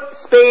 He put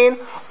Spain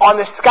on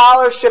the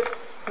scholarship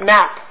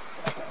map.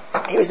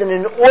 He was an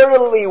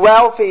inordinately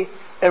wealthy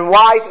and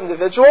wise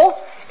individual,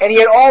 and he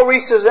had all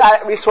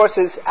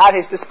resources at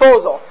his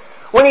disposal.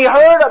 When he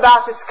heard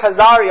about this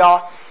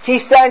Khazaria, he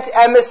sent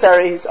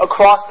emissaries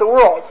across the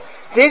world.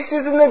 This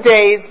is in the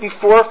days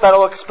before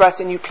Federal Express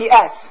and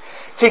UPS.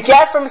 To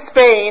get from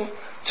Spain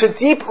to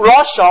deep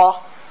Russia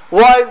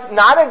was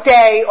not a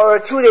day or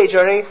a 2-day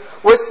journey,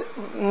 was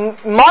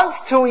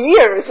months to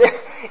years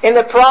in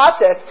the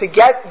process to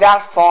get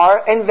that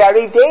far, and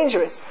very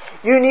dangerous.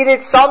 You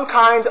needed some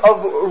kind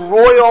of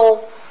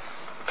royal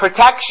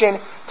protection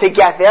to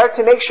get there,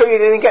 to make sure you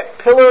didn't get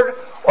pillared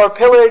or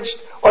pillaged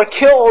or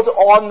killed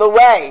on the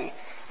way.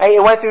 And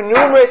it went through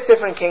numerous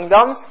different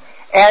kingdoms,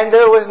 and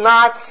there was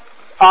not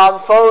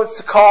phones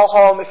to call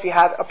home if you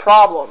had a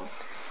problem.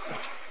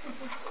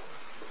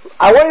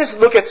 I want to just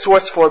look at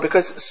source 4,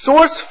 because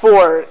source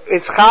 4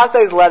 is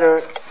Chazdai's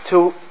letter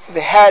to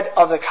the head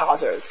of the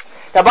Khazars.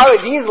 Now, by the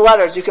way, these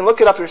letters, you can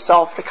look it up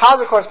yourself. The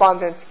Khazar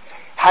correspondence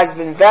has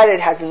been vetted,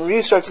 has been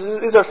researched.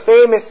 These are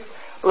famous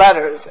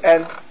letters,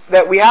 and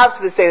that we have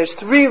to this day. There's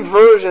 3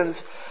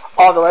 versions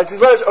of the letters.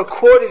 These letters are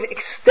quoted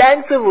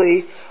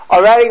extensively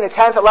already in the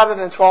 10th, 11th,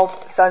 and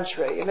 12th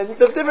century. And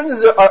the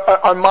differences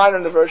are minor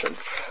in the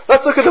versions.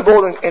 Let's look at the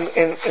bold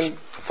in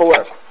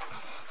 4.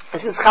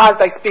 This is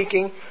Chazdai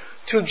speaking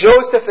to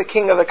Joseph, the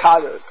king of the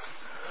Khazars.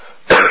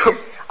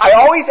 I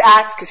always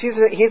ask, because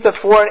he's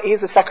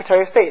the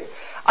Secretary of State.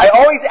 I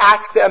always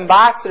ask the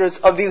ambassadors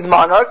of these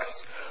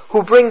monarchs,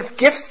 who brings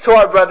gifts to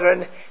our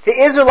brethren, the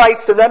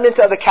Israelites, the remnant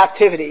of the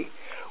captivity,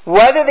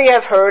 whether they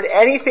have heard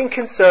anything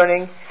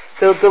concerning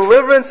the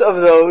deliverance of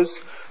those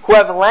who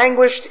have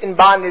languished in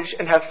bondage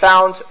and have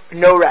found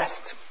no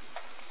rest.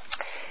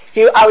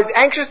 I was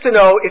anxious to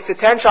know if the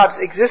 10 tribes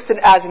existed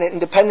as an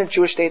independent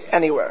Jewish state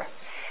anywhere.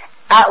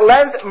 At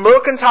length,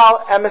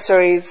 mercantile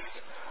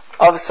emissaries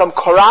of some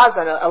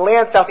Khorasan, a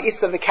land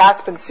southeast of the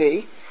Caspian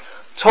Sea,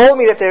 told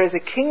me that there is a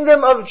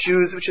kingdom of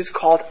Jews which is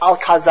called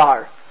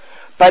Al-Khazar.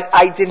 But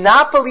I did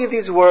not believe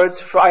these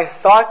words, for I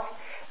thought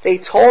they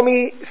told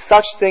me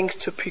such things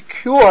to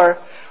procure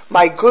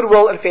my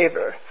goodwill and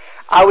favor.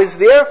 I was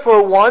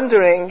therefore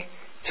wondering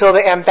till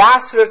the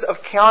ambassadors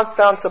of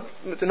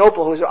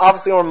Constantinople, who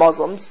obviously were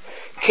Muslims,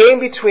 came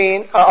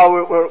between,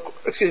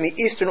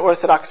 Eastern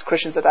Orthodox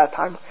Christians at that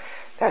time,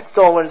 that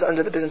still was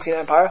under the Byzantine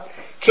Empire,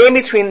 came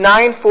between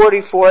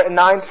 944 and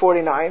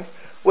 949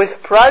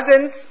 with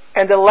presents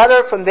and a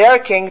letter from their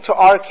king to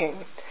our king.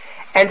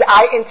 And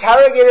I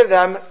interrogated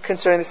them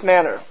concerning this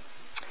matter.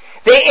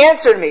 They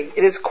answered me,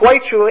 it is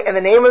quite true, and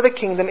the name of the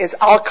kingdom is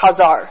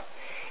Al-Khazar.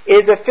 It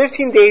is a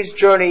 15 days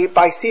journey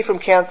by sea from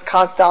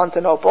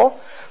Constantinople,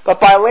 but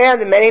by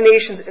land many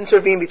nations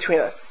intervene between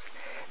us.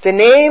 The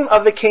name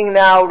of the king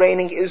now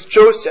reigning is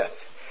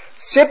Joseph.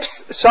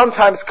 Ships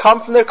sometimes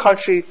come from their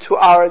country to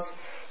ours,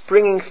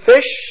 bringing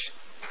fish,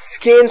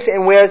 skins,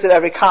 and wares of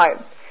every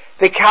kind.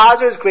 The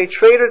Khazars, great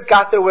traders,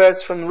 got their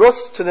wares from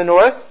Rus to the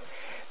north.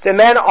 The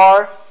men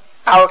are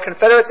our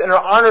confederates and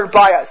are honored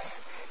by us.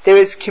 There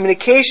is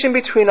communication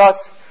between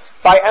us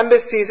by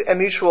embassies and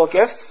mutual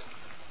gifts.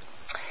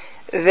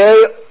 They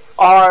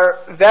are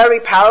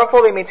very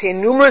powerful. They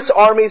maintain numerous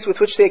armies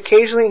with which they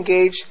occasionally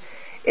engage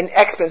in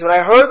expeditions. When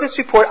I heard this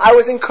report, I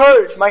was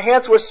encouraged. My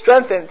hands were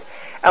strengthened,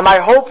 and my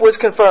hope was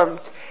confirmed.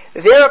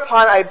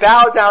 Thereupon I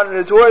bowed down and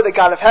adored the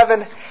God of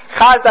heaven.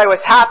 Chazdai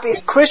was happy.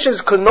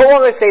 Christians could no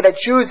longer say that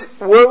Jews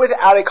were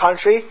without a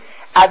country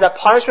as a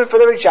punishment for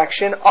the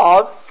rejection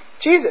of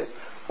Jesus.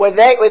 What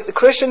the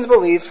Christians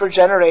believed for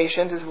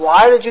generations is,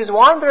 why are the Jews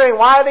wandering?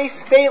 Why are they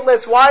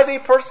stateless? Why are they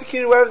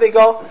persecuted wherever they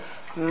go?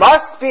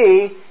 Must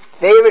be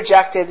they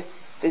rejected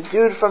the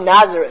dude from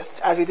Nazareth,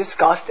 as we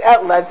discussed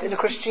at length in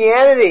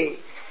Christianity.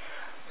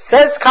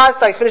 Says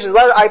Chazdai, finishes his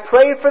letter, I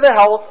pray for the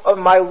health of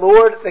my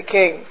Lord the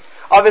King,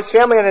 of his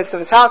family and of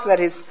his house, and that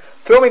his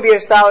throne may be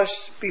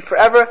established be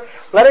forever.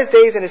 Let his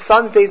days and his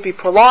son's days be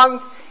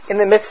prolonged in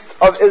the midst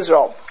of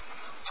Israel.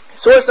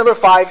 Source number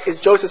 5 is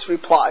Joseph's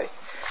reply.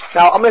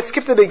 Now, I'm going to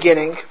skip the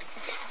beginning.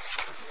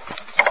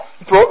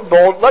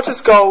 Bold. Let's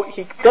just go.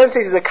 He then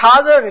says he's a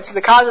Khazar, and he says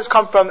the Khazars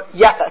come from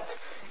Yethet.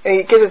 And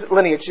he gives his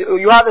lineage.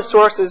 You have the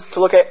sources to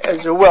look at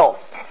as you will.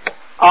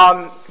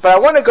 But I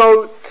want to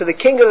go to the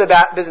king of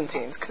the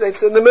Byzantines, because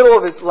it's in the middle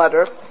of his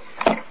letter,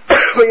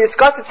 where he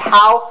discusses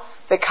how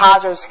the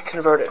Khazars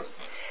converted.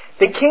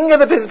 The king of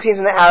the Byzantines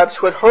and the Arabs,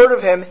 who had heard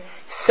of him,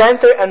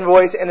 sent their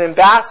envoys and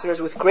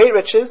ambassadors with great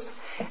riches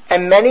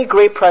and many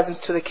great presents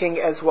to the king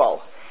as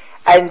well,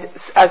 and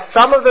as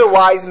some of their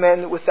wise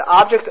men, with the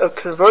object of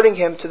converting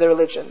him to their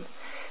religion.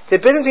 The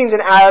Byzantines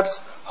and Arabs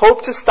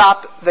hoped to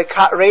stop the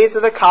raids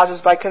of the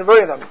Khazars by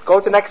converting them. Go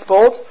to the next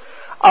bold.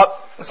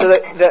 So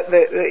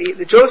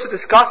the Joseph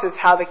discusses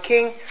how the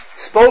king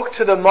spoke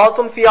to the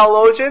Muslim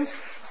theologians,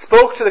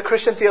 spoke to the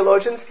Christian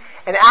theologians,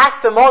 and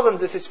asked the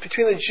Muslims if it's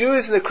between the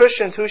Jews and the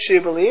Christians, who should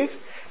you believe?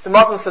 The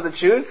Muslims said the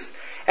Jews.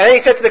 And then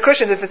he said to the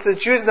Christians, if it's the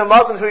Jews and the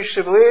Muslims, who you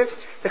should believe?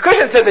 The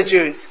Christians said the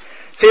Jews.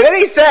 So then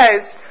he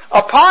says,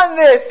 upon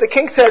this, the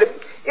king said,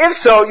 if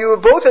so, you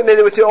have both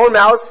admitted with your own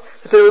mouths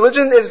that the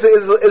religion of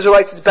the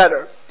Israelites is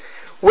better.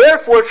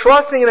 Wherefore,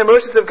 trusting in the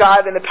mercies of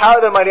God and the power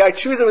of the Almighty, I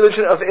choose the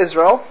religion of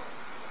Israel.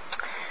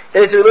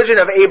 That is the religion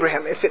of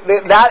Abraham.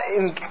 That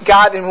in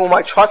God in whom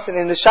I trust, and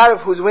in the shadow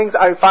of whose wings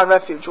I find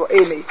refuge, or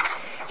aid me.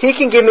 He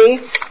can give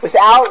me,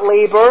 without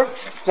labor,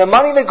 the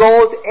money, the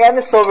gold, and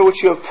the silver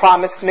which you have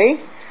promised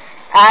me.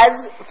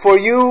 As for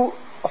you,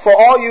 for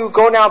all you,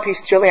 go now in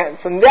peace to your land.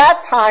 From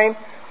that time,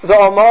 the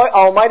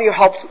Almighty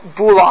helped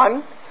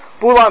Bulan.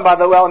 Bulan, by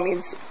the way,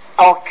 means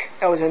elk.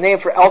 That was a name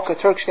for elk, a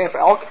Turkish name for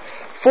elk.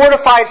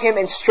 Fortified him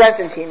and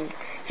strengthened him.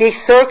 He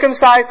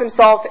circumcised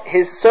himself,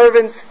 his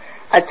servants,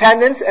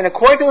 attendants, and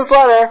according to this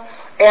letter,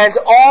 and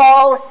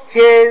all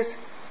his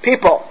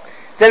people.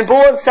 Then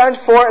Bulan sent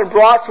for and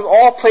brought from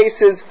all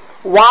places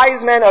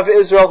wise men of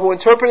Israel who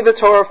interpreted the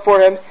Torah for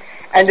him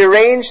and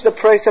arranged the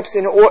precepts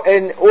in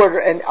order.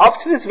 And up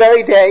to this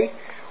very day,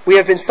 we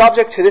have been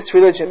subject to this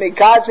religion. May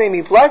God's name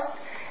be blessed,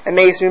 and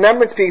may His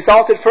remembrance be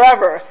exalted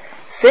forever.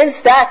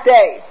 Since that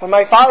day, when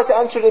my fathers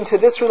entered into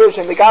this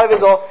religion, the God of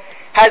Israel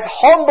has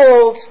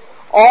humbled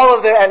all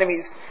of their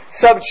enemies,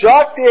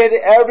 subjugated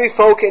every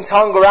folk and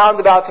tongue around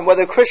about them,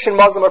 whether Christian,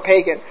 Muslim, or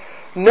pagan.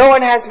 No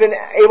one has been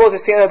able to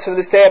stand up to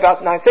this day,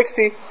 about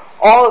 960.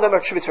 All of them are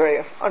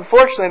tributary.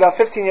 Unfortunately, about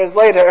 15 years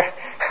later,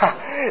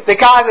 the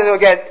Khazars will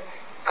get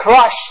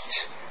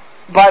crushed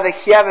by the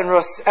Kievan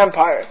Rus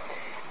Empire.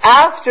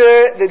 After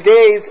the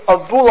days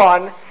of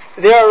Bulan,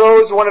 there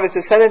arose one of his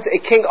descendants, a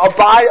king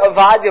Abai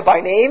Avadia by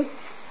name,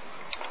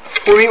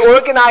 who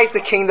reorganized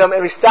the kingdom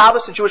and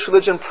established the Jewish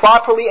religion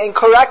properly and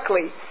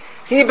correctly.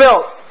 He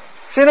built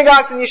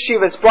synagogues and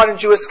yeshivas, brought in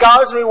Jewish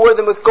scholars and rewarded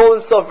them with gold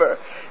and silver.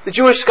 The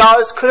Jewish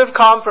scholars could have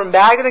come from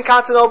Baghdad and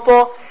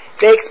Constantinople.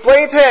 They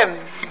explained to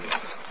him,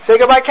 say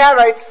goodbye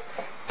Karaites,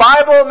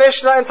 Bible,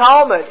 Mishnah, and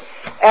Talmud,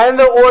 and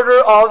the order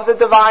of the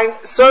divine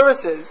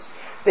services.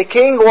 The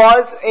king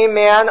was a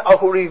man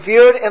who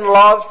revered and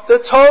loved the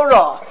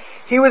Torah.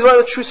 He was one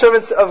of the true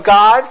servants of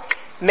God.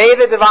 May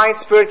the divine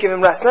spirit give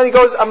him rest. Now he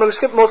goes, I'm going to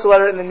skip most of the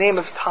letter in the name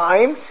of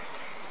time.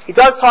 He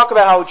does talk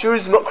about how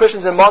Jews,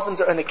 Christians, and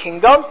Muslims are in the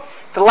kingdom.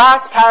 The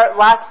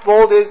last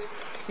bold is,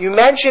 you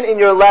mention in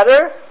your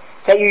letter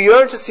that you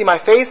yearn to see my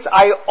face.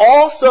 I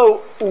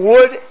also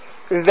would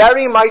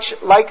very much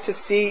like to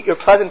see your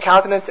pleasant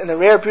countenance and the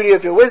rare beauty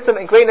of your wisdom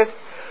and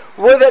greatness.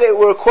 Would that it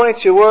were according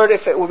to your word,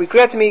 if it would be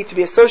granted me to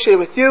be associated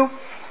with you,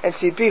 and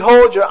to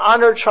behold your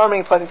honored, charming,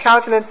 and pleasant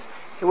countenance.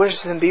 He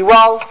wishes him be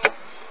well.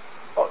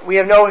 We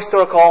have no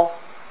historical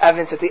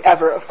evidence that they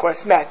ever, of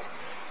course, met.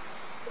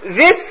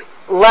 This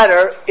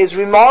letter is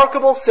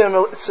remarkable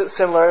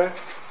similar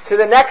to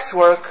the next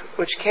work,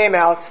 which came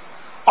out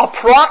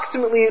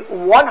approximately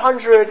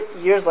 100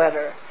 years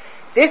later.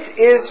 This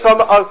is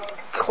from a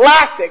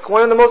classic,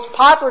 one of the most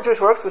popular Jewish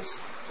works, which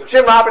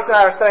Jim Roberts and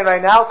I are studying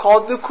right now,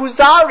 called the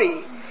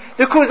Kuzari.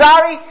 The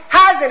Kuzari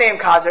has the name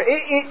Khazar.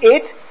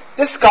 It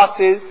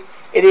discusses,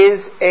 it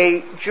is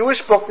a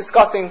Jewish book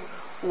discussing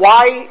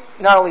why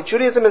not only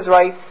Judaism is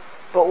right,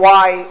 but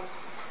why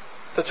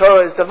the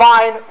Torah is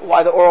divine,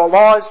 why the oral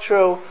law is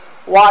true,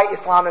 why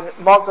Islam and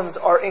Muslims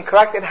are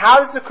incorrect, and how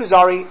does the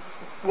Kuzari,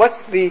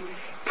 what's the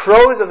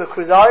prose of the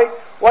Kuzari,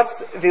 what's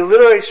the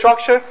literary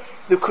structure?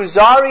 The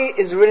Kuzari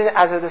is written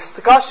as a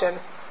discussion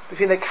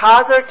between the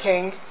Khazar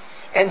king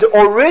and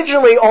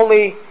originally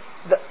only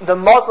the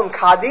Muslim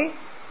Qadi,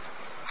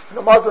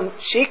 the Muslim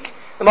sheikh,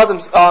 the Muslim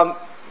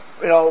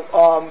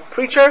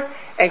preacher,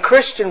 and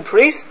Christian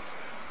priest,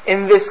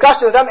 in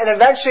discussion with them, and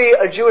eventually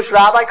a Jewish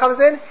rabbi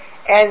comes in,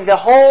 and the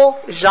whole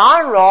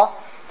genre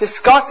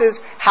discusses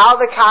how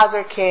the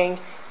Khazar king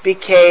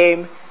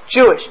became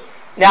Jewish.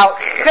 Now,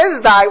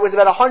 Chizdai was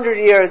about 100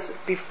 years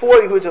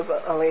before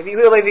Yehuda Halevi.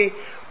 Yehuda Halevi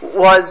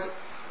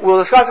we'll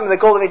discuss him in the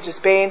Golden Age of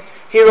Spain.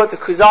 He wrote the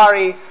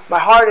Kuzari, my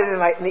heart is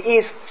in the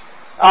east,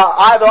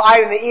 although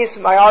I'm in the east,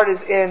 my heart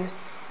is in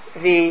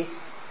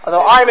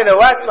although I'm in the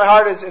west, my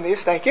heart is in the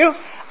east, thank you.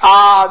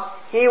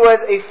 He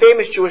was a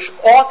famous Jewish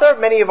author.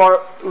 Many of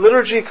our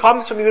liturgy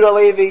comes from Yehuda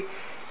Halevi.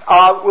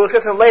 We'll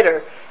discuss him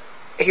later.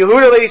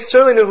 Yehuda Halevi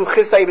certainly knew who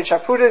Chisda ibn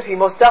Shaprut is. He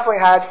most definitely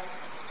had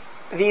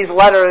these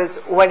letters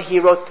when he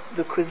wrote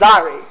the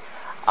Kuzari.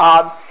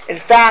 In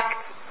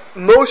fact,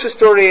 most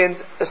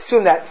historians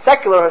assume that,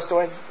 secular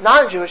historians,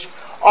 non-Jewish,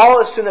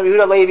 all assume that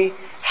Yehuda Halevi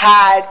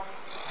had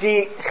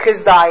the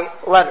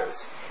Chizdai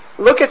letters.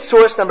 Look at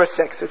source number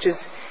 6, which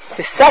is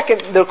the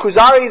second. The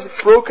Kuzari is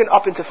broken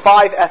up into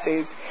 5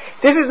 essays.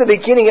 This is the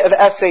beginning of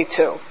essay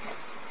 2.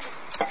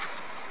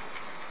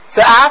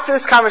 So after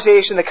this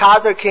conversation, the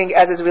Khazar king,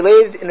 as is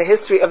related in the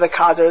history of the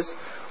Khazars,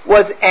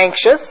 was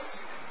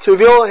anxious to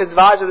reveal his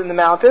visor in the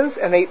mountains,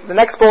 and the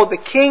next bold, the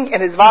king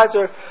and his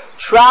visor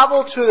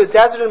traveled to the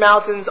desert and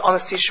mountains on the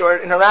seashore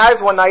and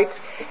arrived one night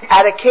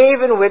at a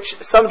cave in which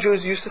some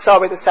Jews used to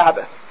celebrate the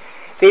Sabbath.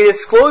 They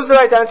disclosed their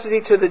identity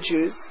to the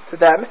Jews, to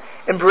them,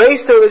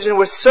 embraced their religion,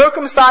 were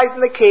circumcised in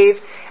the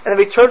cave, and then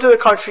returned to their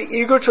country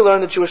eager to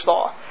learn the Jewish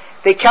law.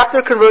 They kept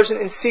their conversion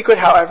in secret,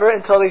 however,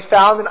 until they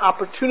found an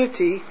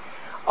opportunity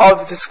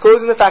of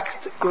disclosing the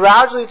fact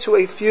gradually to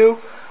a few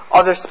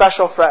of their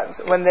special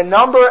friends. When the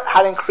number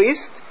had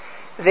increased,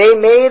 they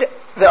made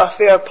the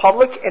affair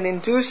public and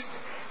induced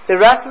the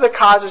rest of the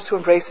Khazars to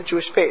embrace the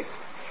Jewish faith.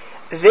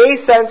 They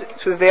sent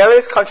to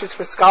various countries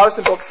for scholars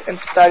and books and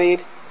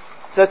studied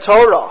the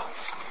Torah.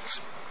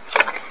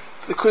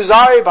 The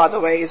Kuzari, by the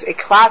way, is a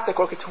classic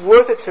work. It's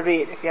worth it to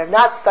read. If you have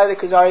not studied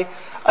the Kuzari,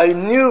 a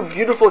new,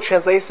 beautiful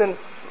translation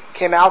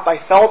came out by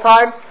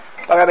Feldheim.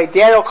 by Rabbi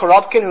Daniel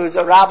Korobkin, who's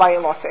a rabbi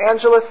in Los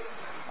Angeles,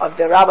 of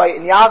the rabbi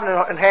in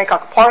Yavne in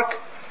Hancock Park.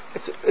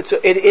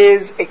 It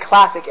is a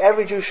classic.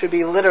 Every Jew should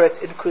be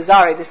literate in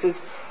Kuzari. This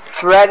is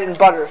bread and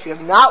butter. If you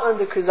have not learned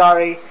the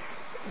Kuzari,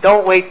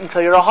 don't wait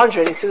until you're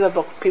 100. This is a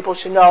book people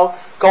should know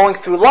going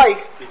through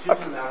life. Did you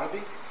learn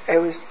Arabic? It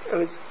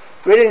was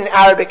written in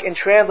Arabic and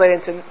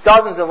translated into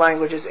dozens of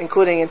languages,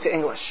 including into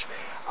English.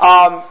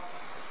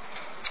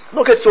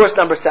 Look at source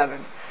number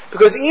 7.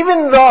 Because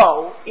even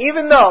though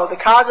the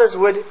Khazars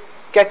would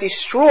get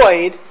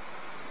destroyed,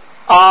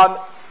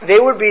 some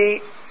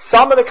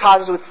of the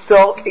Khazars would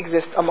still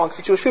exist amongst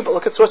the Jewish people.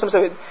 Look at source number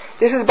 7.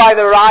 This is by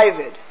the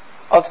Ravid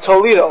of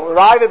Toledo.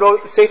 Ravid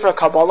wrote the Sefer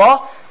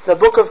Kabbalah, the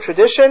book of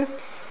tradition.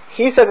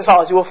 He says as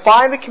follows: you will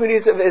find the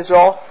communities of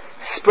Israel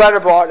spread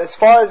abroad as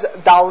far as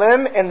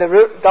Dalim, and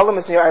Dalim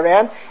is near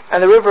Iran,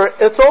 and the river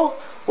Ittel,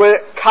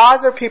 where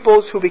Khazar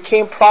peoples who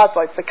became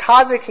proselytes. The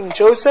Khazar king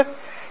Joseph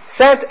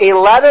sent a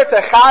letter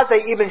to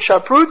Chazai ibn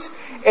Shaprut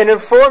and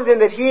informed him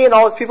that he and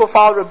all his people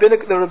followed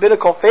the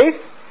rabbinical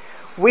faith.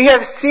 We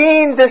have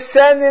seen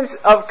descendants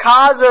of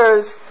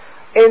Khazars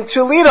in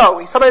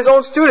Toledo, some of his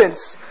own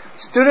students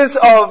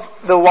of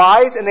the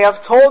wise, and they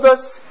have told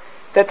us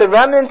that the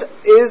remnant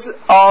is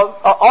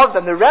of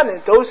them. The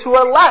remnant, those who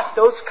are left,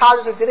 those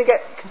Khazars who didn't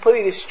get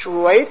completely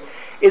destroyed,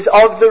 is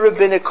of the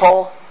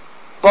rabbinical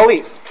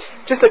belief.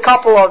 Just a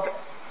couple of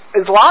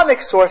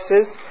Islamic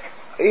sources.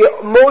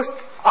 Most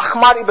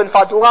Ahmad ibn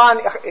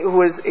Fadlan, who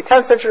was a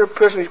 10th century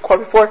person we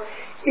quoted before,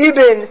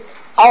 Ibn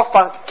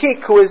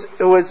al-Fakik,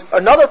 who was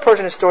another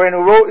Persian historian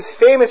who is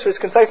famous for his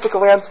concise book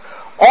of lands,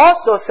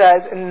 also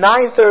says in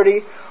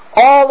 930,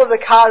 all of the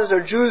Khazars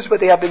are Jews, but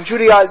they have been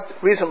Judaized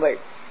recently.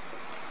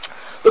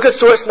 Look at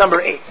source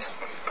number 8.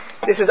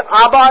 This is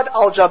Abad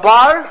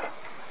al-Jabbar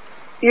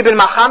ibn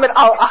Muhammad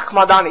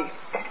al-Ahmadani,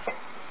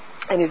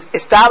 and his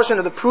establishment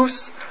of the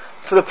proofs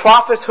for the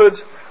prophethood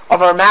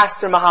of our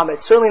master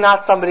Muhammad. Certainly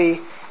not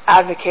somebody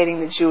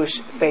advocating the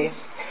Jewish faith.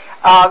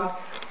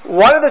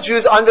 One of the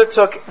Jews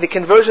undertook the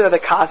conversion of the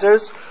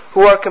Khazars,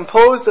 who are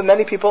composed of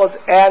many peoples,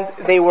 and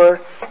they were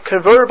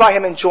converted by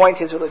him and joined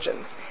his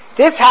religion.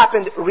 This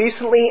happened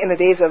recently in the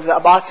days of the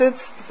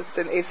Abbasids, it's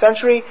in the 8th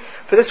century,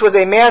 for this was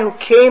a man who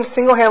came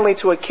single-handedly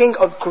to a king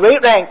of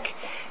great rank,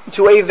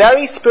 to a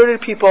very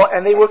spirited people,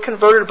 and they were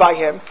converted by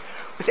him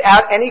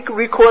without any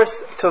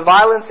recourse to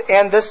violence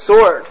and the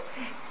sword,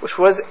 which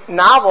was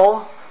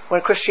novel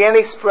when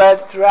Christianity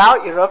spread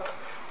throughout Europe.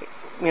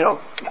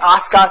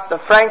 Oscars, the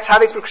Franks, how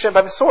they spread Christianity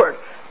by the sword.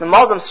 The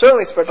Muslims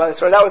certainly spread by the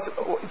sword.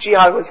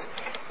 Jihad was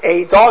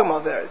a dogma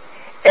of theirs.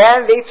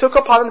 And they took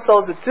upon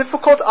themselves the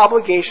difficult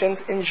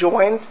obligations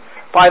enjoined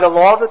by the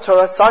law of the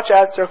Torah, such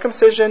as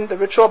circumcision, the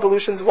ritual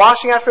ablutions,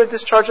 washing after the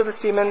discharge of the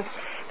semen,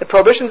 the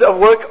prohibitions of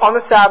work on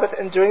the Sabbath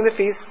and during the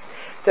feasts,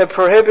 the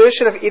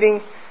prohibition of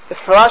eating the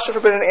flesh of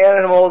forbidden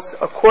animals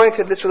according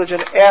to this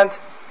religion, and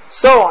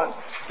so on.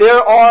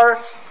 There are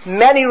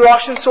many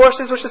Russian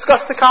sources which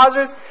discuss the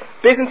Khazars.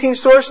 Byzantine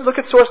sources, look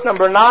at source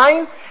number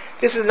 9.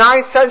 This is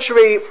 9th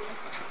century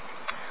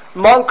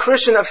monk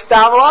Christian of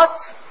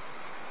Stavelot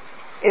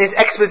in his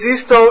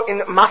Exposito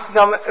in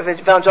Matthew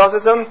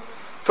Evangelism.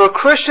 For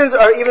Christians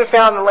are even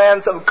found in the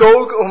lands of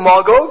Gog and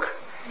Magog.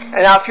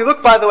 And now if you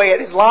look, by the way,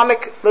 at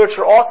Islamic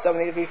literature also,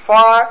 when they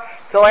refer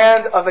to the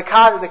land of the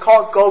Khazars, they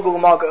call it Gog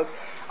and Magog.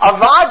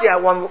 Avadia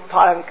at one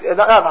time,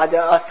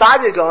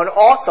 Saadia Gaon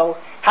also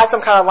has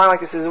some kind of line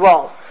like this as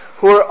well,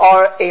 who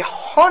are a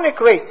Hunnic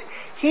race.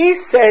 He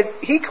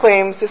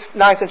claims, this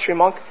 9th century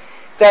monk,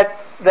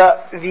 that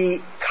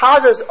the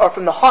Khazars are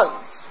from the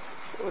Huns,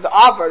 or the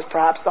Avars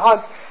perhaps, the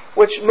Huns,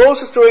 which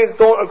most historians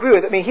don't agree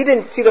with. I mean, he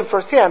didn't see them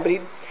firsthand, but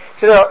he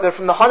said they're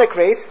from the Hunnic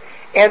race,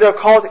 and they're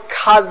called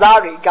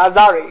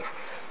Gazari,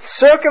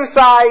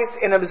 circumcised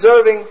and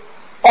observing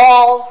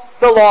all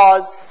the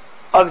laws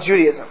of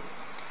Judaism.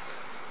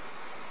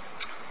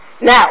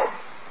 Now,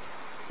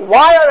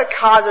 why are the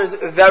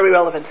Khazars very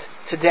relevant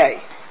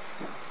today?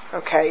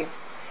 Okay.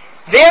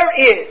 There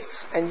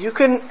is, and you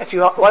can, if you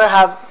want to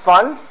have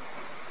fun,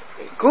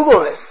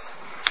 Google this.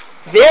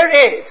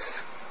 There is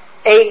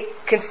a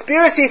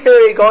conspiracy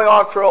theory going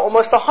on for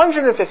almost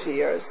 150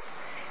 years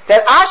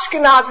that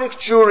Ashkenazic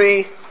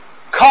Jewry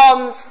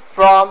comes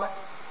from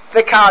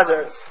the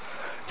Khazars.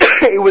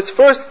 It was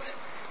first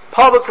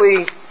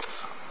publicly,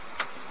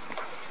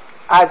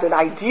 as an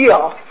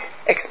idea,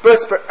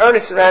 expressed by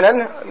Ernest Renan,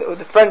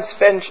 the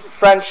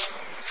French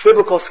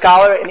biblical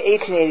scholar, in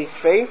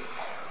 1883.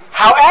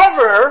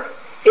 However,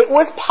 it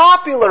was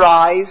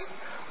popularized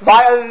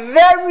by a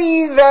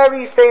very,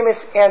 very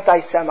famous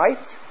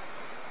anti-Semite,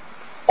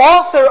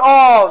 author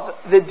of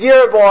the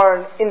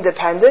Dearborn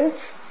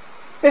Independent,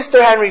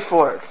 Mr. Henry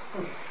Ford,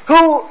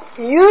 who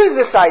used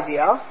this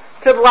idea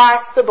to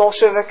blast the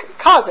Bolshevik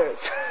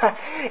Khazars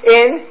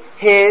in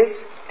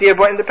his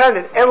Dearborn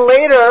Independent. And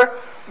later,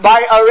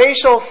 by a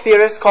racial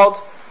theorist called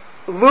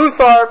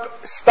Luther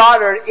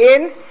Stoddard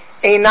in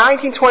a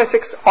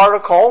 1926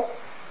 article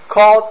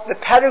called The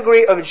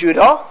Pedigree of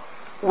Judah,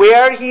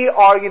 where he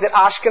argued that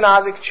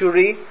Ashkenazic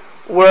Jewry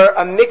were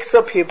a mix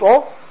of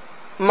people,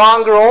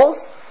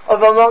 mongrels,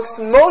 of amongst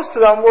most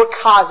of them were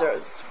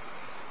Khazars.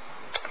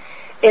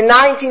 In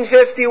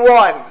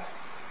 1951,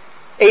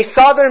 a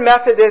Southern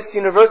Methodist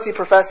University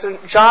professor,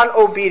 John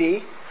O.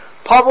 Beatty,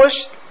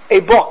 published a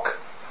book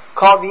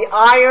called The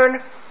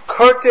Iron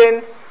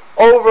Curtain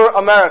Over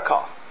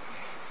America.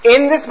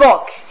 In this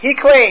book, he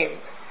claimed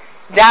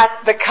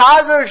that the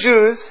Khazar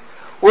Jews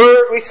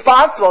were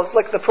responsible, it's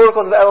like the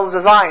Protocols of Elders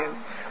of Zion,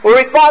 were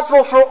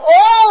responsible for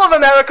all of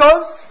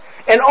America's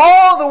and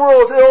all the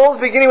world's ills,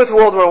 beginning with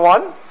World War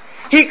I.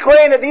 He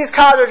claimed that these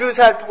Khazar Jews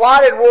had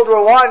plotted World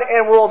War I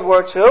and World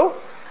War II.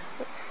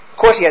 Of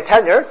course, he had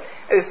tenure,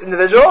 this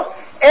individual.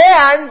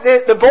 And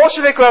the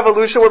Bolshevik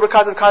Revolution were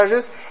because of Khazar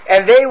Jews,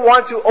 and they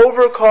want to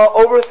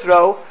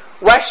overthrow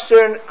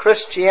Western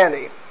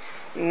Christianity.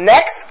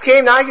 Next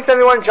came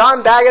 1971,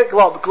 John Bagot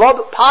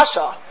Glub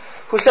Pasha,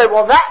 who said,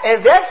 well,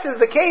 if this is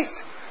the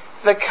case,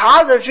 the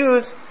Khazar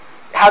Jews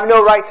have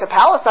no right to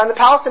Palestine, the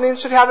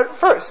Palestinians should have it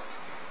first.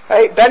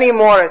 Right? Benny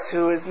Morris,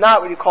 who is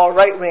not what you call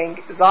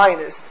right-wing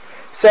Zionist,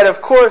 said,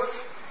 of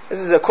course, this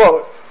is a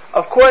quote,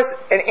 of course,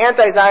 an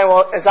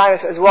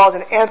anti-Zionist as well as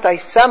an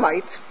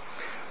anti-Semite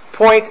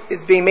point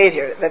is being made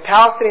here. The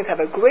Palestinians have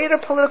a greater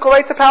political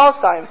right to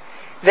Palestine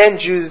than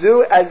Jews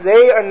do, as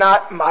they are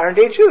not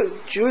modern-day Jews.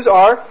 Jews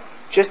are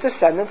just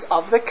descendants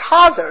of the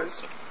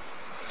Khazars.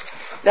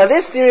 Now,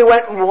 this theory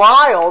went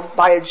wild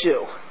by a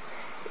Jew.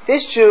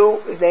 This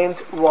Jew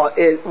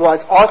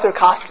was Arthur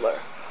Koestler.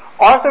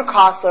 Arthur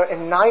Koestler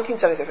in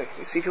 1976,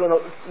 you see people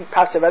know,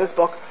 perhaps have read this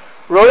book,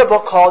 wrote a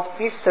book called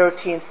The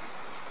 13th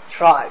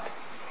Tribe,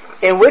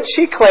 in which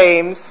he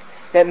claims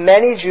that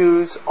many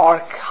Jews are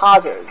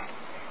Khazars.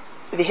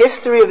 The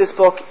history of this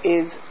book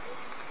is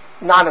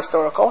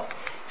non-historical. In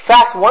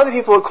fact, one of the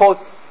people who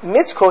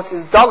misquotes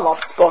is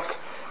Dunlop's book,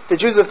 The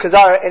Jews of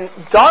Khazar, and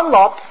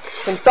Dunlop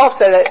himself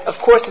said that, of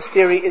course, this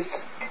theory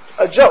is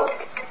a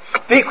joke.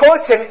 But he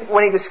quotes him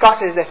when he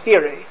discusses the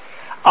theory.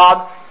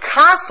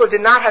 Koestler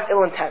did not have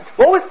ill intent.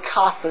 What was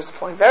Koestler's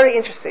point? Very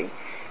interesting.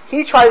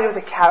 He tried to do what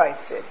the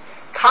Karaites did.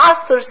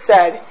 Koestler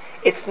said,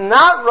 it's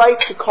not right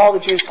to call the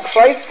Jews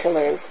Christ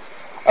killers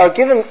or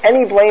give him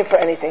any blame for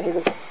anything. He's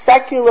a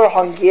secular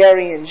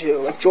Hungarian Jew,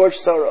 like George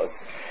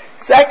Soros.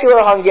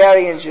 Secular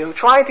Hungarian Jew,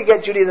 trying to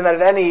get Judaism out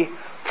of any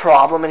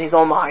problem in his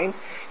own mind.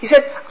 He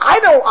said, I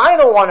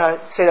don't want to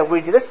say that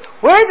we do this.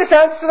 We're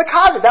descendants of the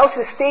Khazars. That was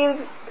his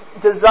stated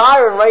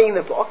desire in writing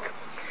the book.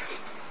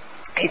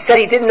 He said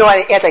he didn't know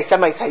any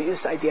anti-Semites had used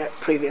this idea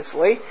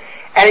previously.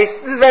 And this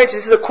is very interesting.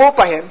 This is a quote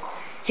by him.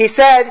 He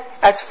said,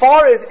 as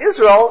far as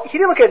Israel, he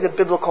didn't look at it as a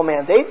biblical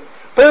mandate,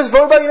 but it was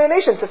voted by the United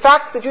Nations. The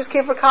fact that the Jews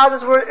came from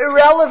Khazars were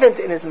irrelevant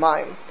in his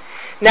mind.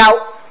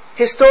 Now,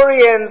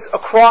 historians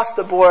across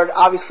the board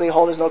obviously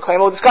hold there's no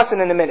claim. We'll discuss it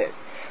in a minute.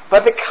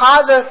 But the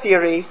Khazar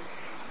theory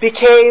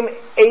became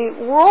a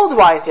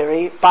worldwide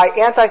theory by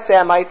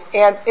anti-Semites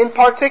and, in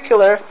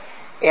particular,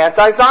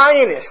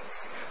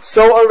 anti-Zionists.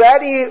 So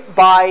already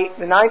by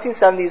the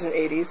 1970s and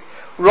 80s,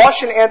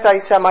 Russian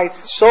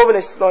anti-Semites,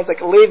 chauvinists, known as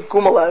like Lev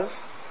Gumilev,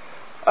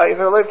 you've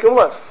heard of Lev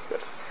Gumilev?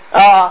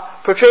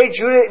 Portrayed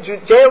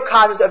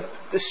Judeo-Khazars of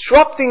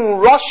disrupting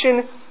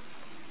Russian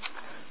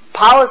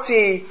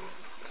policy,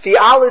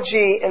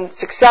 theology, and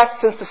success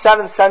since the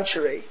 7th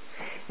century.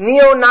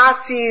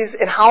 Neo-Nazis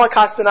and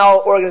Holocaust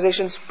denial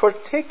organizations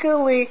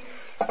particularly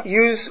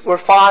were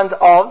fond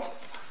of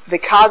the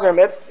Khazar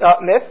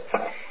myths,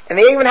 and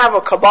they even have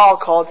a cabal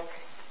called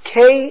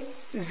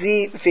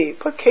KZV.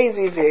 Put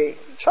KZV.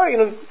 Try,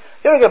 you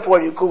don't get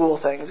bored, you Google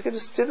things. You can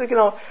just,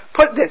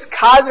 put this,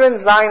 Khazar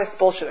Zionist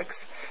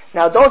Bolsheviks.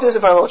 Now, don't do this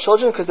in front of little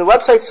children, because the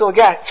website still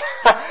gets,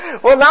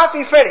 will not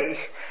be pretty.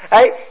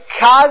 Right?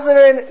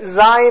 Khazar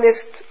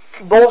Zionist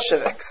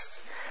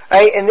Bolsheviks.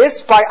 Right? And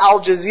this by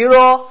Al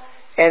Jazeera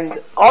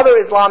and other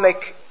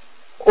Islamic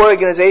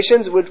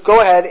organizations would go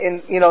ahead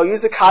and,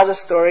 use the Khazar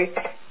story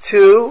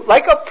to,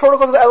 like a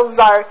Protocol of El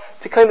Desire,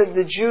 to claim that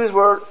the Jews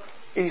were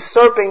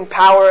usurping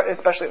power,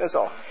 especially in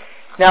Israel.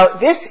 Now,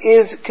 this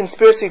is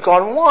conspiracy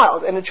gone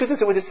wild, and the truth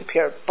is it would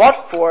disappear, but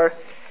for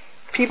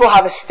people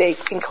have a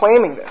stake in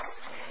claiming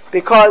this.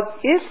 Because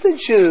if the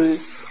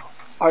Jews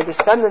are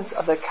descendants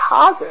of the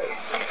Khazars,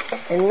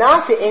 and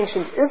not the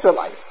ancient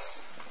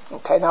Israelites,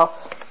 okay, now,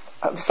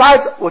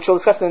 besides, which we'll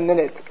discuss in a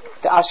minute,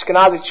 the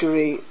Ashkenazic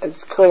Jewry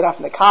is clearly not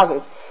from the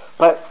Khazars,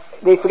 but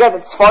they forget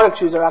that Sephardic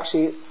Jews are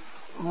actually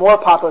more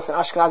populous than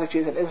Ashkenazic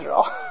Jews in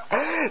Israel.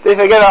 They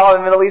forget all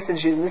the Middle Eastern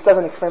Jews, and this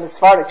doesn't explain the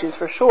Sephardic Jews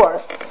for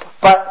sure.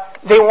 But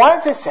they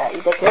wanted to say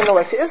that they have no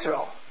right to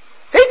Israel.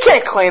 They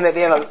can't claim that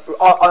they have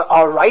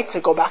a right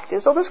to go back to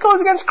Israel. This goes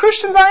against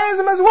Christian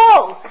Zionism as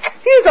well.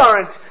 These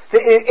aren't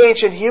the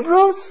ancient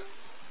Hebrews.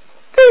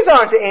 These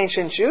aren't the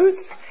ancient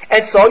Jews.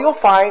 And so you'll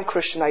find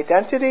Christian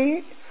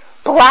identity,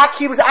 black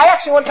Hebrews. I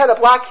actually once had a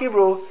black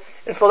Hebrew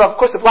in Philadelphia. Of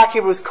course, the black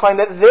Hebrews claim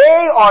that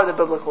they are the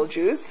biblical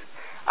Jews.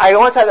 I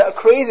once had a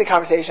crazy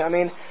conversation.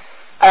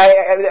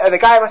 The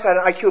guy must have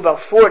had an IQ about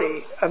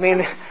 40.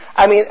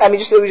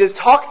 We just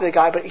talked to the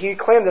guy, but he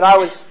claimed that I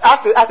was,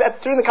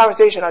 during the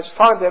conversation, I was just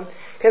talking to him,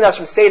 he claimed I was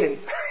from Satan.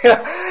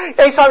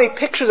 He saw me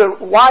pictures of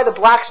why the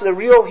blacks are the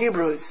real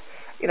Hebrews.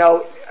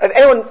 if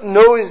anyone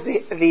knows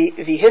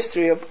the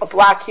history of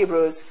black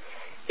Hebrews,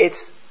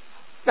 it's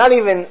not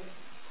even,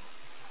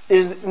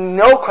 there's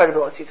no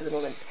credibility to the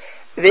movement.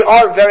 They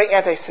are very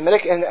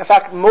anti-Semitic, and in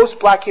fact, most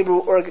black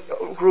Hebrew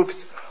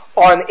groups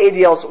are on the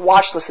ADL's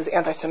watch list as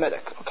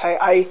anti-Semitic. Okay,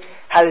 I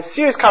had a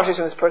serious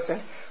conversation with this person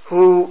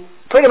who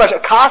pretty much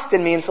accosted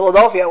me in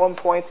Philadelphia at one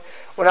point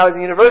when I was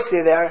in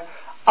university there.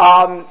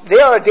 They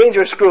are a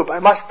dangerous group, I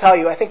must tell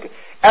you. I think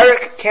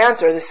Eric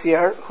Cantor this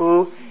year,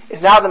 who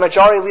is now the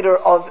majority leader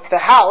of the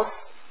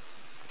House,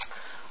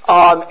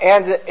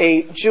 and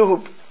a Jew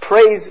who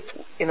prays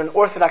in an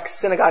Orthodox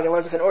synagogue and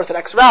learns with an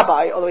Orthodox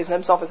rabbi, although he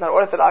himself is not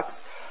Orthodox,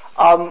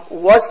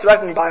 was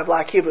threatened by a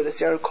black Hebrew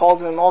this year, who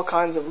called him all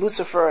kinds of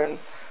Lucifer and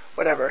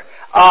whatever.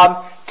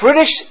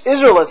 British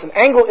Israelism,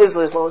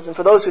 Anglo-Israelism,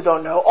 for those who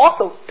don't know,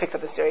 also picked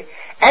up this theory.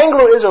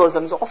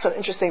 Anglo-Israelism is also an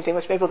interesting thing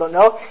which people don't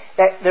know,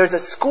 that there's a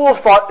school of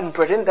thought in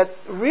Britain that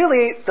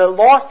really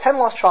the 10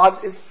 lost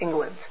tribes is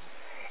England.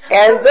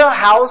 And the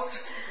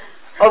House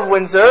of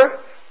Windsor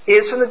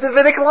is from the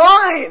Davidic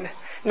line.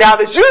 Now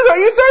the Jews are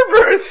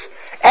usurpers.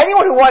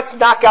 Anyone who wants to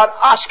knock out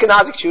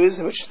Ashkenazic Jews,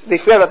 which they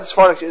forget about the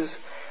Sephardic Jews,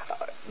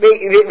 they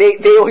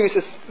will use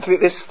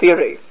this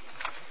theory.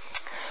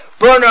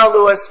 Bernard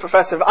Lewis,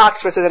 professor of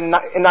Oxford, said in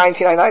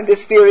 1999,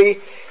 this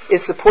theory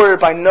is supported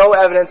by no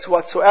evidence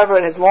whatsoever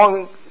and has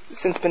long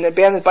since been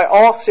abandoned by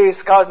all serious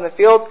scholars in the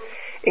field,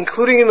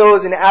 including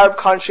those in Arab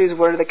countries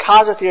where the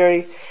Khazar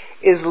theory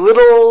is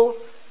little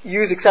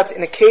used except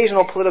in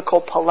occasional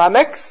political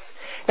polemics.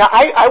 Now,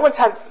 I once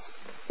had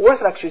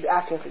Orthodox Jews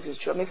ask me if this is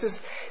true. I mean,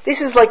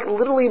 this is like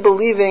literally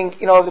believing,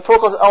 the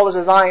protocols of elders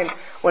of Zion,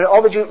 when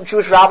all the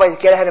Jewish rabbis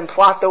get ahead and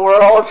plot the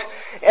world,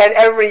 and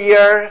every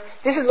year,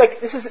 this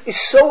is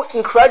so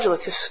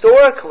incredulous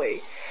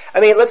historically. I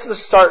mean, let's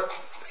just start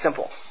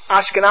simple.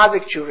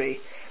 Ashkenazic Jewry.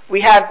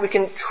 We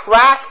can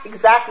track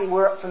exactly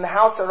where, from the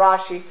house of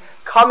Rashi,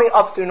 coming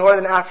up through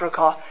northern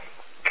Africa,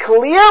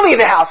 clearly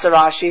the house of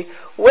Rashi,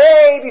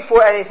 way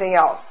before anything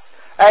else.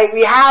 Right?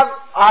 We have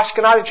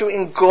Ashkenazic Jew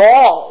in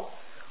Gaul,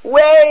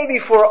 way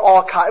before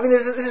all I mean,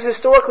 this is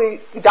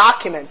historically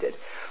documented.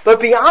 But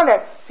beyond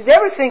that, did you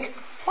ever think,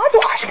 why do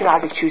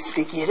Ashkenazic Jews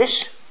speak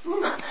Yiddish?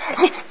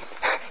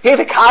 Hey,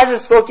 the Khazars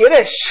spoke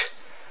Yiddish.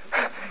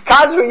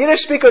 Khazars were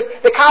Yiddish speakers.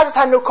 The Khazars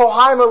had no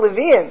Kohanim or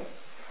Levian.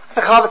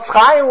 The Chavetz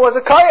Chaim was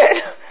a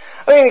Kohen.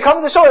 I mean, it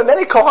comes to show that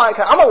many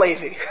Kohanim, I'm a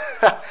Levi.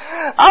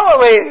 I'm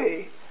a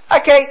Levi.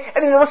 Okay?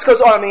 And then the list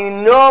goes on.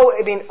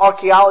 I mean,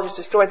 archaeologists,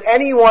 historians,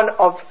 anyone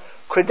of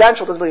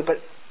credential doesn't believe,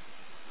 but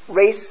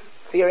race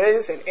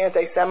theorists and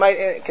anti-Semite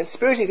and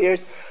conspiracy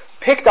theorists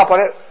picked up on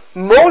it,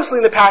 mostly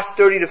in the past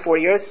 30 to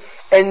 40 years,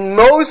 and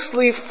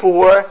mostly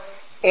for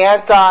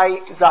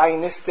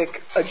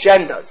anti-Zionistic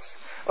agendas.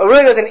 It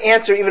really doesn't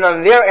answer even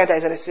on their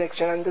anti-Zionistic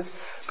agendas,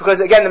 because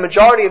again, the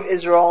majority of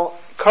Israel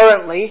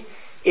currently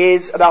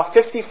is about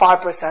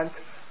 55%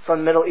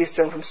 from Middle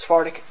Eastern, from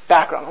Sephardic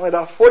background. Only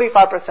about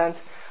 45%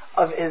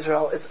 of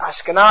Israel is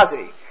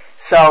Ashkenazi.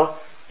 So,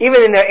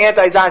 even in their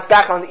anti-Zionist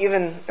background,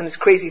 even in this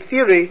crazy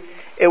theory,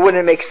 it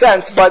wouldn't make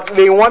sense, but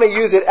they want to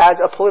use it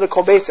as a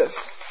political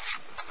basis.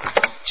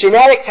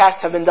 Genetic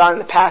tests have been done in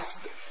the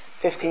past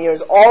 15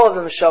 years, all of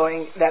them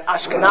showing that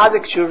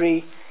Ashkenazic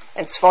Jewry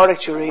and Sephardic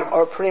Jewry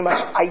are pretty much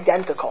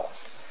identical.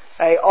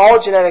 Right? All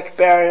genetic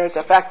barriers.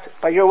 In fact,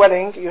 by your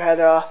wedding, you had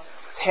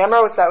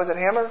Hammer. Was it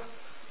Hammer?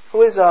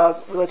 Who is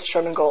related to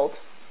Sherman Gold?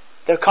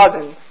 Their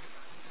cousin.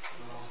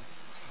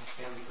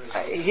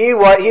 He's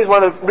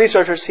one of the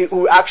researchers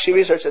who actually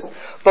researches.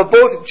 But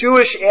both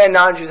Jewish and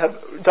non-Jews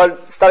have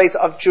done studies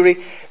of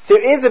Jewry.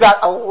 There is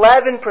about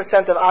 11%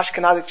 of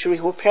Ashkenazic Jewry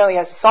who apparently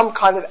has some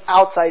kind of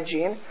outside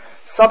gene.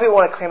 Some people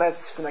want to claim that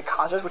it's from the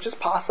Khazars, which is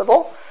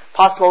possible.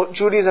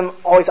 Judaism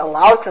always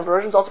allowed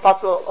conversions. Also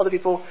possible other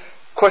people,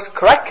 of course,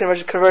 correct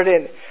conversion, convert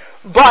in.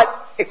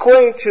 But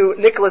according to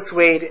Nicholas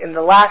Wade in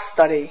the last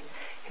study,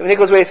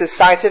 Nicholas Wade is a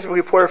scientific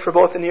reporter for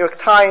both the New York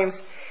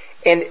Times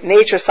and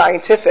Nature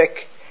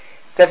Scientific,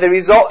 that the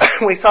result,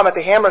 when he's talking about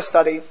the Hammer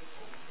study,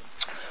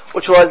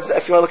 which was,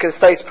 if you want to look at the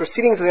study's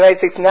proceedings of the United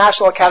States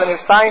National Academy of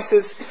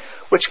Sciences,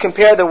 which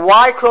compare the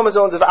Y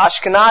chromosomes of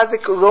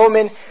Ashkenazic,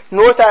 Roman,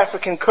 North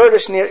African,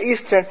 Kurdish, Near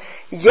Eastern,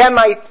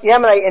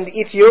 Yemenite, and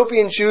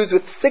Ethiopian Jews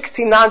with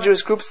 16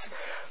 non-Jewish groups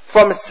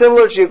from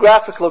similar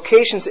geographic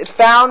locations. It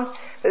found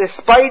that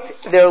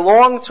despite their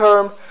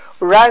long-term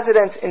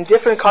residence in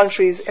different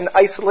countries and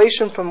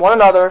isolation from one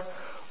another,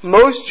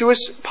 most Jewish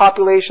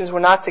populations were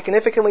not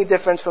significantly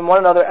different from one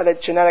another at a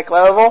genetic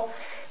level.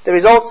 The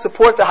results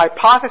support the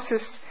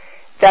hypothesis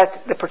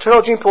that the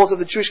paternal gene pools of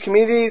the Jewish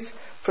communities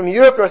from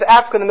Europe, North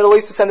Africa, and the Middle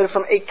East descended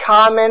from a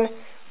common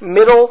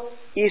Middle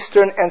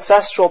Eastern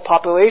ancestral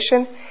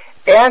population,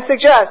 and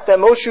suggests that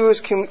most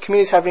Jewish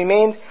communities have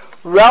remained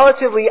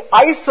relatively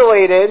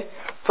isolated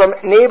from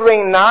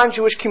neighboring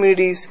non-Jewish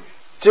communities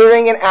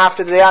during and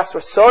after the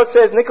diaspora. So it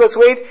says Nicholas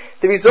Wade,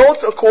 the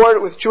results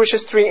accord with Jewish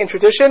history and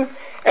tradition,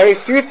 and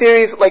refute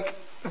theories like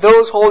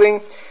those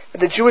holding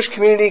that the Jewish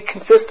community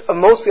consists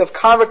mostly of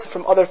converts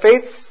from other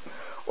faiths,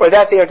 or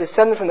that they are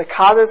descended from the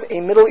Khazars, a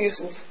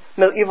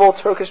medieval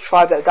Turkish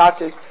tribe that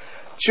adopted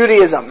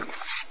Judaism.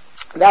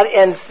 That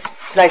ends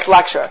tonight's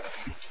lecture.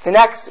 The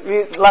next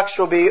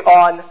lecture will be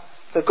on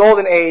the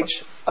Golden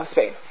Age of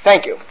Spain.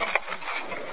 Thank you.